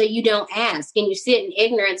stupid, so you don't ask, and you sit in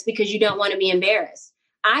ignorance because you don't want to be embarrassed.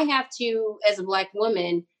 I have to, as a Black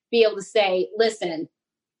woman, be able to say, listen,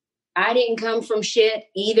 I didn't come from shit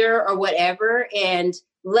either or whatever. And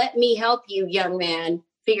let me help you, young man,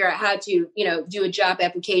 figure out how to, do a job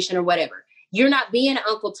application or whatever. You're not being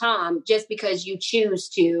Uncle Tom just because you choose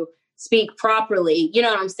to speak properly. You know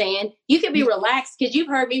what I'm saying? You can be relaxed, because you've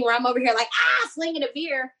heard me where I'm over here like, slinging a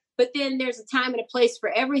beer. But then there's a time and a place for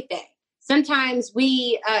everything. Sometimes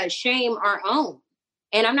we shame our own.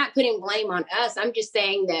 And I'm not putting blame on us. I'm just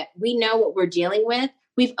saying that we know what we're dealing with.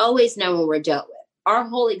 We've always known what we're dealt with. Our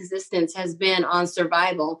whole existence has been on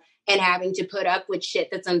survival and having to put up with shit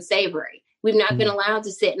that's unsavory. We've not been allowed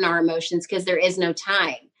to sit in our emotions because there is no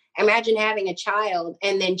time. Imagine having a child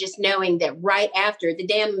and then just knowing that right after the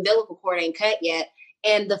damn umbilical cord ain't cut yet,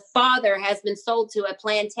 and the father has been sold to a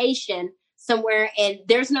plantation somewhere, and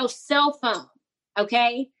there's no cell phone.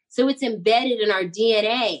 Okay. So it's embedded in our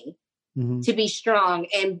DNA to be strong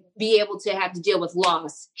and be able to have to deal with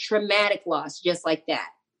loss, traumatic loss, just like that.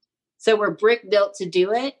 So we're brick built to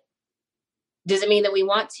do it. Does it mean that we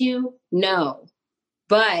want to? No.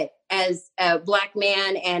 But as a Black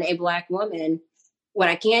man and a Black woman, what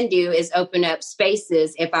I can do is open up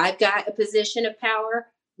spaces. If I've got a position of power,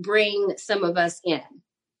 bring some of us in.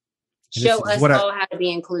 Show us all how to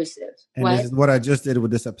be inclusive. And this is what I just did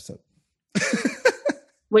with this episode.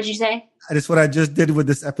 What'd you say? That's what I just did with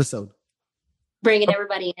this episode. Bringing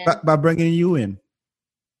everybody in. By bringing you in.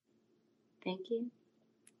 Thank you.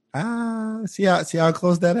 See how I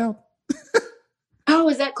closed that out? Oh,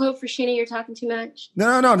 is that quote for Sheena? You're talking too much.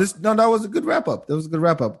 No. That was a good wrap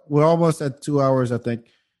up. We're almost at 2 hours, I think.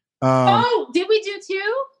 Did we do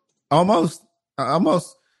 2? Almost.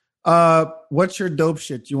 What's your dope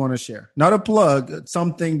shit you want to share? Not a plug.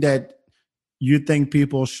 Something that you think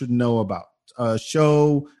people should know about. A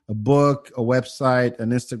show, a book, a website, an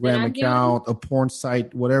Instagram account, a porn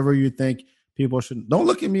site, whatever you think people should. Don't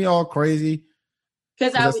look at me all crazy.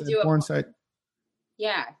 Because I would do a porn site.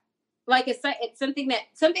 Yeah. Like it's something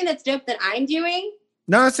that's dope that I'm doing.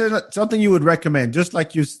 No, it's something you would recommend. Just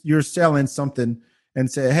like you're selling something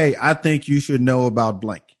and say, hey, I think you should know about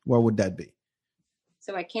blank. What would that be?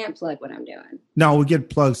 So I can't plug what I'm doing. No, we'll get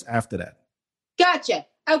plugs after that. Gotcha.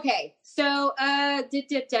 Okay, so it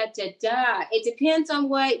depends on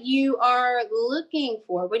what you are looking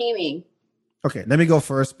for. What do you mean? Okay, let me go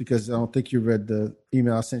first because I don't think you read the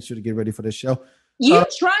email I sent you to get ready for this show. You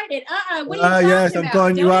tried it. What are you talking yes, about? I'm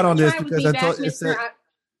calling you Don't out on this try with because me I back, told it's Mr.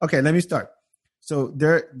 okay, let me start. So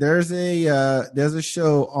there's a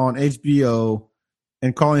show on HBO,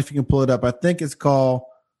 and Colin, if you can pull it up, I think it's called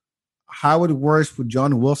How It Works with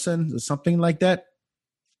John Wilson or something like that.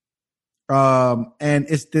 And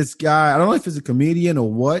it's this guy, I don't know if he's a comedian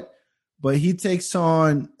or what, but he takes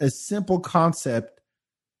on a simple concept,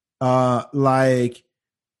 like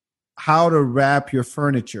how to wrap your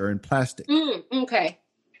furniture in plastic. Okay.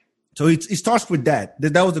 So he starts with that.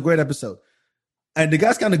 That was a great episode. And the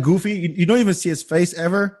guy's kind of goofy. You don't even see his face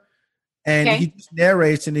ever. And he just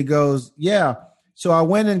narrates and he goes, yeah. So I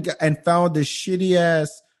went and found this shitty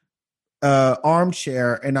ass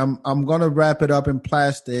armchair, and I'm gonna wrap it up in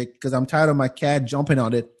plastic because I'm tired of my cat jumping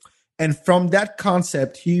on it. And from that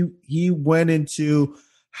concept, he went into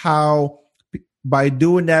how by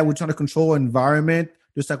doing that we're trying to control environment,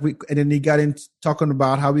 just like and then he got into talking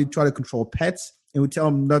about how we try to control pets, and we tell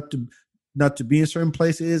them not to be in certain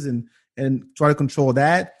places and try to control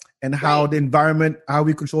that, and how the environment, how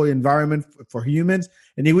we control the environment for humans.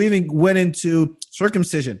 And he even went into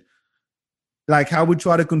circumcision, like how we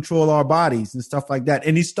try to control our bodies and stuff like that.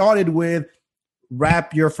 And he started with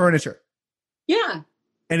wrap your furniture. Yeah.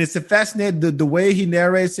 And it's a fascinating, the way he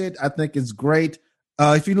narrates it, I think is great.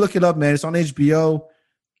 If you look it up, man, it's on HBO.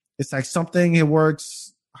 It's like something it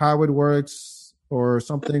works, how it works, or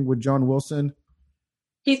something with John Wilson.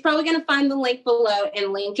 He's probably going to find the link below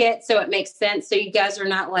and link it so it makes sense. So you guys are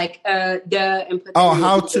not like, duh. And put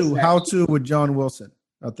how to with John Wilson.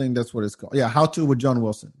 I think that's what it's called. Yeah, How To with John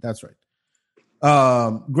Wilson. That's right.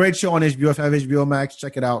 Great show on HBO. If you have HBO Max,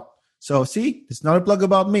 check it out. So see, it's not a plug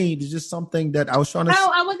about me. It's just something that I was trying to.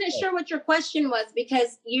 Oh, I wasn't sure what your question was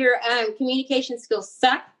because your communication skills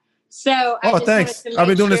suck. So thanks. I've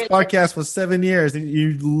been doing this podcast for 7 years, and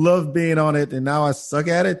you love being on it, and now I suck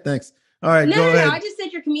at it. Thanks. All right, go ahead. No, I just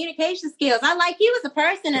said your communication skills. I like you as a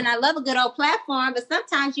person, and I love a good old platform, but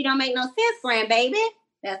sometimes you don't make no sense, grandbaby.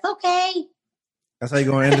 That's okay. That's how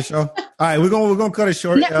you're going to end the show? All right, we're gonna cut it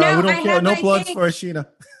short. We don't care. No plugs for Sheena.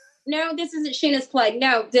 No, this isn't Sheena's plug.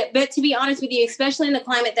 No, but to be honest with you, especially in the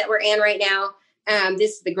climate that we're in right now,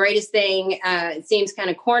 this is the greatest thing. It seems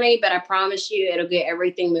kind of corny, but I promise you it'll get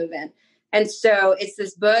everything moving. And so it's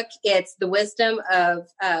this book. It's The Wisdom of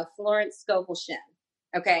Florence Scovel Shinn.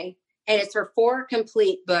 Okay. And it's for 4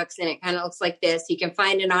 complete books, and it kind of looks like this. You can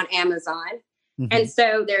find it on Amazon. Mm-hmm. And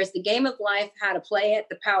so there's The Game of Life, How to Play It,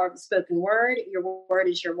 The Power of the Spoken Word, Your Word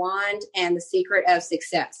is Your Wand, and The Secret of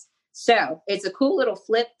Success. So it's a cool little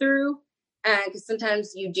flip through because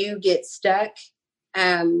sometimes you do get stuck,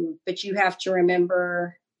 but you have to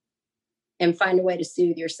remember and find a way to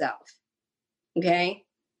soothe yourself. Okay.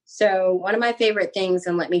 So one of my favorite things,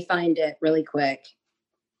 and let me find it really quick.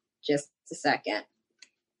 Just a second.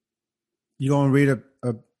 You going to read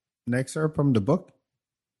an excerpt from the book?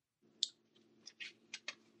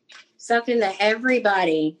 Something that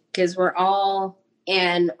everybody, because we're all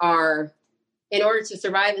in order to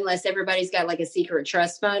survive, unless everybody's got like a secret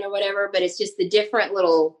trust fund or whatever, but it's just the different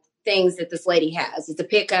little things that this lady has. It's a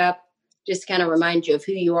pickup, just to kind of remind you of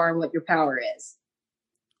who you are and what your power is.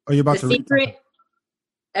 Are you about to read? The Secret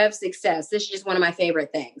of Success. This is just one of my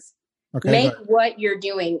favorite things. Okay, make what you're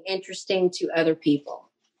doing interesting to other people.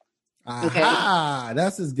 Okay.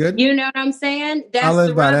 That's as good. You know what I'm saying? That's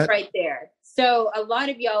the rub right there. So a lot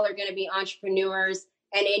of y'all are going to be entrepreneurs,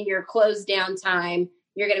 and in your closed down time,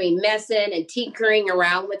 you're going to be messing and tinkering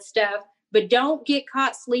around with stuff, but don't get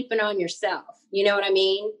caught sleeping on yourself. You know what I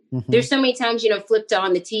mean? Mm-hmm. There's so many times, flipped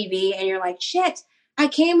on the TV and you're like, shit, I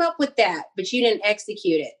came up with that, but you didn't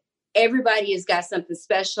execute it. Everybody has got something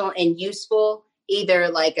special and useful, either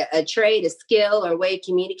like a trade, a skill, or a way of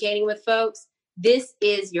communicating with folks. This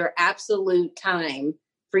is your absolute time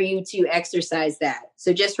for you to exercise that.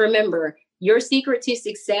 So just remember, your secret to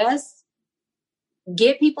success,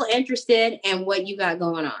 get people interested in what you got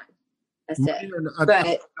going on. That's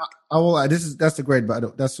it. I will. That's a great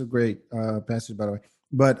passage, by the way.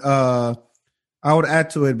 But I would add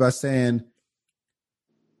to it by saying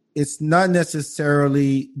it's not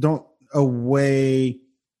necessarily a way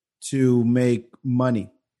to make money.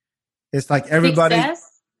 It's like everybody. Success?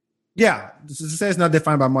 Yeah, success is not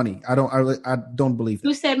defined by money. I don't believe that.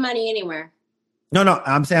 Who said money anywhere? No.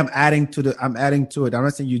 I'm saying I'm adding to it. I'm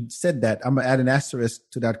not saying you said that. I'm gonna add an asterisk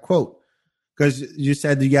to that quote because you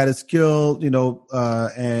said you got a skill,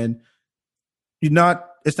 and you're not.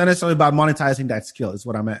 It's not necessarily about monetizing that skill. Is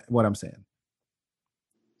what I'm saying.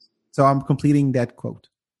 So I'm completing that quote.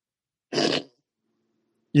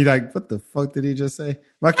 You're like, what the fuck did he just say?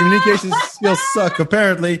 My communication skills suck.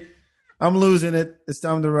 Apparently, I'm losing it. It's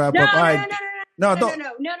time to wrap up. All right. No.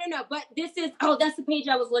 But this is, that's the page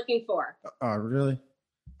I was looking for. Oh, really?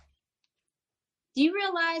 Do you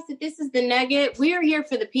realize that this is the nugget? We are here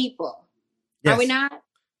for the people. Yes. Are we not?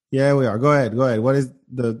 Yeah, we are. Go ahead. What is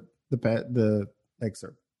the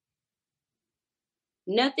excerpt?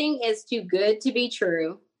 Nothing is too good to be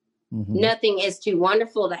true. Mm-hmm. Nothing is too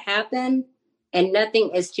wonderful to happen. And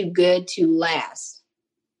nothing is too good to last.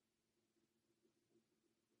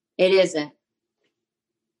 It isn't.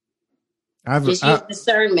 Just use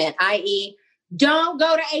discernment, i.e., don't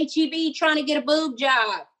go to HEB trying to get a boob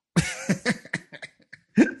job.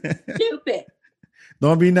 Stupid.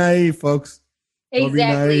 Don't be naive, folks. Don't be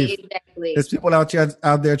naive. Exactly. There's people out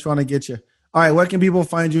there trying to get you. All right, where can people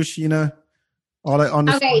find you, Sheena?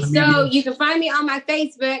 Okay, so you can find me on my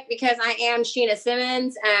Facebook because I am Sheena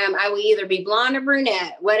Simmons. I will either be blonde or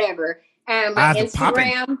brunette, whatever. My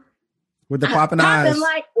Instagram with the popping eyes, popping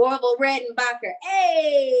like Orville Redenbacher.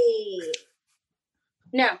 Hey.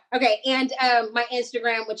 No, okay, and my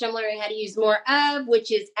Instagram, which I'm learning how to use more of,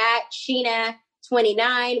 which is at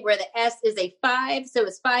Sheena29, where the S is a 5, so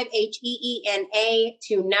it's 5 HEENA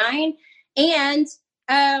 29, and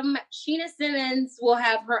Sheena Simmons will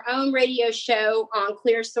have her own radio show on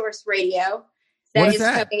Clear Source Radio that is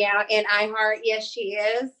coming out in iHeart. Yes, she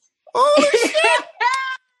is. Oh shit!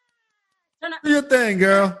 Do your thing,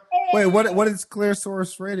 girl. Wait, what is Clear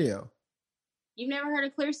Source Radio? You've never heard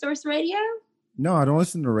of Clear Source Radio? No, I don't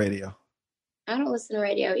listen to radio. I don't listen to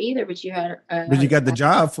radio either, but you had. But you got the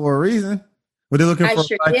job for a reason. Were they looking for I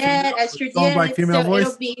sure did. Black female voice?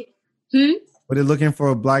 It'll be. Were they looking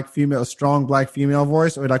for a strong black female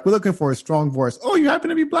voice, or like we're looking for a strong voice? Oh, you happen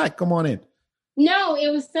to be black. Come on in. No, it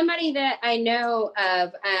was somebody that I know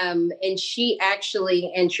of, and she actually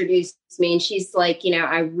introduced me, and she's like,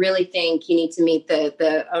 I really think you need to meet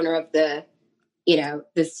the owner of the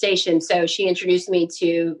station. So she introduced me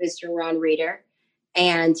to Mr. Ron Reeder,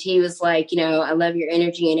 and he was like, I love your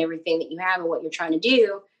energy and everything that you have and what you're trying to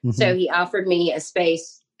do. Mm-hmm. So he offered me a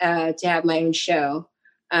space to have my own show,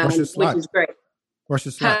 which is great. What's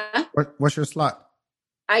your slot? Huh? What's your slot?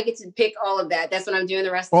 I get to pick all of that. That's what I'm doing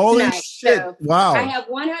the rest of tonight. Shit. So wow. I have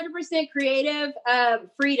 100% creative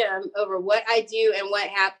freedom over what I do and what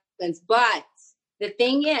happens. But the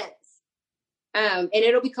thing is, and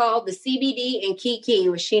it'll be called the CBD and Kiki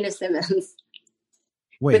with Sheena Simmons.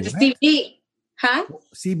 Wait, but the CBD,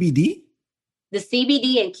 CBD? The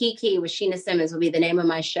CBD and Kiki with Sheena Simmons will be the name of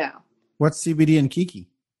my show. What's CBD and Kiki?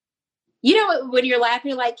 You know when you're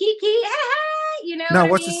laughing, you're like, Kiki, No,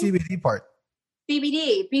 what's the CBD part?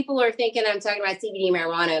 CBD. People are thinking I'm talking about CBD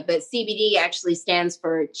marijuana, but CBD actually stands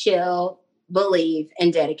for chill, believe,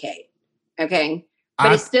 and dedicate. Okay?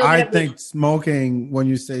 But it's still I think smoking, when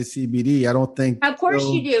you say CBD, I don't think... Of course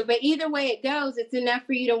you do, but either way it goes, it's enough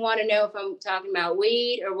for you to want to know if I'm talking about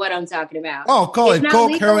weed or what I'm talking about. Oh, call it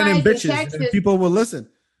coke, heroin, and bitches, and people will listen.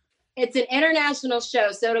 It's an international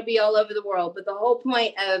show, so it'll be all over the world. But the whole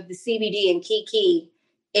point of the CBD and Kiki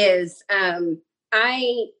is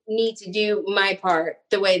I need to do my part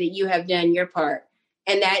the way that you have done your part.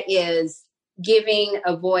 And that is giving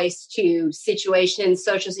a voice to situations,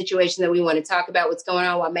 social situations that we want to talk about what's going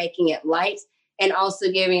on while making it light. And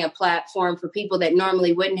also giving a platform for people that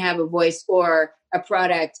normally wouldn't have a voice or a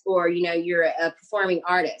product, or, you're a performing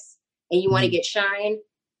artist and you want to get shine,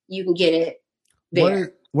 you can get it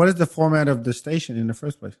there. What is the format of the station in the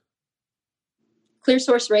first place? Clear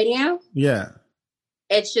Source Radio? Yeah.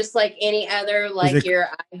 It's just like any other, like your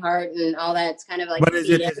iHeart and all that. It's kind of like. But is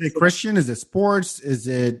it Christian? Is it sports? Is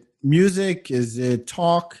it music? Is it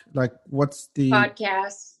talk? Like, what's the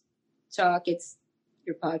podcast talk? It's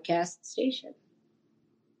your podcast station.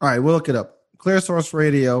 All right, we'll look it up. Clear Source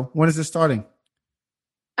Radio. When is it starting?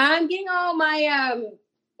 I'm getting all my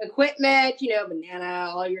equipment, banana,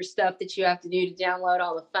 all your stuff that you have to do to download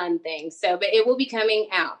all the fun things. So, but it will be coming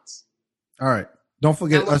out. All right. Don't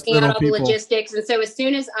forget us little people. I'm working on all the logistics. And so as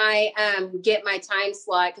soon as I get my time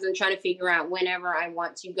slot, because I'm trying to figure out whenever I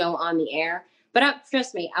want to go on the air. But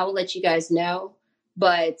trust me, I will let you guys know.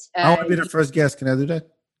 But I want to be the first guest. Can I do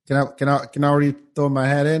that? Can I already throw my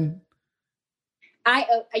hat in?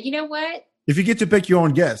 You know what? If you get to pick your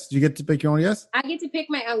own guest, you get to pick your own guest? I get to pick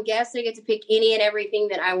my own guest. I get to pick any and everything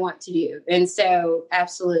that I want to do. And so,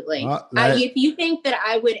 absolutely. If you think that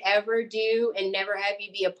I would ever do and never have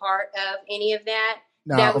you be a part of any of that,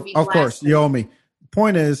 that would be of course, you owe me.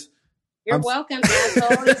 Point is, you're welcome,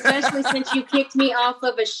 asshole, especially since you kicked me off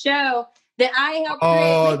of a show that I helped create.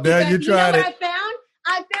 Oh, there you tried it. I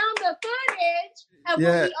found the footage of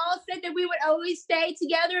when we all said that we would always stay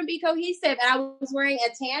together and be cohesive. And I was wearing a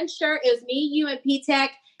tan shirt. It was me, you, and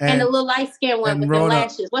P-Tech, and the little light-skinned one with Rona. the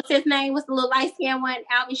lashes. What's his name? What's the little light-skinned one?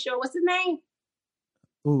 I'll be sure. What's his name?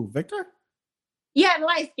 Ooh, Victor? Yeah, the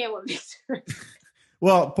light-skinned one, Victor.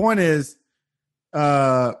 Well, point is,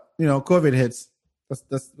 COVID hits.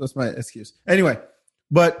 That's my excuse. Anyway,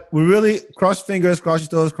 but we really cross fingers, cross your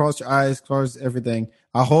toes, cross your eyes, cross everything.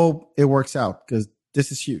 I hope it works out because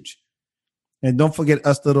this is huge. And don't forget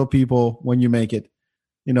us little people when you make it.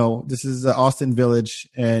 This is Austin Village,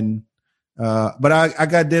 and but I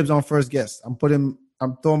got dibs on first guest. I'm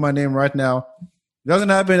throwing my name right now. It doesn't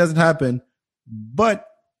happen. But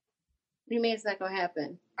what do you mean it's not gonna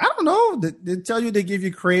happen? I don't know. They tell you they give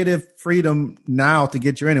you creative freedom now to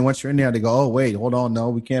get you in, and once you're in there, they go, "Oh wait, hold on, no,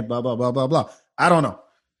 we can't." Blah blah blah blah blah. I don't know.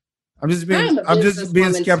 I'm just being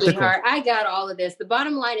skeptical. Sweetheart. I got all of this. The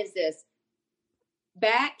bottom line is this: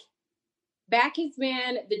 back has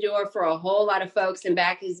been the door for a whole lot of folks, and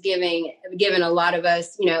back is given a lot of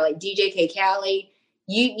us, like DJ K. Cali.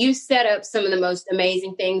 You set up some of the most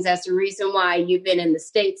amazing things. That's the reason why you've been in the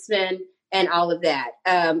Statesman and all of that.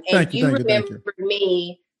 And you remember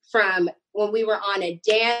me from when we were on a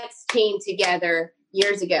dance team together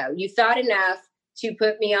years ago. You thought enough to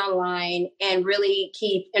put me online and really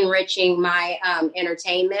keep enriching my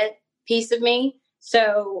entertainment piece of me.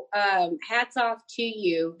 So hats off to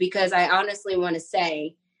you, because I honestly want to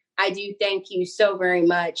say I do thank you so very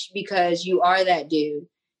much, because you are that dude.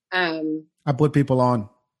 I put people on.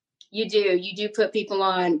 You do put people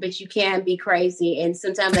on, but you can be crazy. And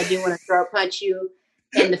sometimes I do want to throat punch you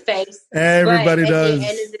in the face. Everybody does. At the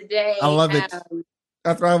end of the day, I love it.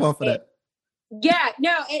 I thrive off of that. Yeah,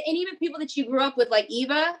 no, and even people that you grew up with, like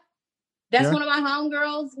Eva, that's one of my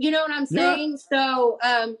homegirls. You know what I'm saying? Yeah.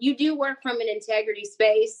 So you do work from an integrity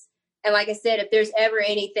space. And like I said, if there's ever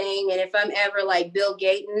anything, and if I'm ever like Bill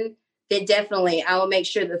Gaten, then definitely I will make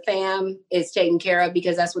sure the fam is taken care of,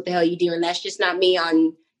 because that's what the hell you do. And that's just not me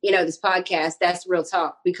on, this podcast. That's real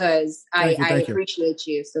talk, because I appreciate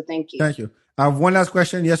you. So thank you. Thank you. I have one last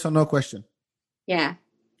question. Yes or no question? Yeah.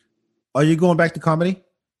 Are you going back to comedy?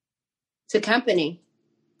 To comedy.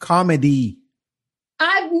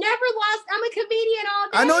 I've never lost. I'm a comedian all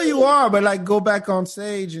day. I know you are, but like go back on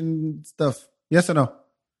stage and stuff. Yes or no?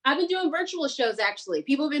 I've been doing virtual shows, actually.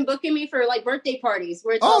 People have been booking me for like birthday parties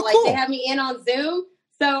where it's all like they have me in on Zoom.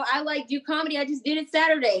 So I like do comedy. I just did it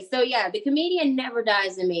Saturday. So yeah, the comedian never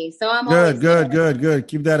dies in me. So I'm good.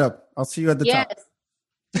 Keep that up. I'll see you at the top.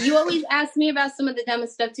 You always ask me about some of the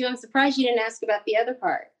dumbest stuff too. I'm surprised you didn't ask about the other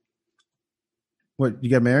part. What, you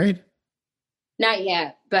got married? Not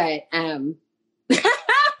yet, but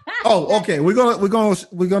Oh, okay. We're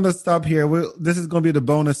gonna stop here. This is gonna be the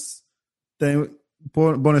bonus thing.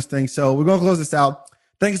 So we're gonna close this out.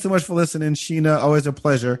 Thank you so much for listening, Sheena. Always a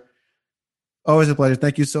pleasure.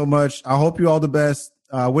 Thank you so much. I hope you all the best.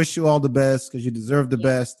 I wish you all the best, because you deserve the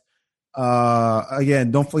best. Again,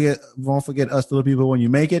 don't forget us little people when you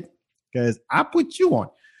make it, because I put you on.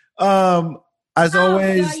 As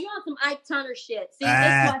always, God, you on some Ike Turner shit. See,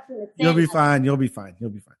 you'll be fine.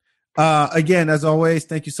 Again, as always,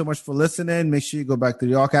 thank you so much for listening. Make sure you go back to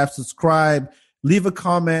the archive, subscribe, leave a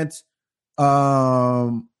comment,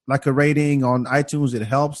 like a rating on iTunes. It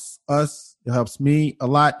helps us. It helps me a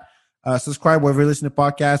lot. Subscribe wherever you listen to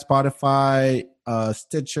podcasts, Spotify,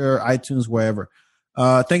 Stitcher, iTunes, wherever.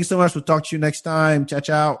 Thank you so much. We'll talk to you next time. Ciao,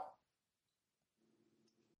 ciao.